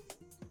wrong.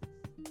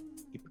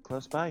 Keep it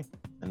close by,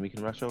 and we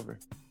can rush over.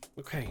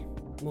 Okay,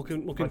 we'll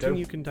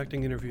continue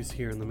conducting interviews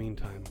here in the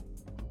meantime.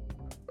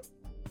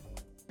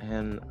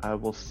 And I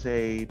will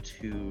say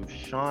to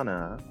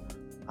Shauna,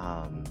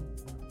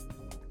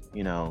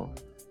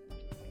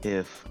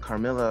 if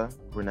Carmilla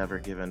were never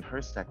given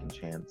her second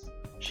chance,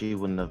 she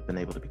wouldn't have been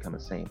able to become a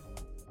saint.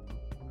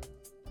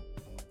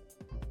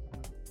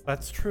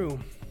 That's true.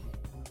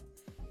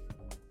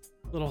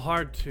 A little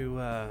hard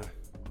to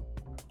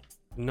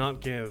not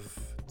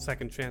give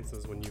second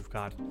chances when you've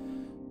got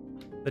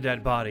the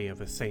dead body of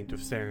a saint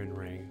of Saren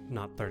Ray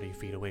not 30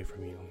 feet away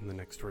from you in the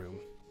next room.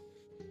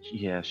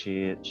 Yeah,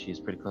 she's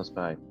pretty close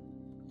by.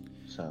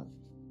 So.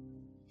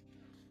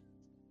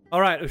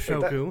 All right,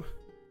 Ushoku.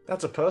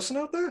 That's a person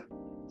out there?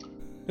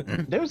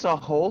 There's a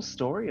whole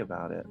story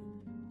about it.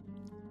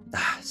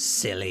 Ah,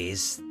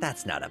 sillies.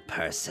 That's not a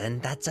person.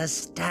 That's a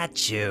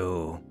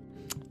statue.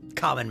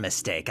 Common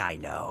mistake, I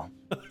know.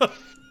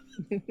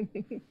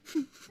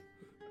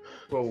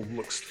 Well,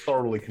 looks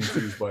thoroughly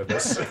confused by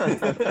this.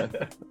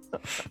 And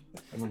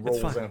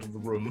rolls out of the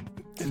room.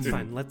 It's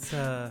fine. Let's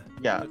Yeah,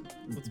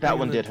 let's that bring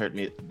one in did hurt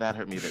me. That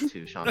hurt me a bit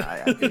too, Sean.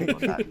 I feel you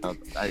on that.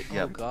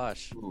 Yeah. Oh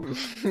gosh. Ooh.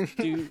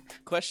 Do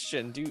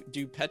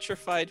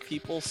petrified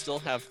people still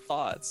have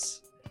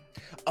thoughts?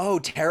 Oh,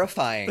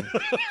 terrifying.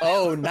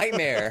 Oh,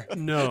 nightmare.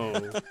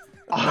 No.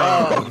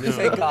 Oh, no.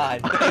 thank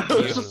God.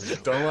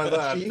 Don't like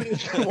that.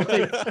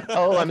 Like,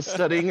 oh, I'm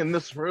studying in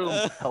this room.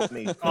 Help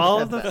me. All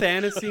of the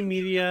fantasy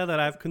media that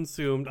I've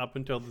consumed up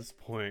until this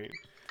point,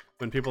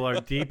 when people are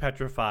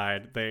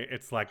depetrified,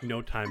 it's like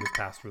no time has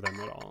passed for them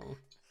at all.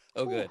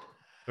 Oh good.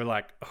 They're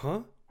like,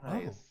 huh?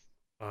 Nice.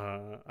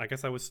 I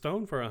guess I was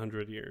stoned for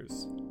 100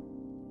 years.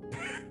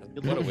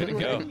 What a way to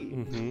go.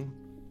 Mm-hmm.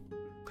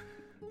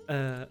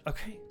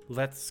 Okay,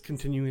 let's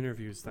continue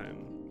interviews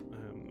then.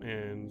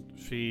 And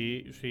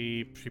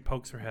she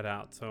pokes her head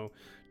out. So,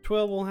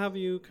 Twill, we'll have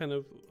you kind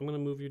of. I'm gonna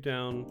move you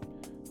down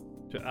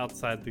to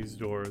outside these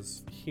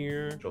doors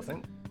here. Sure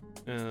thing.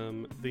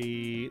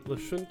 The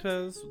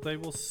Lashuntas, they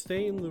will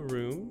stay in the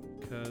room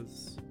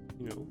because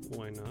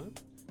why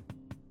not?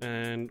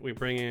 And we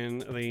bring in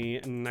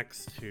the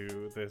next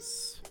two.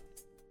 This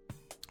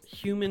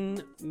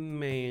human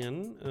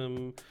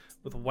man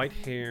with white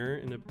hair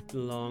and a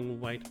long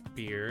white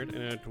beard,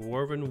 and a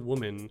dwarven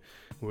woman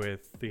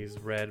with these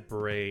red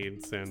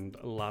braids and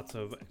lots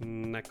of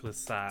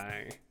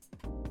necklace-eye.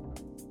 All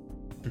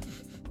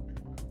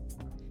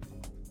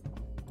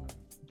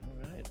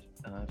right.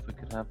 If we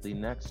could have the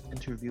next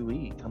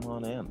interviewee come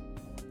on in.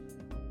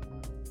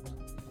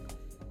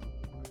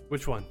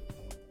 Which one?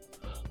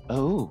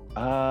 Oh,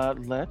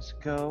 let's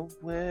go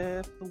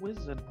with the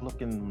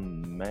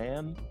wizard-looking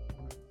man.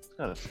 He's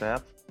got a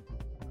staff.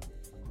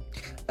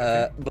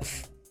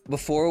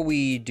 Before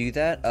we do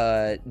that,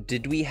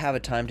 did we have a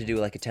time to do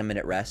like a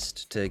 10-minute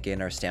rest to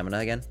gain our stamina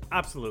again?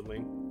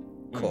 Absolutely.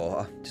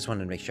 Cool. Just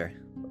wanted to make sure.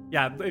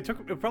 Yeah, there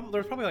was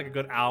probably like a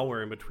good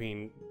hour in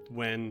between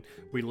when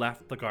we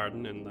left the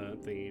garden and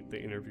the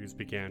interviews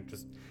began.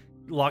 Just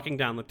locking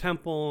down the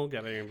temple,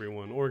 getting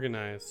everyone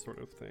organized, sort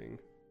of thing.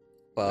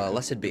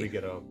 Less it'd We be.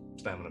 get our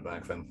stamina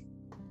back then.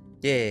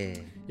 Yeah.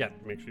 Yeah,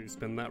 make sure you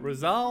spend that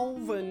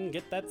resolve and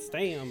get that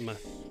Stamina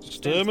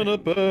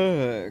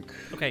back.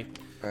 Okay,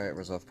 All right,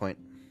 resolve point.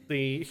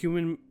 the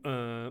human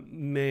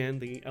man,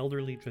 the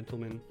elderly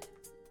gentleman,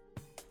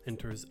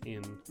 enters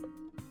in.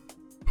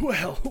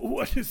 Well,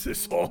 what is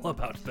this all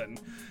about then?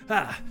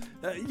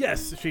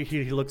 Yes,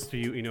 he looks to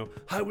you,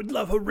 I would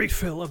love a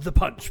refill of the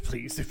punch,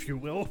 please, if you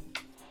will.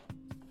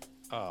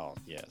 Oh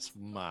yes,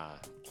 my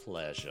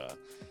pleasure.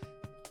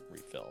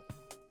 Refill.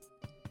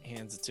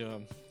 Hands it to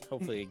him.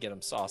 Hopefully get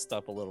him sauced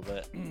up a little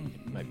bit.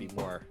 He might be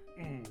more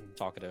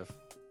talkative.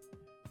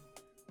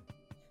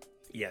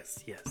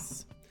 Yes,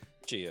 yes.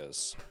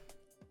 Cheers.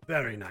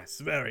 Very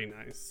nice, very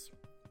nice.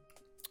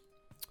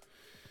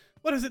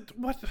 What is it?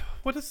 What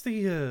is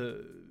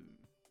the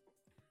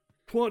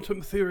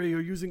quantum theory you're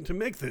using to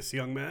make this,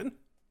 young man?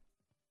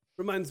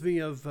 Reminds me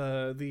of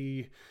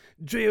the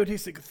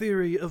geodesic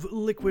theory of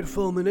liquid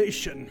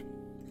fulmination.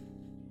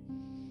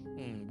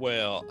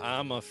 Well,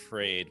 I'm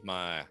afraid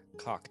my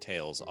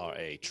cocktails are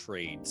a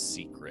trade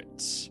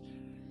secret.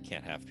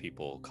 Can't have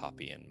people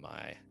copying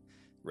my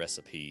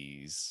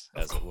recipes,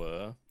 as it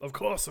were. Of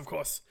course.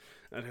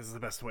 That is the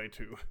best way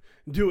to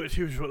do it,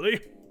 usually.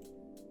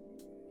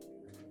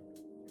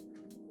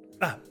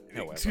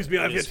 However, Excuse me,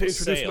 I've yet it to is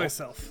for introduce sale.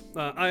 myself.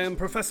 I am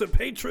Professor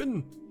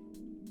Patron.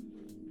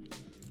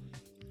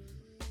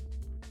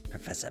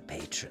 Professor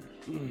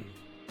Patron.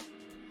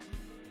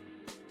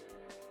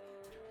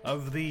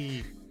 Of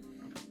the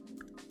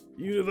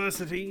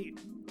university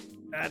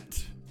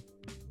at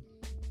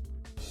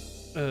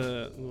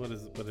what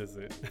is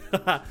it?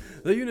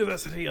 The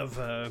University of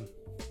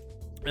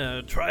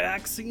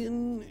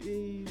Triaxian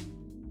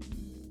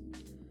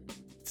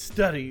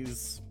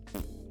Studies.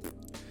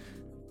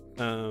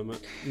 No.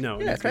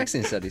 Yeah,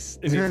 Traxian studies.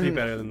 It needs to be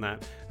better than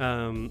that.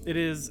 It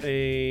is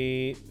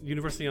a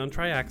university on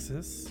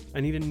Triaxis. I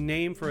need a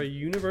name for a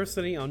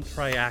university on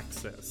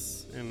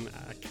Triaxis. An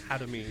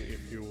academy,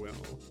 if you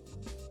will.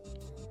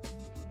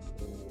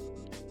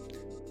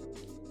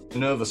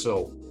 Minerva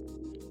Soul.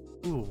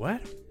 Ooh,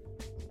 what?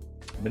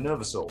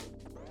 Minerva Soul.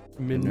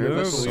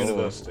 Minerva Soul.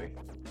 University.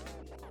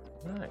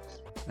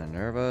 Nice.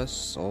 Minerva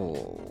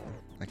Soul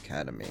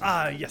Academy.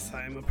 Ah, yes,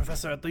 I am a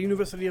professor at the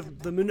University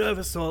of the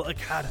Minerva Soul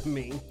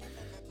Academy.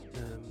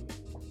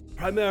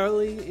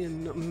 Primarily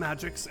in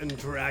magics and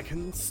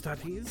dragon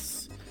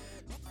studies.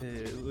 Go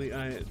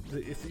ahead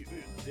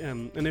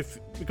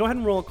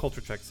and roll a culture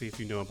check, see if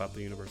you know about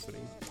the university.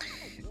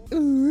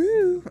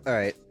 Ooh. All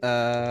right.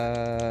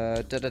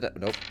 Nope,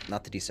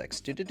 not the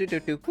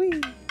D6.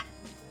 Whee.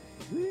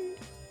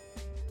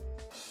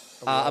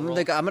 I'm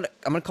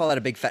gonna call that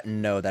a big fat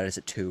no. That is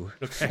a 2.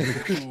 Okay.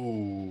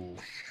 Ooh.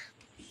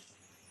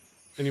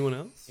 Anyone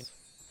else?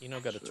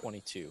 Got a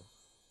 22.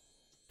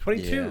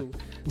 22.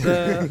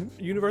 The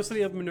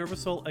University of Minerva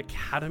Sol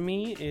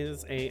Academy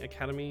is a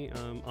academy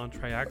on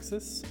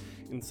Triaxis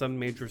in some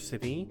major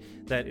city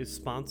that is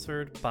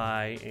sponsored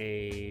by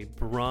a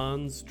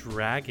bronze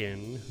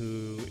dragon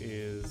who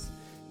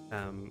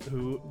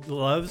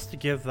loves to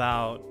give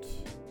out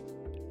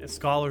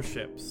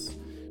scholarships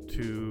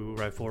to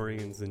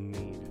Riforians in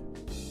need.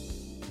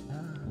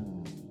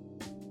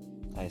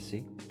 I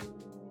see.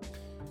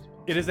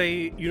 It is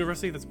a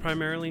university that's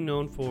primarily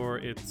known for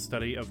its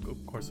study of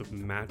course, of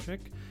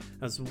magic,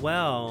 as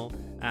well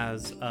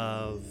as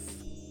of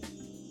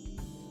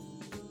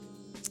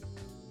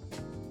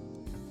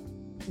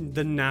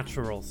the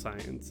natural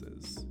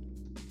sciences.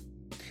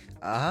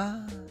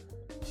 Ah.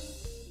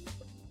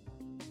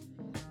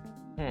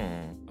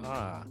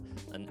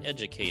 An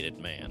educated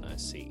man, I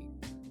see.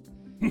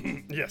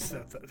 Yes,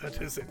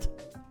 that is it.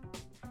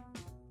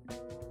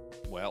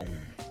 Well,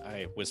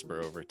 I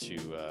whisper over to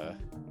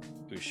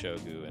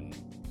Ushogu and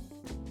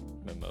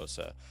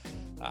Mimosa.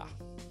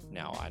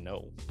 Now I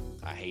know.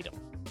 I hate him.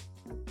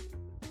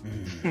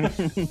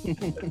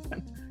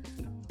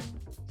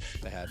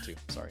 I had to.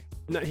 Sorry.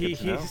 No, he's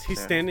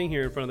standing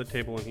here in front of the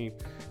table and he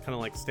kind of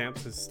like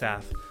stamps his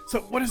staff.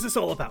 So, what is this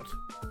all about?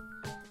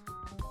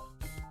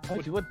 Oh,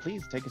 if you would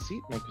please take a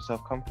seat, make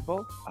yourself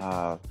comfortable.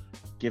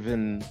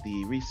 Given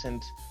the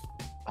recent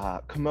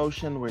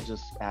commotion, we're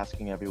just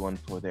asking everyone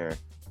for their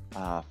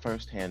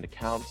first-hand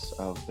accounts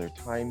of their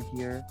time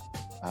here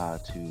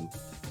to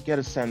get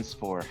a sense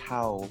for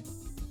how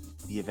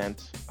the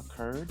event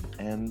occurred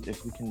and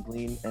if we can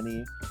glean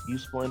any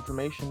useful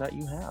information that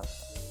you have.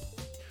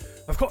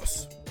 Of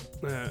course.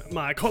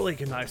 My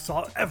colleague and I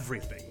saw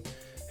everything,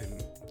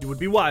 and you would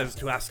be wise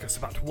to ask us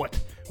about what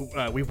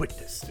we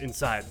witnessed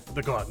inside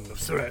the garden of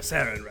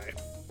Sarenrae.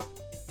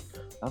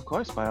 Of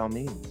course, by all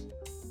means.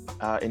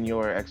 In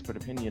your expert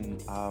opinion,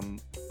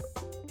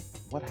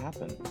 what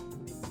happened?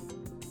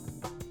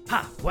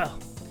 Well,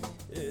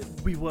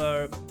 we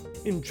were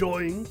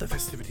enjoying the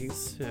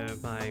festivities.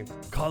 My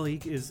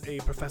colleague is a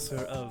professor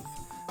of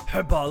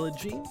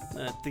herbology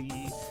at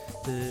the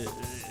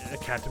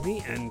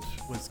academy and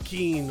was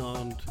keen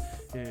on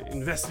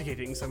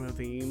investigating some of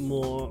the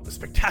more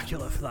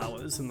spectacular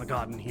flowers in the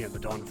garden here at the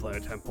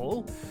Dawnflare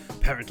Temple.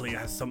 Apparently it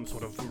has some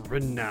sort of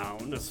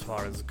renown as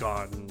far as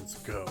gardens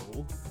go.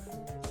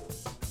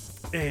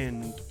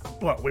 And,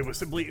 well, we were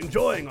simply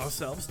enjoying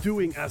ourselves,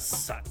 doing as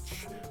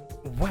such,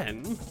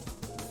 when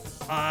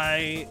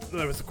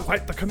there was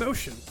quite the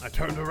commotion. I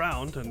turned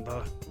around and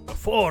the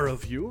four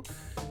of you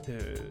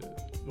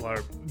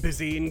were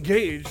busy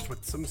engaged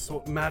with some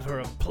sort of matter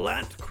of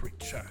plant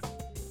creature.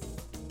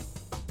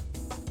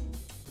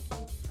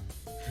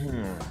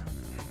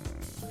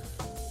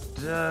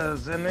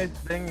 Does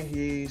anything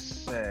he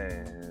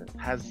said,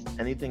 has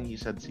anything he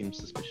said seemed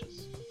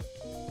suspicious?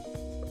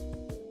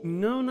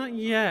 No, not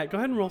yet. Go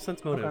ahead and roll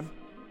sense motive. Okay.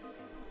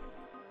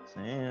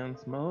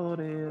 Sense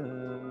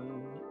motive.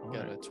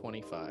 Got a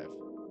 25.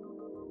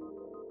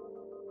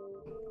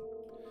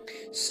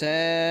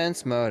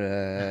 Sense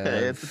motive.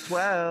 It's a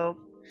 12.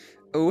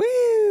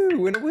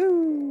 Woo! And a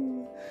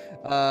woo!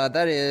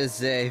 That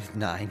is a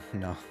 9.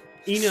 No.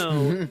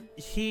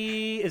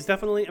 He is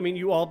definitely, I mean,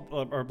 you all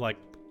are like,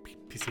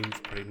 he seems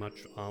pretty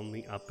much on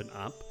the up and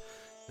up.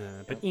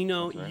 But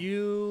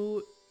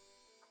you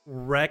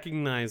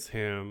recognize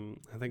him.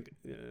 I think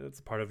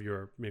it's part of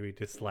your maybe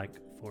dislike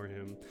for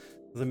him.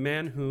 The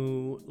man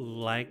who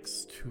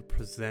likes to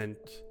present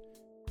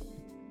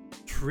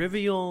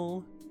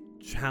trivial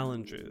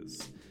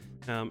challenges.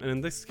 And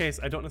in this case,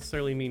 I don't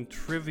necessarily mean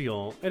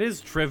trivial. It is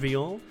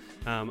trivial,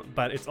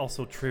 but it's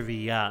also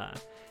trivia.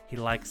 He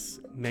likes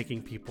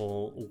making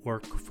people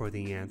work for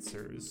the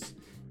answers.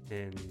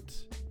 And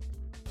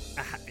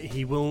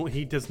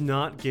he does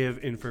not give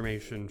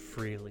information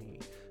freely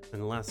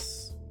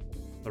unless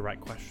the right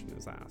question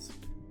is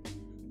asked.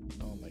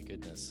 Oh my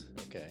goodness.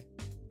 Okay.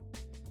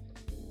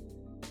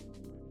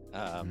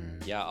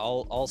 Yeah,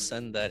 I'll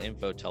send that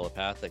info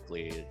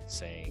telepathically,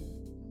 saying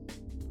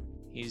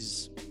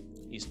he's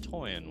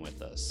toying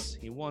with us.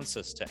 He wants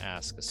us to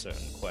ask a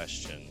certain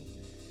question,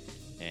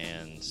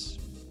 and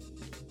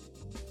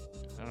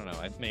I don't know.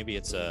 Maybe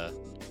it's a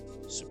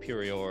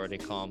superiority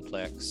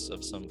complex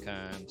of some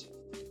kind.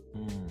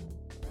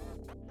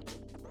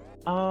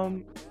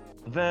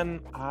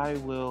 Then I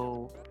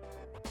will.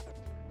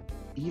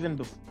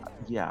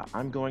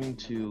 I'm going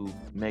to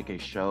make a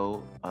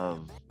show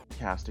of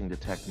casting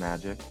Detect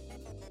Magic,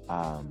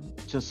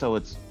 just so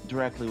it's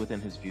directly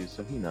within his view,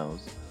 so he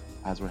knows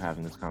as we're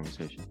having this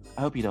conversation.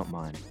 I hope you don't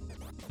mind.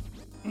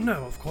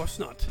 No, of course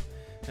not.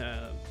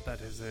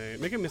 That is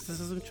make a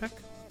mysticism check.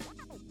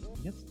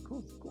 Yes,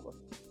 cool.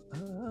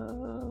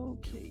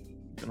 Okay,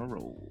 gonna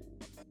roll.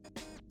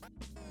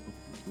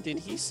 Did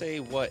he say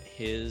what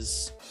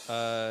his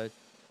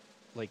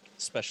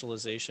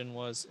specialization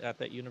was at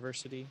that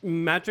university?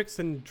 Magics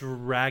and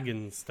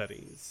Dragon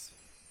Studies.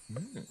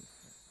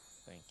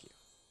 Thank you.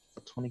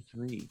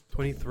 23.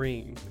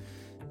 23.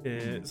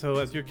 So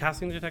as you're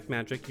casting Detect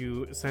Magic,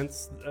 you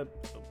sense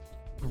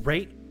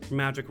great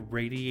magic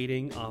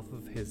radiating off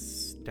of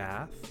his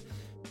staff.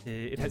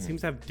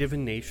 Seems to have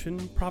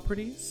divination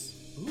properties.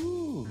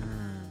 Ooh,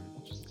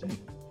 interesting.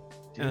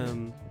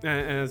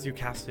 As you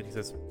cast it, he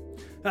says,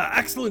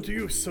 excellent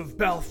use of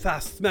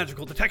Belfast's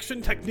magical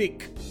detection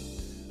technique.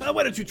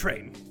 Where did you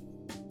train?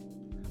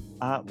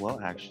 Well,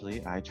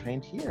 actually, I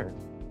trained here.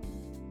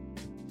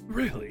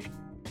 Really?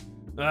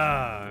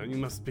 You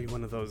must be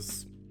one of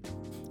those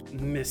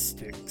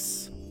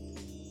mystics.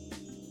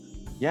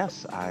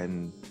 Yes,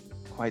 I'm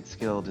quite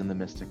skilled in the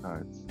mystic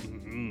arts.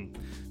 Mm-hmm.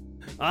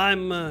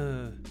 I'm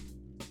a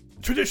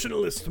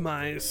traditionalist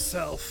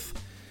myself.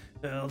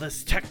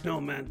 This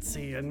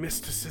technomancy and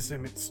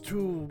mysticism, it's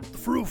too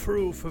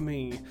frou-frou for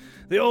me.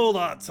 The old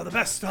arts are the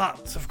best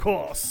arts, of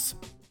course.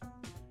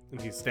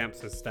 And he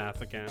stamps his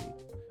staff again.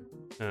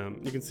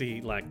 You can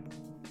see, like,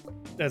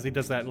 as he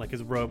does that, like,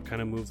 his robe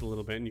kind of moves a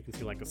little bit, and you can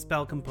see, like, a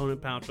spell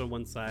component pouch on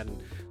one side,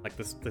 and, like,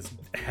 this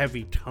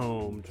heavy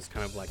tome just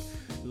kind of,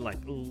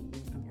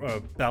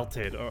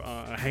 belted, or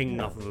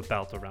hanging off of a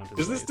belt around his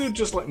Is this waist. dude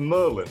just like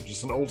Merlin,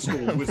 just an old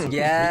school wizard?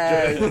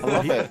 Yeah. I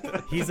love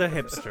it. He's a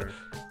hipster.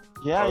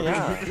 Yeah, Oh,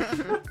 yeah.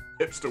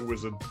 Hipster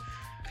wizard.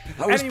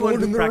 I was Anyone born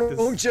who in the practice-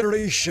 wrong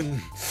generation.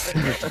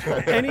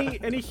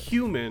 any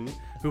human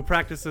who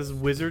practices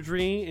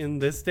wizardry in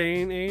this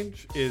day and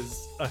age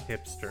is a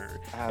hipster.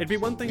 It'd be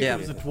one thing if it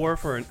was a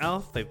dwarf or an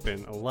elf. They've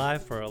been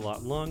alive for a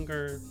lot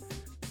longer.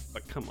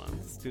 But come on,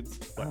 this dude's,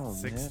 what,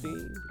 60?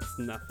 Man. It's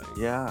nothing.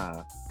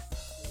 Yeah.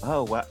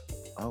 Oh, wow.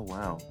 Oh,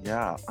 wow.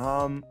 Yeah.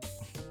 I'm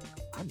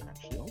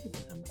actually older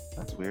than him.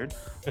 That's weird.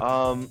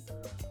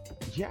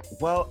 Yeah.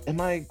 Well, am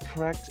I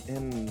correct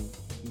in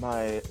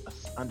my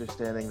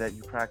understanding that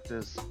you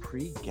practice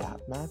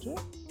pre-gap magic?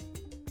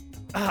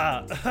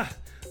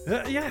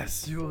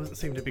 Yes, you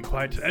seem to be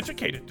quite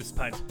educated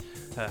despite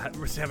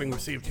having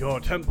received your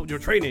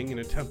training in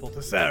a temple to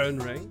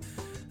Sarenrae.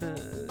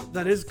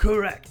 That is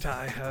correct.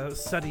 I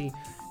study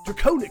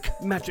draconic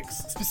magics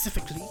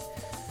specifically.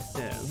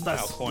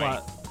 How quaint.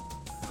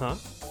 Huh?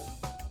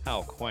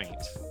 How quaint.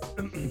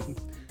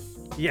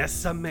 Yes,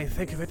 some may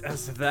think of it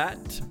as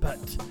that,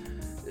 but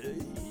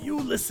you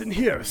listen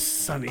here,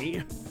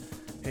 Sonny.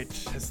 It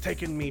has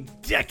taken me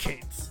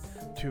decades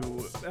to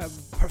have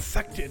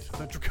perfected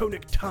the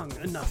draconic tongue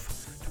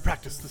enough to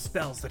practice the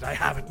spells that I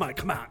have at my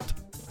command.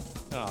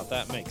 Oh,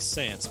 that makes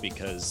sense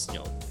because,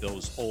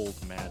 those old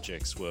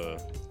magics were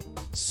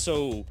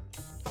so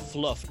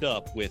fluffed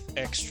up with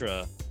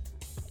extra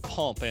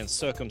pomp and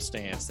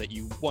circumstance that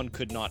one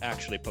could not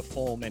actually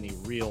perform any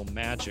real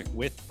magic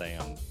with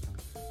them.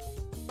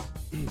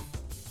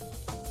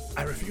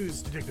 I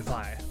refuse to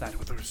dignify that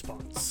with a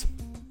response.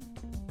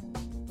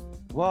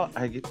 Well,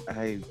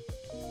 I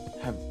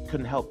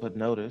couldn't help but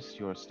notice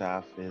your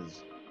staff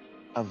is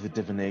of the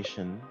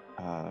divination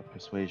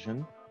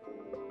persuasion.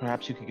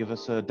 Perhaps you could give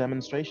us a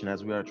demonstration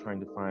as we are trying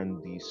to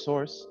find the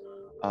source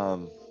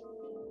of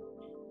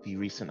the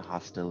recent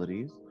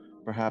hostilities.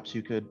 Perhaps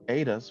you could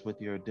aid us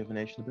with your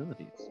divination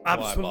abilities.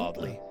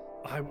 Absolutely.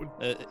 I would.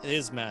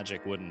 His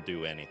magic wouldn't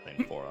do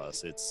anything for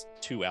us. It's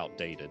too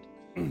outdated.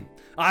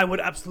 I would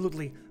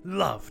absolutely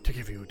love to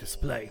give you a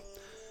display,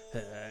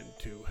 and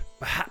to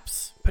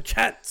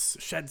perchance,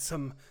 shed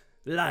some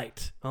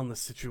light on the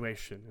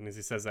situation. And as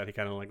he says that, he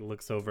kind of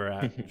looks over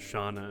at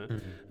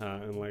Shauna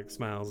and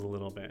smiles a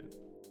little bit.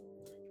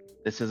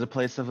 This is a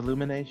place of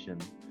illumination,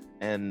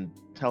 and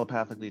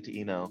telepathically to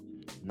Eno,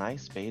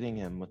 nice baiting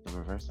him with the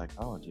reverse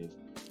psychology.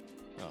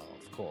 Oh,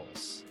 of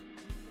course.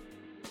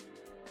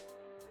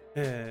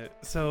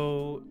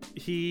 So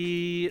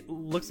he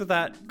looks at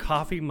that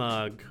coffee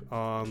mug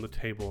on the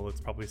table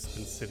that's probably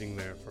been sitting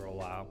there for a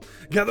while.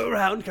 Gather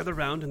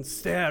around, and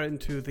stare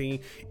into the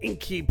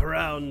inky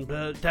brown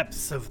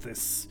depths of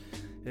this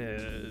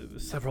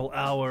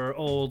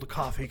several-hour-old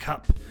coffee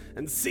cup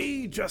and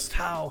see just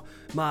how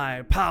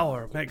my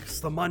power makes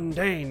the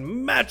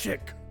mundane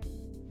magic.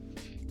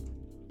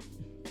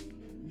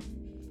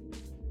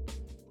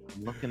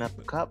 I'm looking at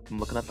the cup. I'm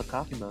looking at the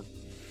coffee mug.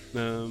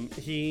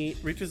 He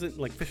reaches it,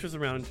 fishes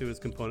around into his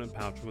component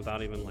pouch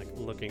without even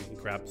looking, and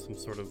grabs some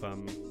sort of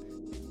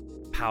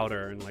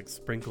powder and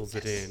sprinkles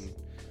it in,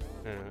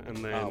 and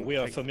then we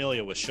are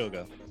familiar with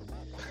sugar.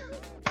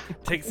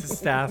 takes his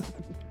staff,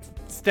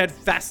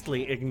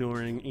 steadfastly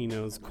ignoring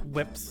Eno's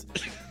quips,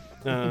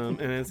 and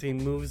as he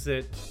moves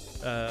it,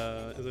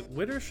 is it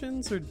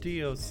Widdershins or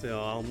Deosil?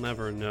 I'll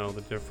never know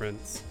the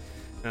difference.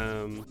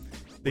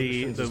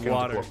 The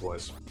water.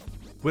 Counterclockwise.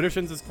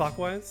 Widdershins is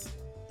clockwise.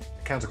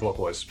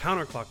 Counterclockwise.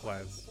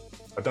 Counterclockwise.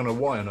 I don't know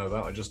why I know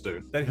that, I just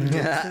do. Then he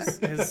moves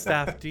his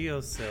staff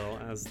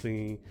Deosil as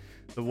the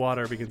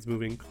water begins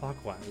moving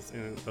clockwise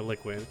in the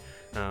liquid,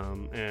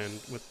 and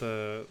with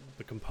the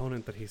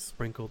component that he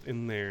sprinkled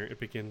in there, it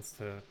begins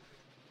to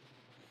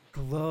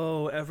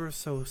glow ever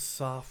so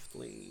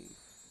softly,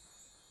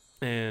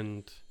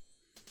 and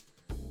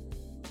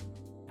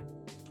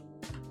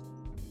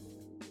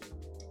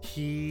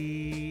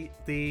the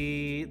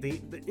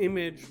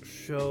image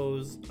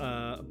shows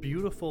a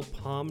beautiful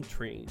palm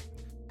tree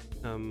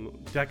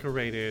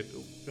decorated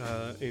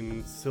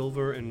in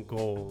silver and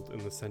gold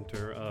in the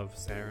center of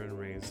Saren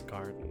Ray's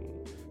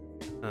garden.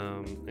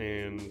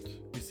 And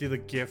you see the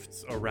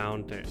gifts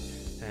around it,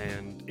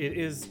 and it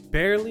is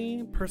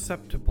barely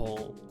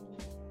perceptible,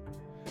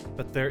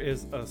 but there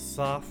is a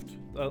soft,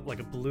 like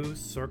a blue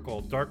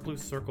circle, dark blue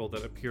circle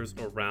that appears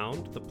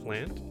around the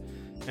plant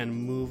and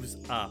moves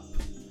up.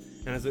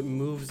 And as it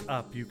moves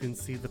up, you can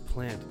see the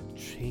plant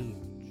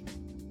change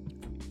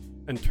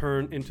and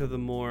turn into the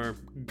more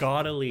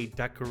gaudily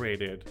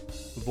decorated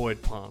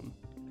void palm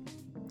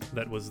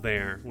that was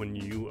there when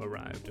you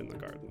arrived in the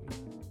garden.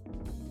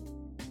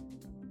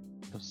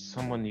 Does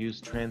someone use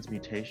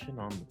transmutation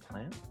on the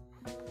plant?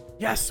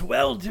 Yes,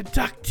 well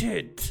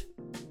deducted.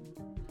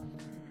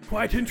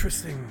 Quite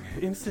interesting,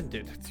 isn't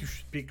it? You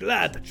should be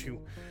glad that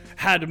you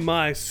had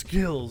my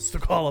skills to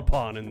call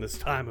upon in this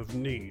time of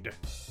need.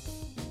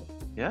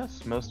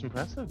 Yes, most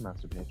impressive,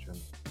 Master Patron.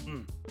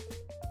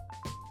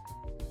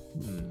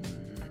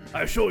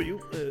 I assure you,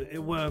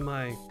 it were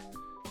my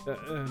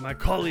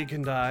colleague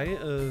and I,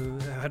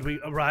 had we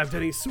arrived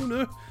any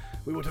sooner,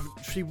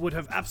 she would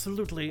have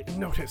absolutely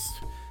noticed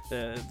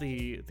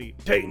the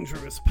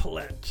dangerous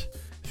plant.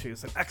 She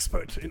is an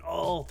expert in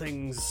all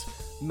things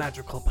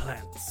magical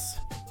plants.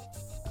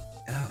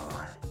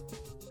 Oh.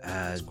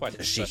 It's quite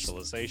a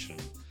specialization.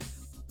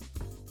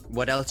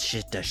 What else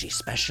does she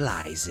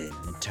specialize in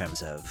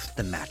terms of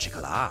the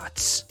magical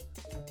arts?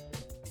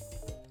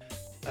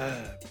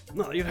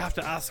 No, you'd have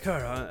to ask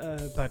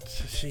her, but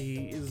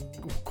she is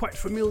quite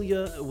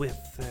familiar with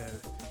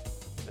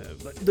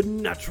the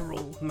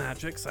natural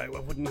magics. I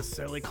wouldn't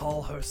necessarily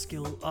call her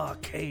skill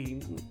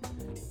arcane.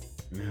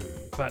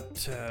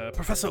 But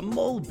Professor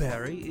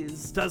Mulberry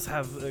does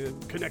have a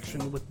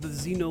connection with the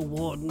Xeno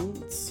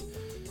Wardens.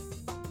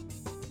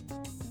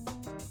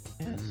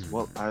 Yes.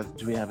 Well,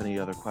 do we have any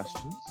other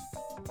questions?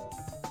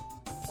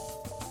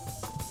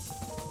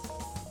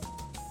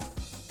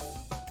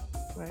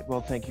 Right.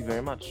 Well, thank you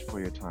very much for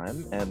your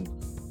time. And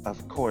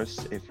of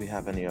course, if we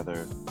have any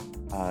other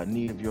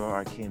need of your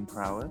arcane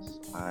prowess,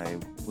 I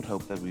would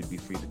hope that we'd be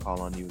free to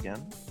call on you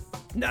again.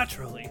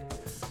 Naturally.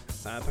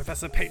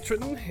 Professor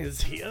Patron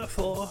is here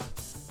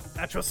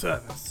at your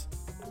service.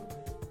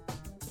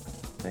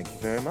 Thank you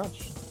very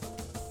much.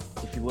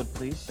 If you would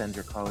please send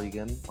your colleague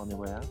in on your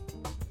way out.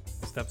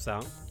 Steps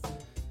out,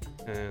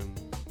 and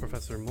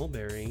Professor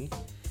Mulberry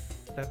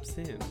steps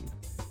in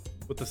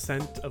with the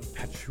scent of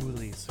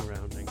patchouli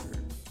surrounding her.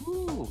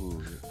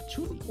 Ooh,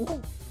 patchouli.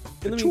 Ooh.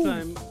 In the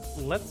meantime,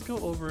 let's go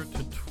over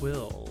to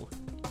Twill,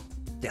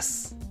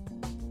 Yes.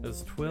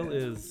 as Twill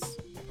is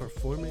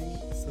performing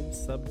some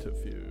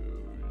subterfuge.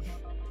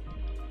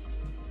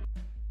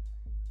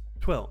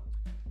 Twill,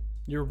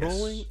 you're Yes.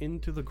 rolling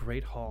into the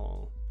Great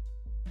Hall.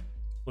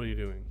 What are you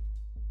doing?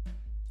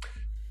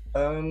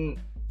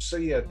 So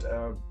yeah,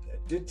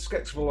 did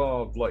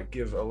Skexvalar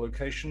give a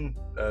location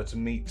to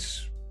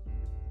meet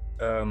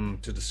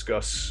to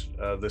discuss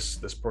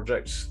this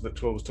project that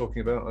Twill was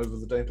talking about over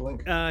the data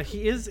link?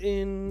 He is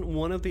in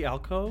one of the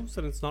alcoves,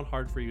 and it's not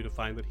hard for you to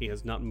find that he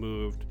has not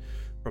moved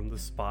from the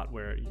spot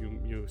where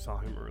you saw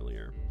him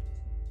earlier.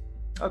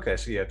 Okay,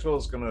 so yeah,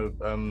 Twill's gonna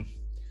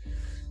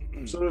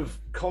sort of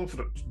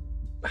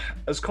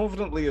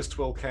confidently as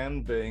Twill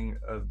can, being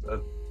a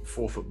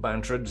 4-foot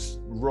bantrid,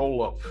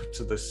 roll up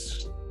to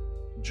this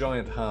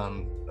giant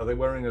Han. Are they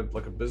wearing a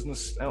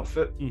business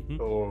outfit?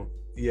 Mm-hmm. Or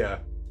yeah.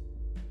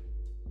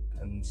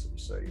 And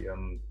say,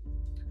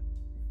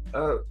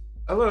 hello,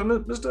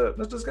 Mr.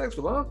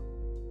 Skexvalar?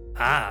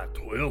 Ah,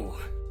 Twill.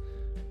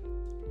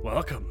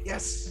 Welcome.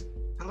 Yes.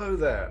 Hello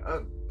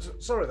there.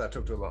 Sorry that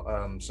took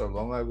so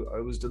long. I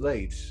was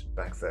delayed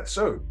back there.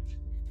 So,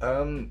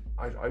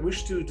 I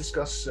wish to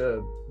discuss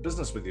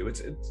business with you.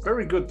 It's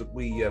very good that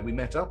we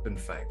met up. In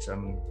fact,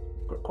 I'm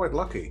quite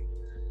lucky.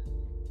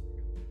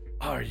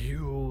 Are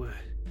you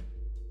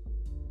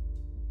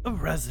a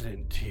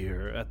resident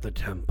here at the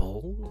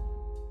temple?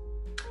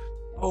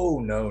 Oh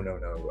no.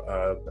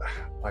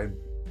 I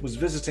was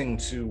visiting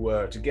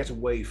to get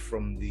away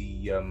from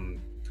the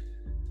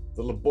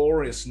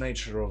laborious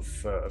nature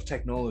of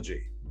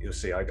technology. You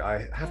see,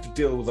 I have to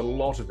deal with a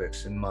lot of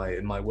it in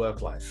my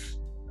work life,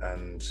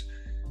 and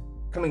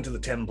coming to the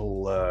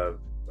temple,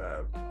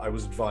 I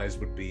was advised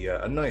would be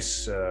a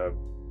nice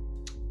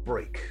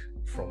break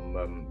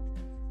from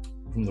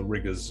the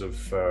rigors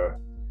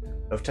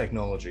of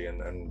technology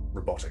and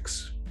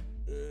robotics.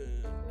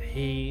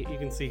 You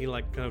can see he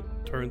kind of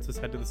turns his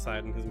head to the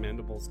side and his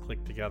mandibles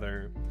click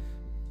together.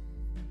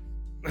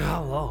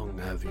 How long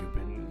have you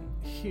been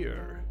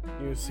here?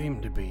 You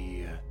seem to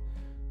be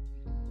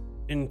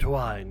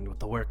entwined with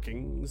the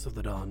workings of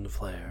the Dawn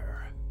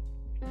Flare.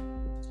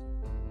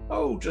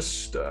 Oh,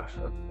 just a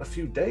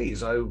few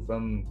days. I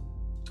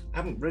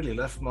haven't really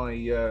left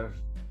my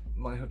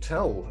my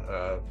hotel,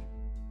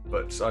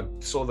 but I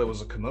saw there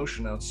was a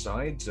commotion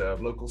outside. A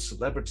local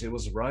celebrity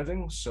was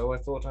arriving, so I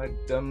thought I'd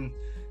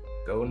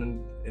go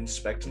and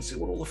inspect and see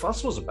what all the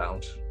fuss was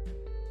about.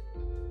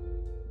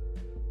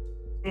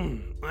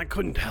 I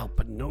couldn't help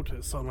but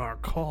notice on our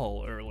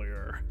call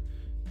earlier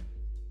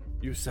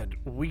You said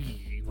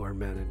we were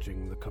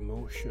managing the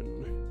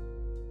commotion.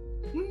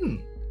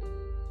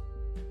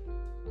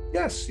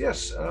 Yes.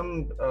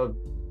 A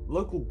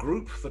local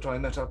group that I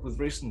met up with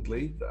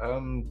recently,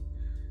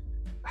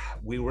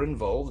 we were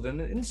involved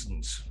in an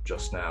incident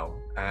just now,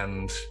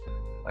 and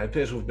I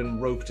appear to have been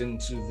roped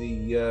into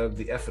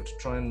the effort to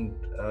try and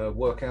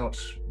work out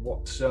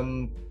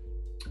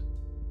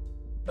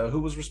who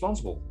was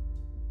responsible.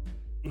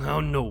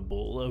 How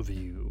noble of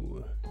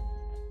you.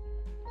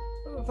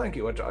 Thank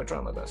you. I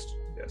try my best.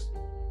 Yes.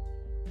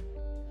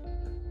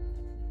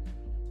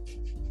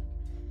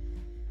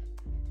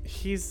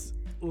 He's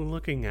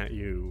looking at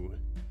you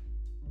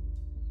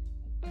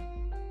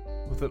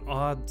with an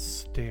odd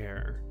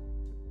stare,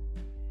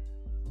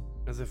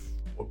 as if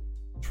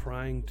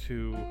trying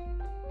to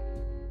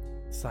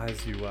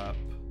size you up.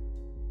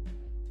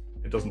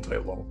 It doesn't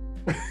take long.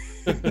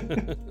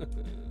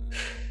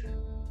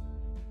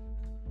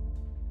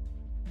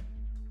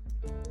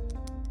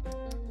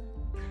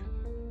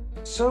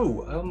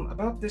 So,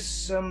 about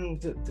this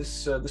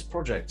this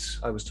project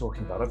I was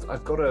talking about,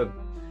 I've got a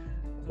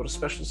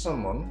special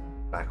someone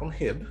back on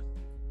Hib,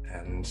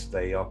 and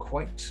they are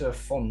quite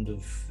fond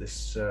of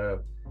this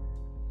flower.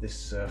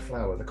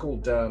 They're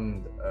called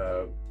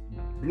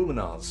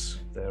Bluminars.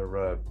 They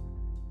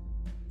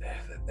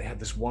have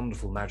this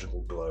wonderful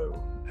magical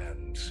glow,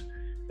 and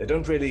they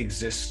don't really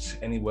exist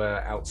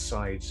anywhere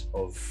outside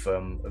of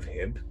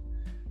Hib,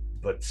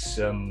 but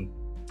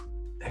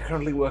they're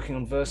currently working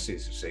on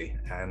verses, you see,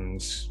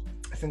 and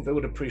I think they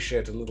would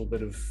appreciate a little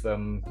bit of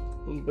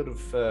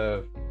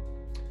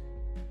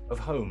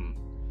home,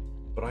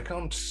 but they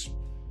can't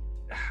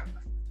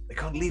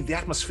leave the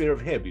atmosphere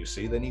of Hib, you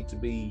see. They need to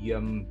be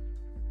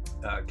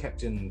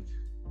kept in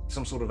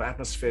some sort of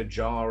atmosphere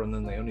jar, and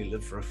then they only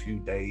live for a few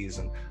days.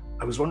 And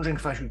I was wondering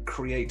if I should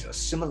create a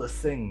similar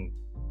thing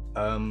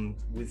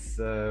with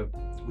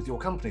your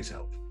company's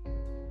help.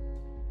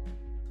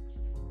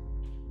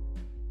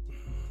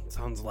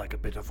 Sounds like a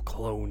bit of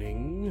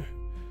cloning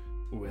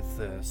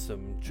with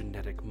some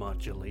genetic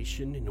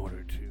modulation in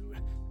order to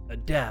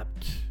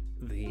adapt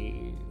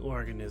the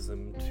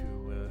organism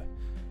to a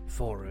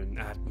foreign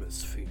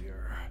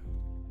atmosphere.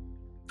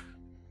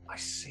 I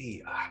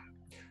see.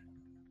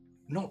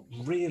 Not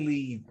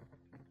really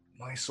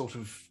my sort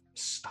of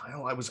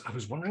style. I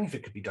was wondering if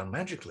it could be done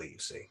magically, you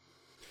see.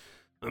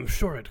 I'm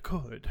sure it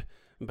could,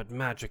 but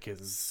magic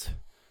is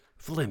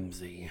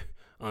flimsy,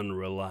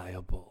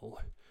 unreliable.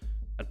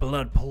 At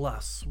Blood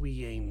Plus,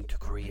 we aim to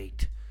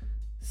create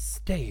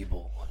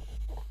stable,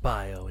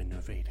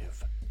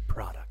 bio-innovative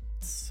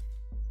products.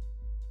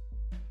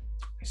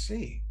 I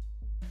see.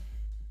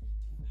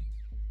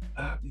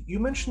 You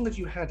mentioned that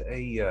you had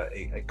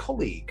a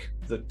colleague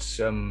that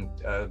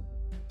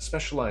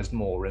specialized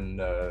more in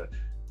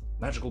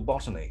magical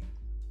botany.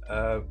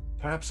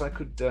 Perhaps I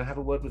could have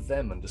a word with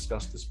them and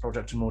discuss this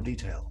project in more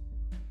detail.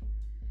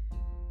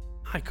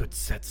 I could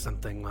set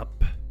something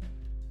up.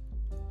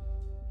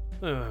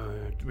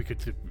 I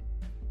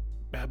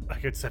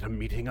could set a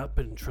meeting up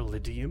in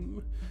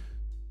Trilidium.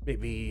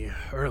 Maybe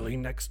early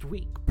next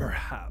week,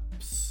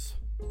 perhaps.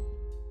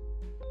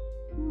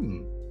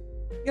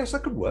 Yes,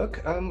 that could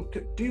work.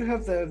 Do you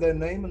have their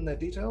name and their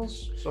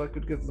details so I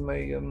could give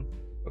them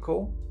a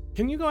call?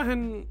 Can you go ahead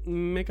and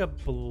make a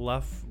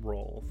bluff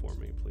roll for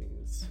me,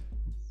 please?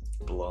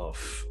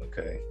 Bluff.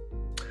 Okay.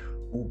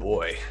 Oh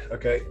boy.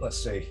 Okay, let's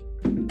see.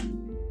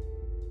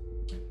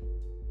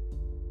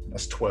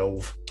 That's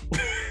 12.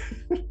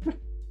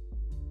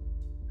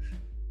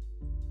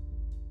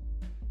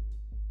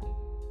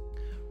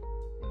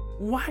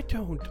 Why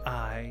don't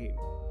I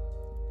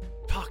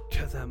talk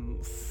to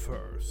them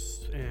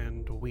first,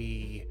 and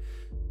we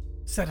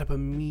set up a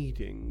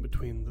meeting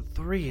between the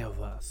three of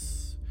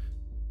us?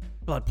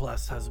 Blood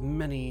Plus has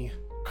many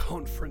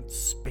conference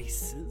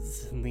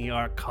spaces in the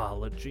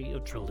arcology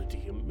of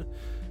Trilidium,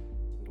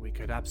 and we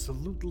could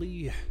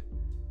absolutely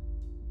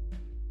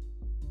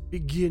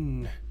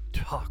begin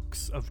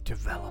talks of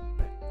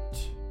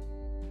development.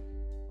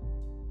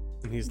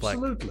 And he's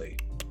Absolutely.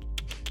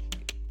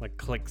 like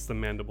clicks the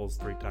mandibles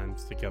 3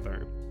 times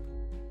together.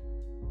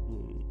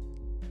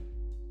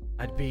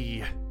 I'd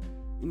be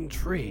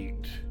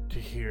intrigued to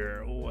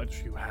hear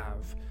what you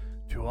have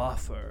to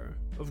offer.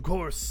 Of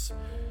course,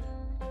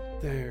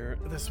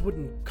 this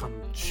wouldn't come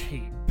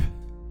cheap.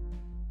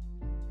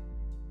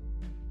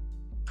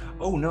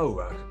 Oh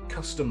no,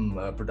 custom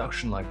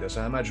production like this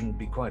I imagine would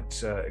be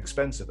quite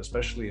expensive,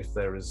 especially if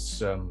there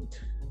is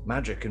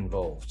magic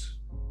involved.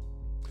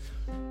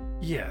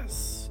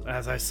 Yes,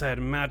 as I said,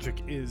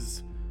 magic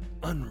is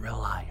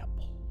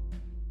unreliable.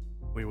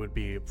 We would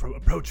be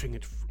approaching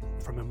it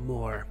from a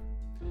more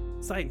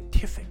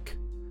scientific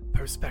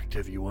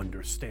perspective, you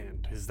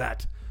understand. Is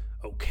that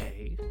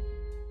okay?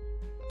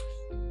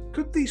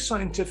 Could the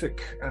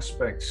scientific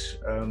aspect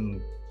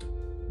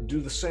do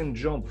the same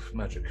job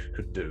magic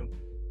could do?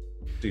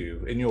 Do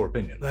you, in your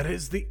opinion? That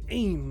is the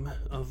aim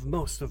of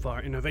most of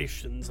our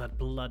innovations at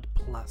Blood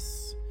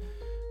Plus.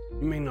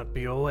 You may not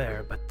be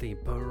aware, but the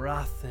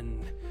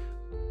Barathan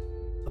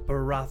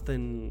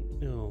Barathan,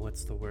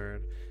 what's the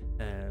word?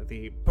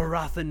 The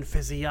Barathan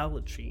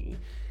physiology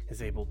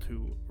is able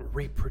to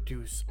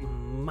reproduce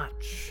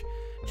much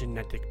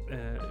genetic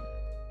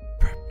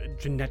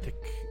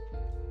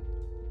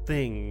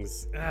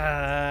things.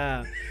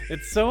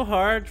 It's so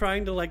hard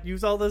trying to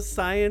use all the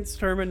science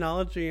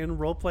terminology and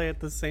roleplay at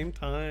the same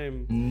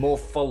time.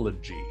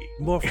 Morphology.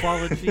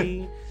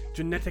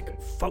 Genetic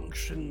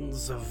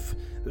functions of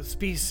the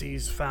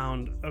species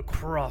found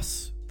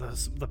across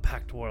the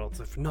Pact Worlds,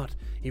 if not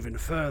even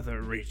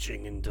further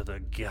reaching into the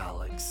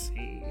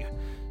galaxy.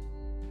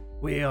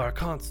 We are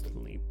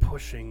constantly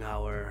pushing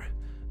our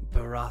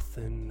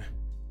Barathan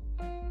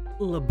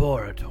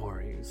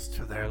laboratories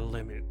to their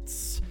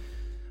limits.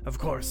 Of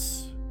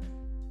course,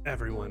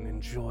 everyone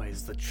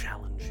enjoys the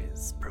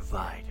challenges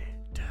provided.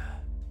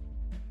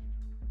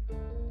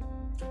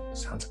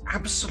 Sounds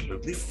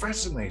absolutely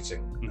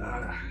fascinating.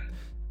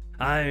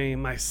 I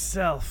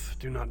myself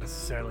do not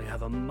necessarily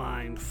have a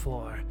mind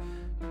for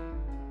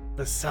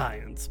the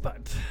science,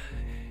 but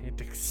it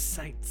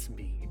excites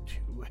me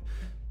to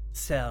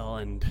sell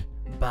and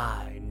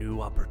buy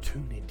new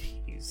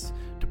opportunities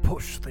to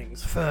push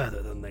things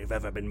further than they've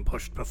ever been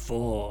pushed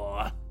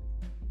before.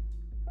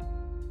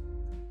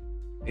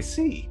 I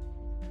see.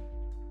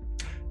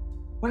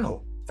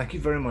 Well, thank you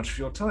very much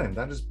for your time.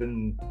 That has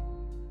been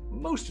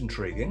most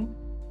intriguing.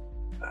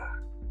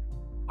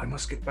 I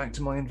must get back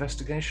to my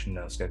investigation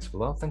now,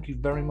 Skatesville. Thank you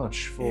very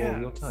much for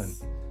your time.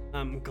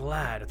 I'm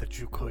glad that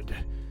you could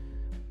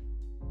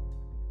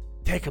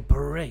take a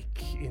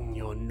break in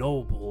your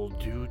noble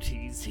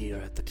duties here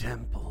at the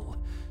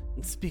temple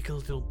and speak a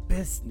little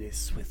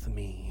business with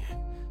me.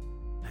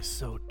 I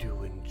so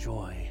do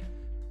enjoy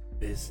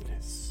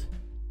business.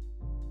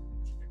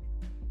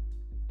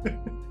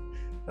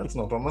 That's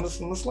not ominous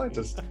in the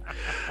slightest.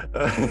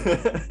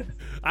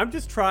 I'm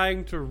just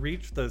trying to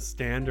reach the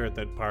standard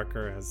that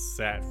Parker has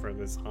set for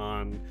this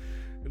Han,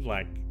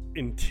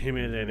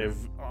 intimidative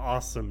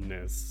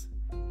awesomeness.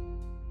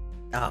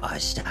 Oh,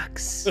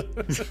 shucks.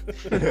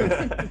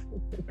 I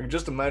can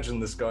just imagine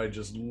this guy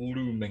just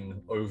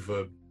looming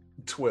over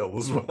Twill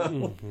as well.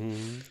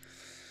 Mm-hmm.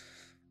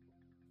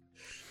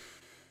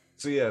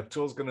 So yeah,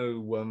 Twill's going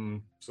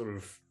to sort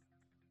of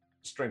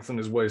strengthen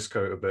his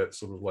waistcoat a bit,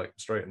 sort of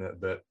straighten it a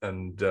bit,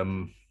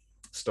 and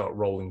start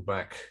rolling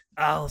back.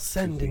 I'll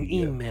send an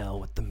email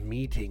with the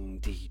meeting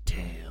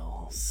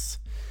details.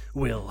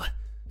 We'll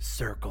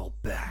circle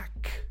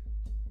back.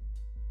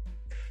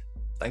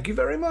 Thank you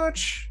very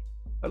much.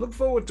 I look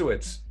forward to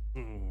it.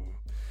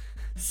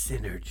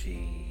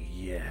 Synergy,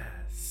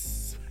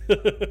 yes.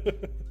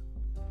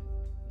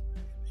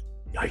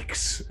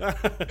 Yikes.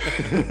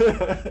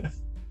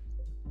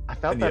 I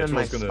felt that in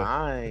my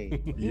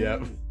spine.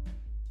 Yeah.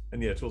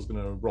 And yeah, Twill's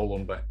going to roll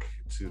on back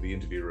to the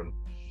interview room.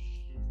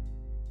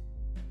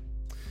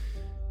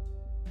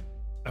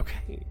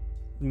 Okay.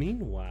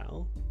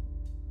 Meanwhile,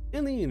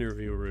 in the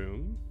interview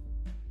room,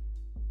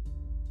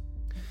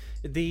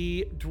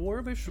 the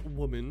dwarvish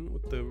woman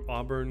with the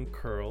auburn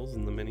curls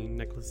and the many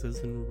necklaces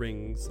and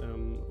rings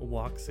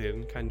walks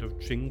in, kind of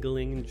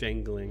jingling and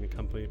jangling,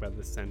 accompanied by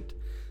the scent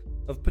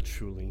of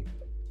patchouli.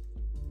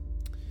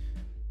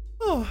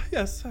 Oh,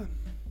 yes.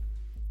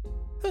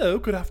 Hello,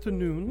 good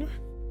afternoon.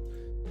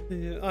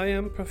 I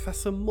am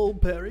Professor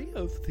Mulberry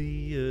of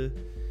the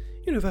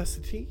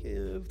University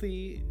of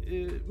the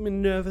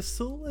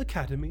Minervasul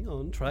Academy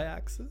on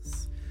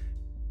Triaxis.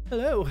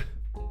 Hello.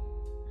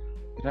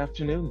 Good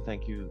afternoon.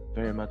 Thank you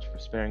very much for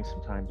sparing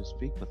some time to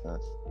speak with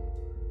us.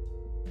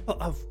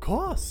 Of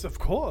course.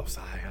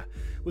 I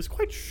was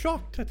quite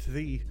shocked at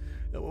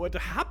what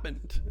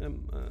happened.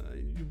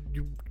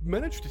 You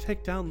managed to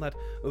take down that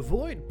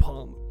void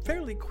palm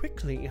fairly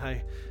quickly.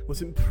 I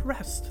was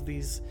impressed.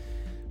 These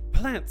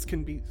plants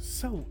can be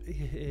so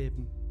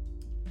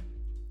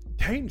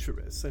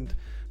dangerous, and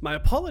my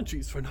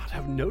apologies for not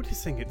have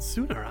noticing it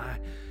sooner. I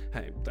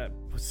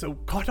was so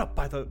caught up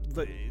by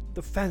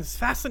the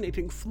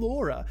fascinating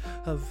flora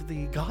of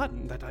the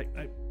garden that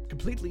I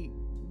completely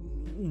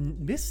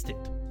missed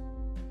it.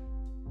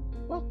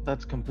 Well,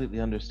 that's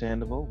completely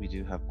understandable. We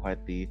do have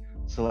quite the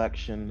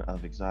selection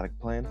of exotic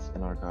plants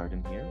in our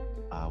garden here.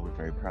 We're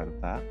very proud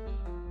of that.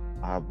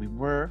 We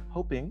were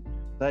hoping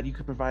that you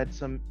could provide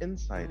some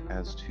insight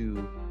as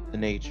to the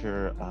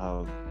nature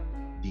of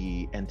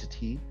the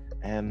entity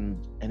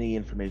and any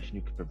information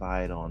you could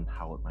provide on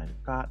how it might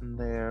have gotten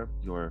there.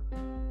 Your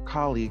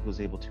colleague was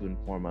able to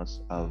inform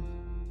us of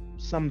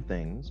some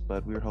things,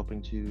 but we were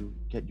hoping to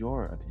get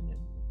your opinion.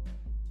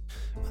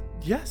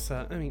 Yes,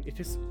 it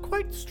is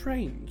quite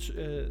strange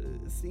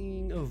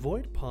seeing a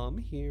void palm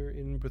here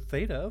in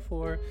Bretheda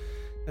for,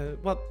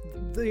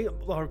 they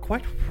are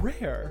quite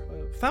rare,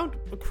 found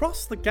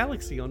across the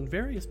galaxy on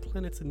various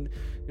planets in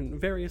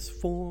various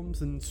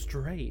forms and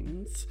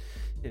strains.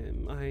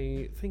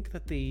 I think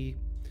that the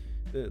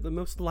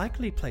most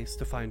likely place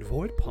to find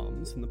void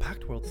palms in the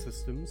Pact World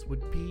systems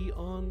would be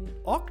on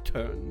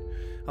Octurne,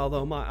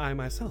 although I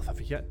myself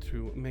have yet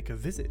to make a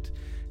visit.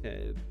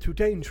 too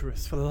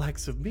dangerous for the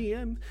likes of me.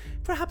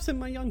 Perhaps in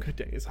my younger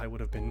days I would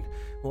have been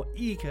more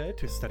eager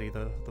to study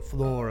the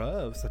flora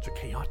of such a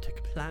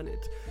chaotic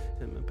planet.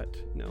 But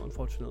no,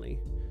 unfortunately.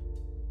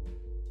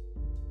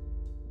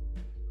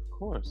 Of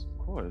course, of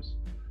course.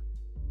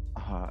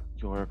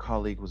 Your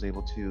colleague was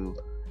able to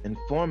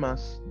inform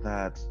us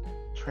that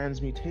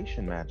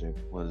transmutation magic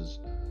was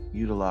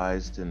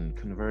utilized in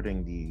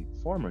converting the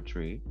former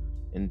tree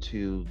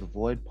into the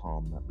void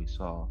palm that we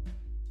saw.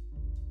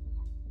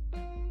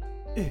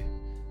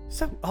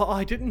 So,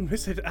 I didn't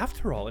miss it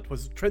after all. It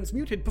was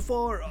transmuted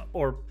before,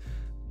 or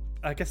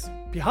I guess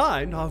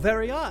behind our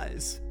very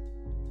eyes.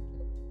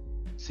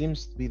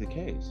 Seems to be the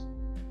case.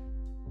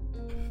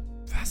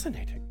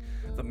 Fascinating.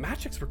 The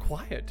magic's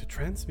required to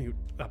transmute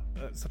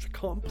such a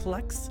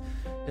complex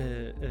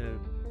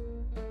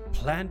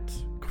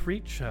plant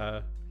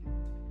creature.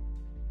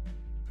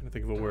 I'm trying to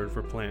think of a word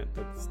for plant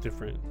that's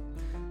different.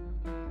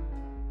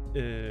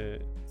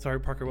 Sorry,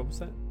 Parker, what was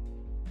that?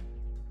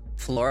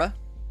 Flora?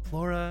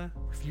 Flora,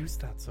 we've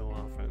used that so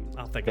often.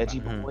 I'll think about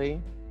it. Veggie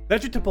boy,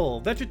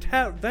 Vegetable.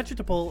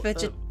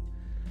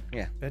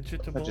 Yeah.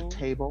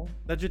 Vegetable.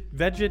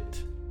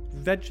 vegetable,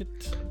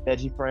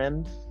 veggie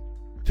friend.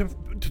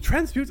 To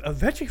transmute a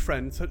veggie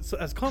friend so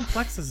as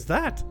complex as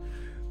that.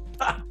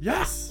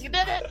 Yes. You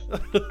did it!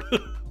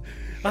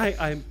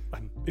 I'm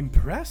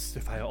impressed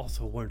if I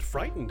also weren't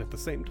frightened at the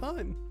same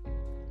time.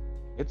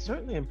 It's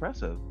certainly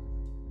impressive.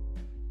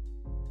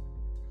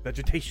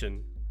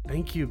 Vegetation.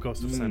 Thank you,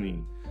 Ghost of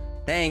Sunny.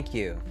 Thank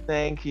you.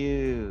 Thank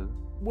you.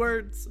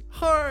 Words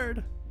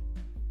hard.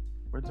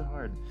 Words are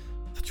hard.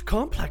 Such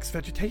complex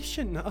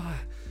vegetation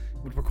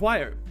would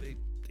require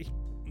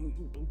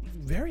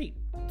very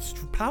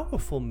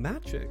powerful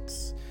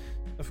magics.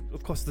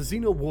 Of course, the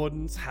Xeno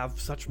Wardens have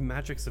such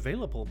magics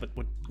available, but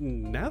would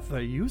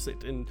never use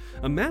it in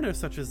a manner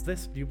such as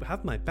this. You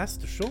have my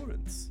best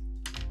assurance.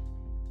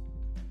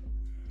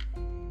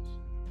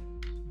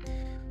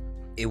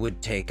 It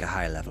would take a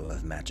high level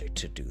of magic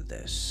to do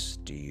this.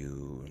 Do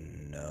you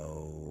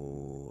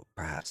know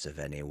perhaps of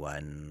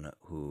anyone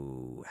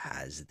who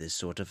has this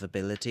sort of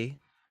ability?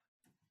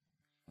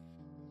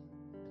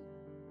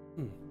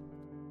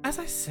 As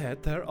I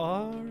said, there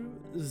are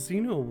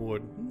Xeno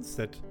Wardens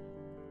that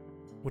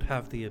would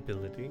have the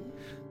ability.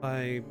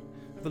 I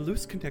have a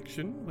loose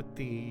connection with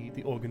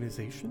the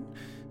organization,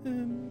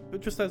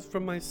 but just as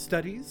from my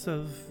studies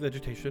of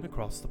vegetation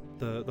across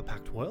the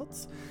Pact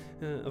Worlds.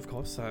 Of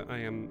course, I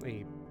am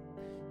a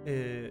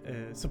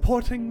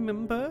supporting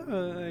member.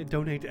 I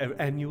donate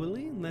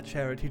annually in the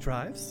charity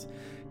drives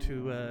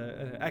to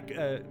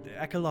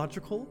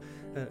ecological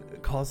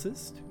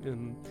causes.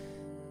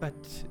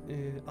 But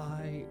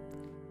I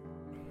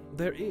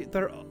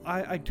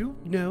do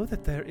know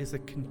that there is a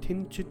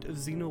contingent of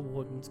Xeno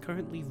Wardens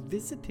currently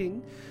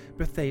visiting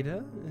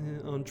Bretheda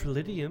on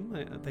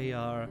Trilidium. They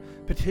are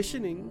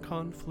petitioning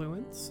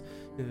Confluence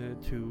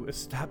to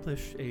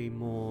establish a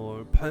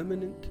more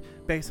permanent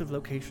base of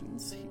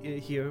locations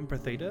here in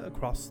Bretheda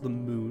across the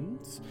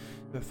moons.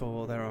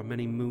 For there are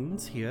many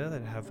moons here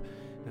that have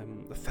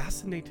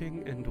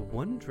fascinating and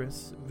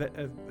wondrous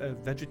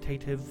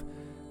vegetative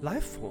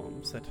life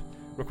forms that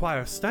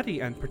require study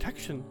and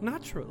protection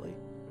naturally.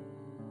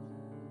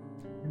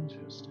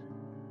 Interesting.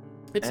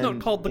 It's not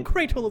called the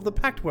Cradle of the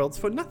Pact Worlds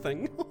for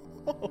nothing.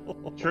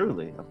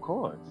 Truly, of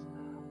course.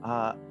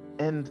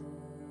 And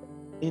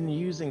in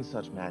using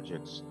such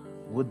magics,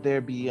 would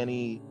there be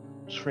any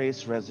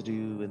trace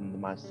residue in the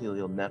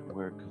mycelial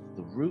network of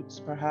the roots,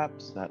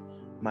 perhaps, that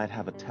might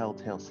have a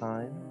telltale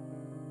sign?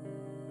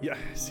 Yeah,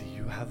 see,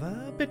 you have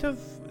a bit of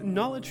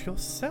knowledge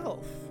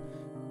yourself.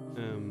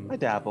 I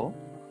dabble.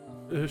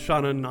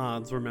 Shauna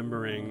nods,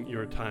 remembering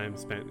your time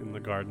spent in the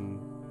garden,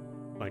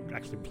 like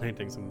actually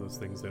planting some of those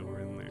things that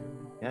were in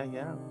there.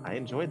 Yeah. I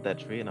enjoyed that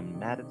tree, and I'm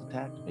mad it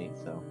attacked me,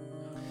 so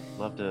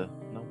love to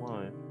know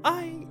why.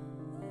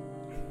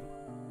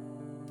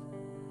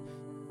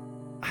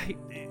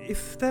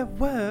 If there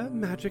were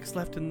magics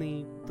left in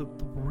the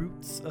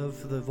roots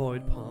of the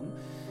Void Palm,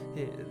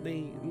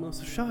 they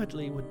most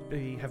assuredly would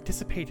have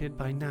dissipated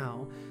by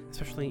now,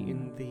 especially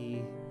in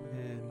the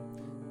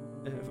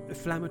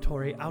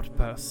inflammatory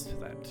outburst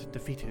that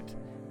defeated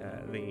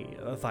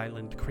the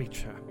violent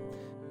creature,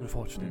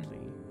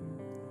 unfortunately.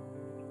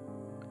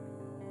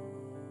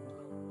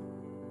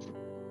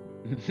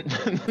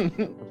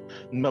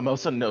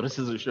 Mimosa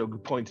notices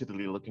Ushogu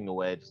pointedly looking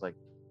away, just like,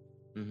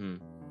 do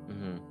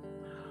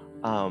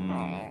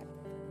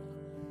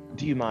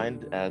you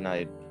mind? And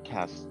I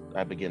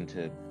begin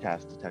to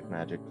cast Detect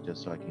Magic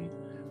just so I can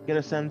get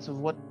a sense of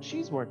what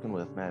she's working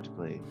with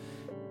magically.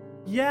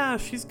 Yeah,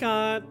 she's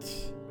got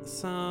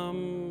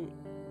some,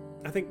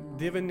 I think,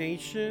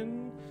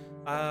 divination,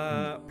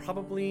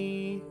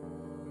 probably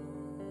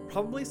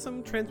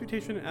some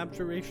transmutation and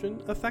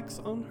abjuration effects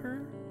on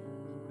her.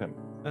 Okay.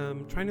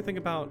 Trying to think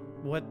about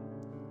what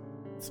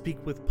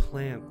speak with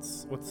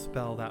plants, what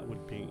spell that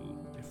would be,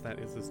 if that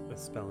is a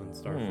spell in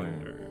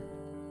Starfinder.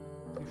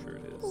 Pretty sure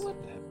it is. What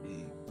would that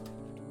be?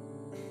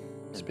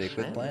 Speak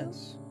with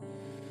plants.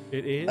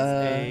 It is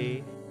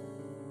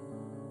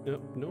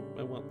Nope,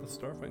 I want the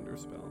Starfinder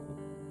spell.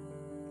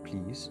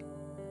 Please.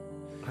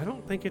 I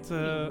don't think it's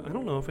I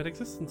don't know if it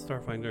exists in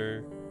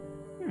Starfinder.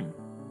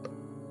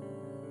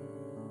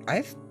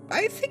 I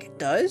think it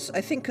does.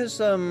 I think because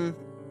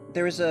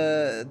there's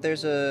a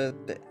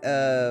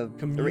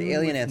Commune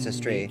alien with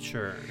ancestry.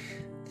 Nature.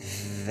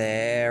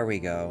 There we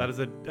go. That is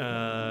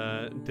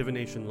a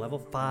divination level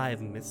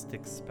 5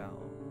 mystic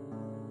spell.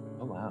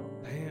 Oh wow.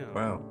 Damn.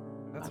 Wow.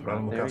 That's I'm right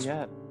on not the there cusp.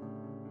 yet.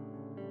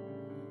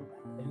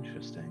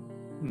 Interesting.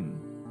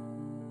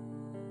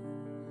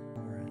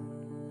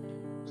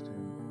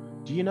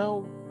 Do you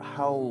know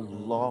how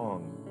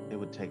long it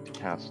would take to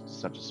cast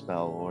such a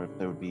spell, or if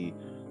there would be,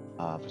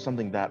 for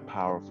something that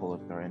powerful,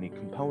 if there are any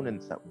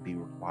components that would be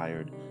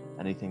required,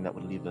 anything that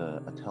would leave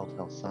a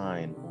telltale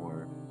sign,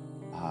 or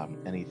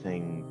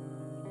anything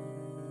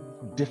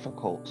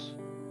difficult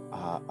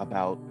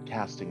about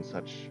casting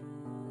such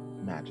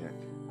magic?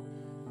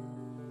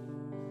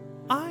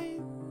 I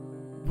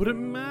would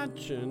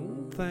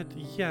imagine that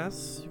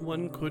yes,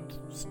 one could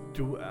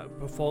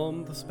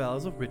perform the spell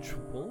as a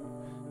ritual.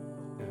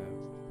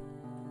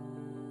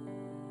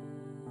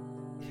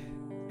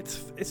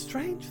 It's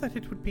strange that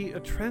it would be a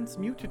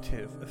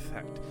transmutative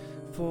effect,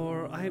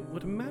 for I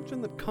would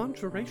imagine that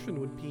conjuration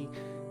would be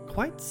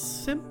quite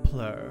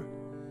simpler.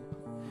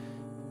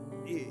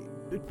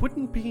 It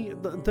wouldn't be.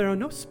 There are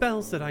no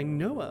spells that I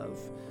know of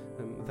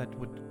that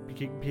would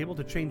be able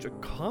to change a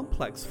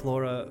complex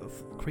flora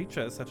of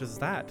creatures such as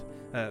that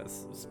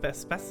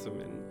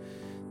specimen.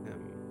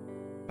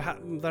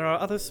 There are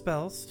other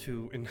spells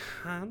to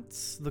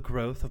enhance the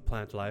growth of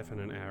plant life in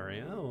an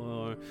area,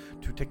 or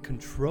to take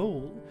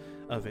control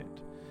of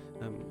it.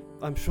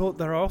 I'm sure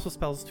there are also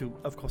spells to,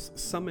 of course,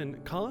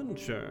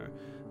 conjure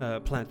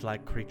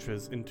plant-like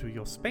creatures into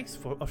your space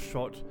for a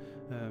short,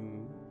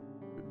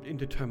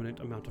 indeterminate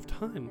amount of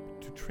time.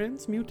 To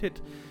transmute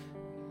it,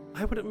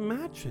 I would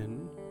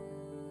imagine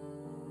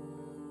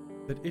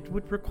that it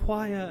would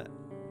require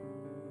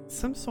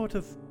some sort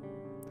of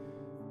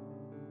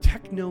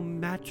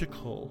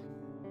techno-magical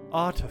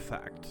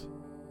artifact.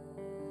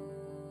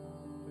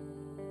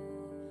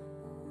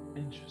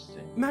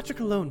 Interesting. Magic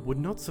alone would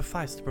not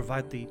suffice to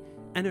provide the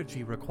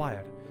energy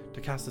required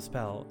to cast a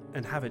spell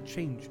and have it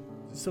change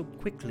so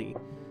quickly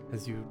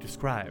as you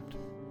described.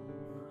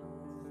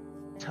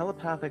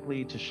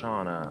 Telepathically to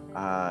Shauna,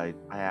 I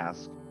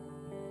ask,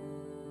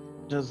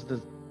 does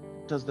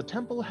the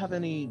temple have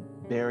any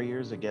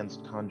barriers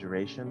against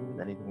conjuration?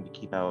 Anything to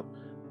keep out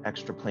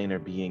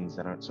extraplanar beings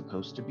that aren't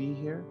supposed to be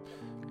here?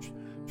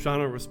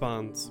 Shauna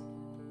responds,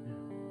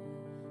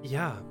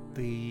 yeah,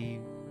 the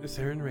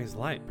Saren Ray's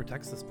light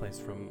protects this place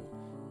from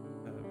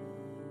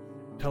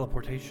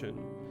teleportation.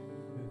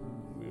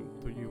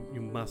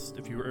 You must,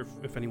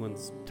 if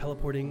anyone's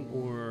teleporting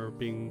or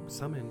being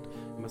summoned,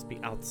 you must be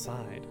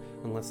outside,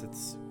 unless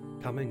it's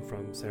coming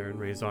from Saren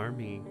Ray's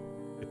army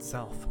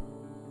itself.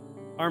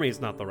 Army is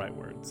not the right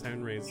word.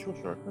 Saren Ray's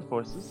Sure.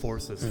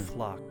 Forces.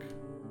 flock,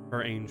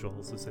 or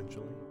angels,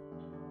 essentially.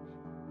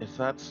 If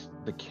that's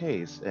the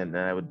case, and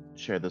I would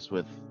share this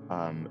with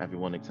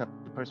everyone except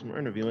the person we're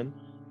interviewing,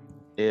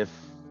 if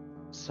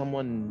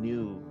someone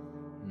knew,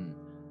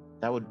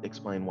 that would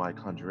explain why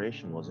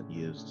conjuration wasn't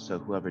used. So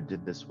whoever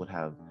did this would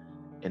have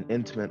an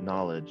intimate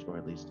knowledge, or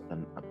at least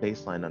a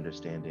baseline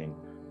understanding,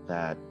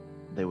 that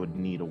they would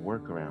need a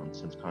workaround,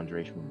 since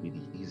conjuration would be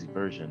the easy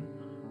version,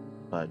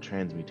 but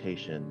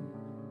transmutation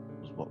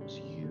was what was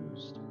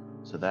used.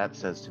 So that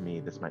says to me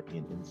this might be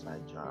an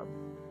inside job.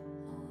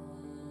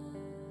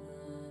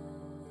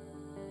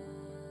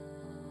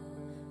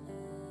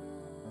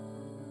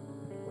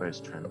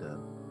 Where's Trenda?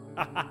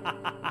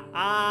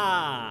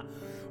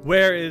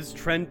 Where is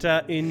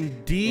Trenta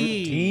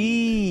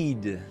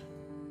indeed?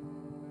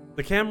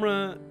 The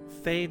camera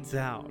fades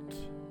out,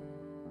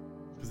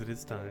 because it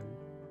is time.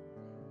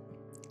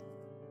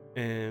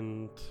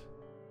 And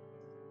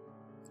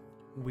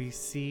we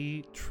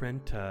see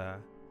Trenta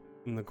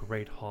in the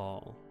Great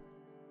Hall,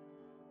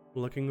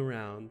 looking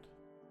around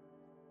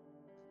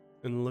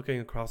and looking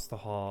across the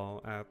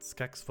hall at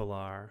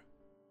Skexvalar,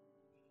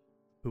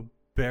 who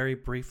very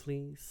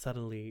briefly,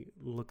 subtly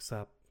looks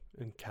up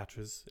and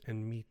catches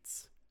and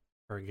meets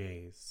her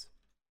gaze.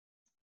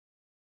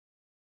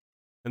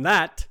 And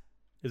that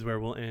is where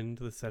we'll end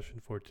the session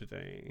for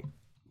today.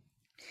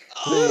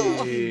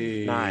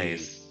 Hey.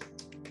 Nice.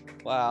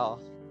 Wow.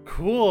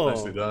 Cool.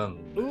 Nicely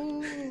done.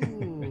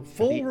 Ooh,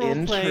 full The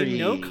roleplay,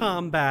 no intrigue.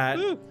 combat.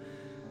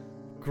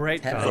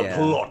 Great Hell job. The yeah.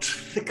 plot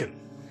thicken.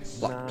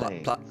 Plot,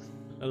 plot, plot.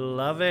 I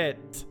love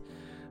it.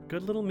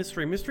 Good little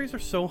mystery. Mysteries are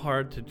so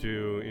hard to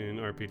do in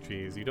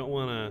RPGs. You don't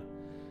want to...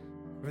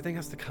 Everything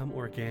has to come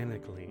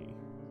organically.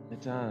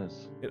 It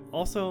does. It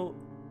also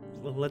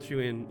lets you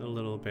in a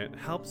little bit.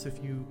 Helps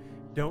if you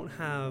don't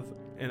have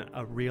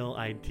a real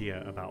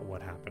idea about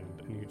what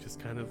happened, and you just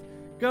kind of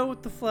go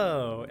with the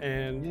flow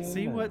and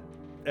see Yeah. what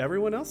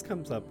everyone else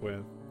comes up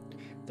with.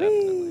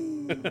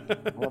 Definitely.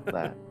 Love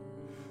that.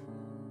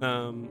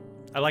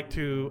 I like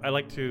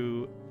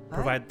to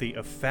provide the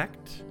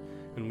effect,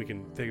 and we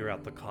can figure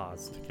out the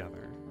cause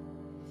together.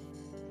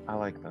 I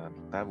like that.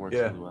 That works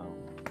Yeah. really well.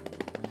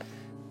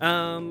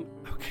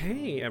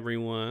 Okay,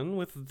 everyone.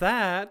 With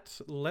that,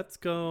 let's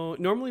go.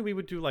 Normally we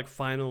would do like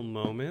final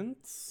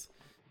moments.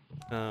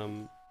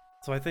 So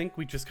I think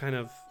we just kind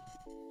of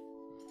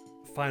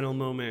final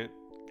moment.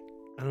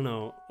 I don't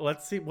know.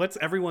 Let's see. What's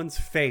everyone's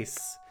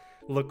face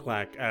look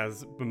like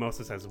as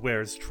Mimosa says,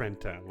 "Where's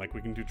Trenta?" Like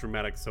we can do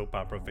dramatic soap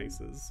opera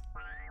faces.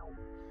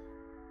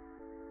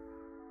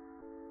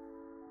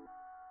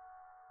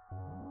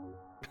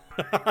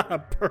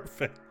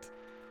 Perfect.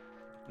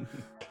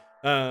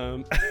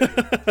 And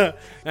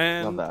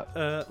Love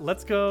that.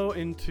 Let's go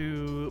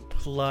into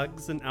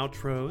plugs and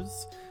outros,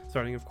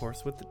 starting of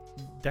course with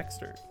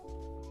Dexter.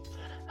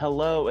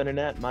 Hello,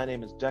 Internet. My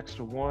name is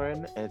Dexter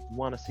Warren. If you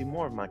want to see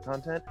more of my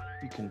content,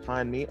 you can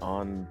find me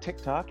on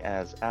TikTok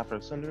as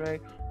AfroSundere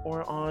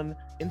or on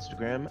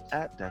Instagram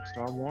at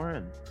Dexter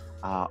Warren.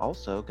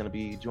 Also, going to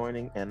be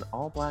joining an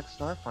all-black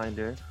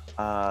Starfinder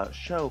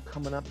show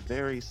coming up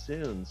very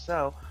soon,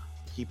 so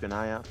keep an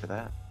eye out for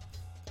that.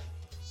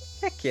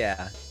 Heck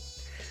yeah.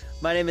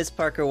 My name is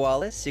Parker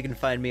Wallace. You can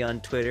find me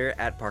on Twitter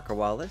at Parker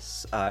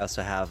Wallace. I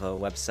also have a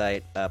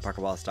website,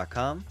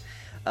 parkerwallace.com.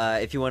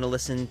 If you want to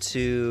listen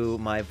to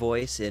my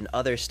voice in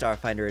other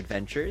Starfinder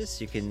adventures,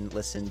 you can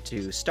listen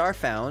to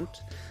Starfound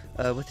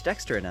with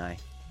Dexter and I.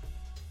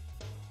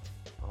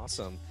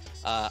 Awesome.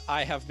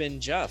 I have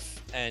been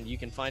Jeff, and you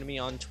can find me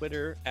on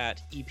Twitter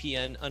at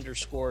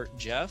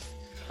EPN_Jeff.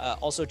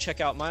 Also,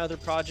 check out my other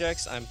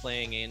projects. I'm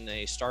playing in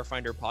a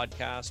Starfinder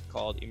podcast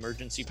called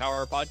Emergency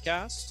Power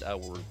Podcast.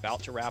 We're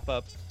about to wrap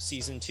up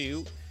Season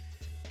 2.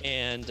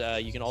 And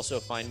you can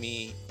also find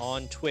me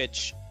on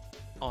Twitch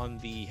on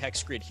the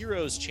Hexgrid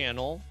Heroes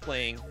channel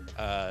playing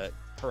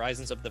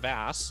Horizons of the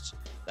Vast.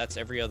 That's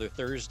every other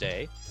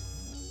Thursday.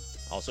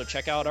 Also,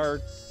 check out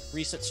our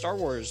recent Star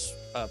Wars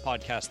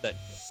podcast that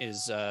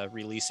is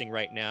releasing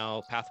right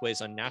now, Pathways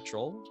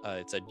Unnatural.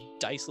 It's a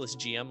diceless,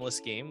 GM-less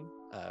game.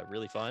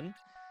 Really fun.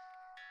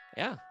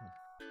 Yeah.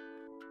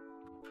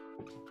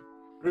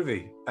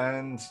 Groovy.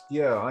 And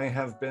yeah, I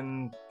have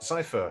been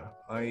Cypher.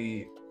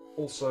 I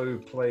also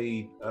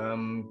play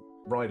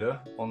Ryder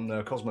on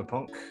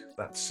Cosmopunk.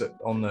 That's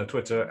on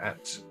Twitter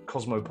at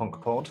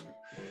CosmopunkPod.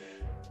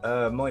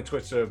 My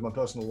Twitter, my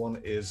personal one,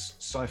 is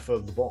Cypher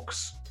the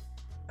Box.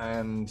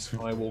 And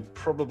I will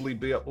probably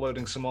be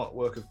uploading some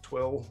artwork of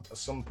Twill at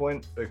some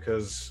point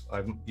because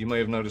you may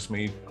have noticed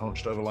me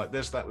hunched over like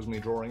this. That was me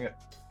drawing it.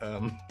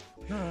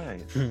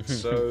 Nice.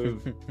 So,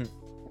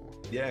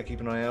 yeah, keep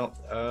an eye out.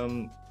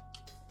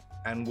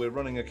 And we're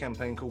running a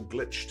campaign called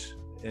Glitched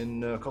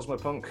in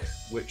Cosmopunk,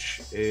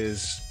 which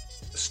is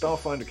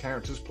Starfinder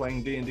characters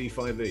playing D&D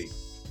 5e,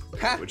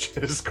 which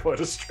is quite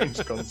a strange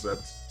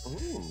concept.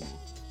 Ooh.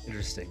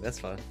 Interesting. That's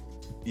fun.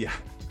 Yeah.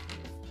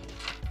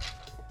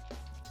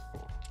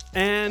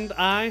 And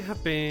I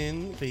have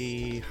been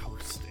the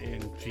host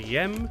and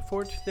GM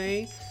for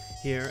today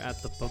here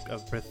at the Book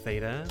of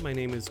Bretheda. My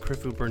name is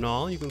Krifu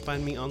Bernal. You can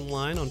find me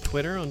online on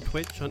Twitter, on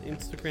Twitch, on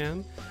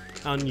Instagram,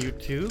 on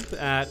YouTube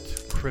at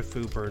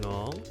Krifu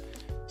Bernal.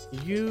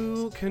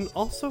 You can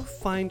also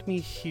find me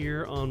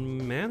here on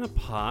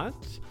Manapot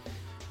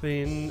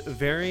in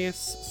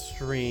various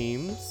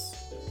streams,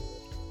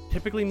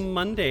 typically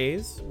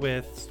Mondays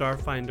with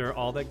Starfinder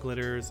All That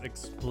Glitters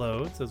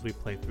Explodes as we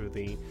play through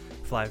the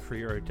Fly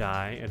Free or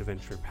Die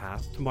adventure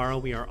path. Tomorrow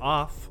we are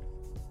off,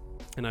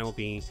 and I will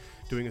be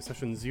doing a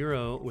session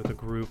 0 with a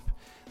group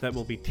that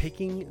will be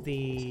taking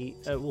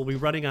we'll be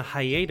running a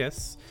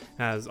hiatus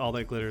as All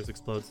That Glitters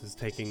Explodes is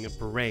taking a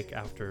break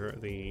after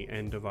the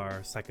end of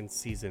our second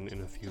season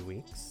in a few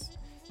weeks.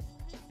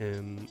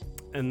 And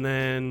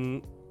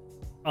then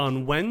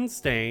on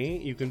Wednesday,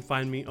 you can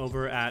find me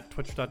over at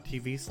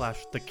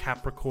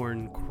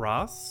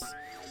twitch.tv/thecapricorncross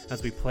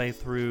as we play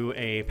through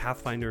a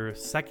Pathfinder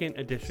 2nd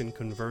edition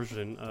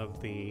conversion of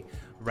the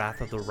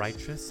Wrath of the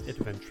Righteous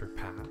adventure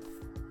path.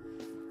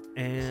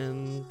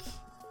 And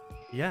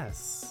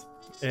yes,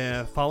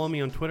 follow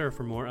me on Twitter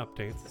for more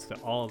updates to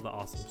all of the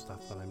awesome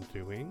stuff that I'm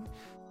doing.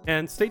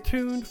 And stay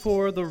tuned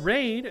for the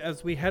raid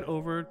as we head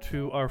over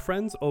to our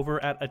friends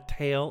over at A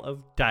Tale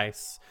of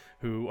Dice,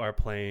 who are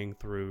playing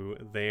through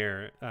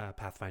their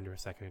Pathfinder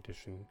 2nd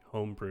edition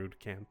homebrewed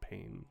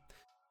campaign.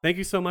 Thank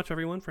you so much,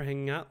 everyone, for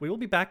hanging out. We will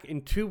be back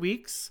in 2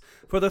 weeks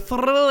for the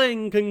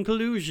thrilling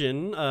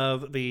conclusion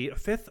of the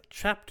 5th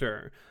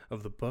chapter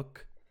of the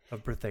Book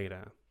of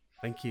Bretheda.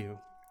 Thank you,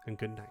 and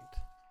good night.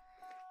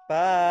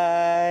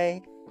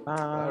 Bye. Bye.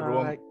 Bye,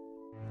 everyone.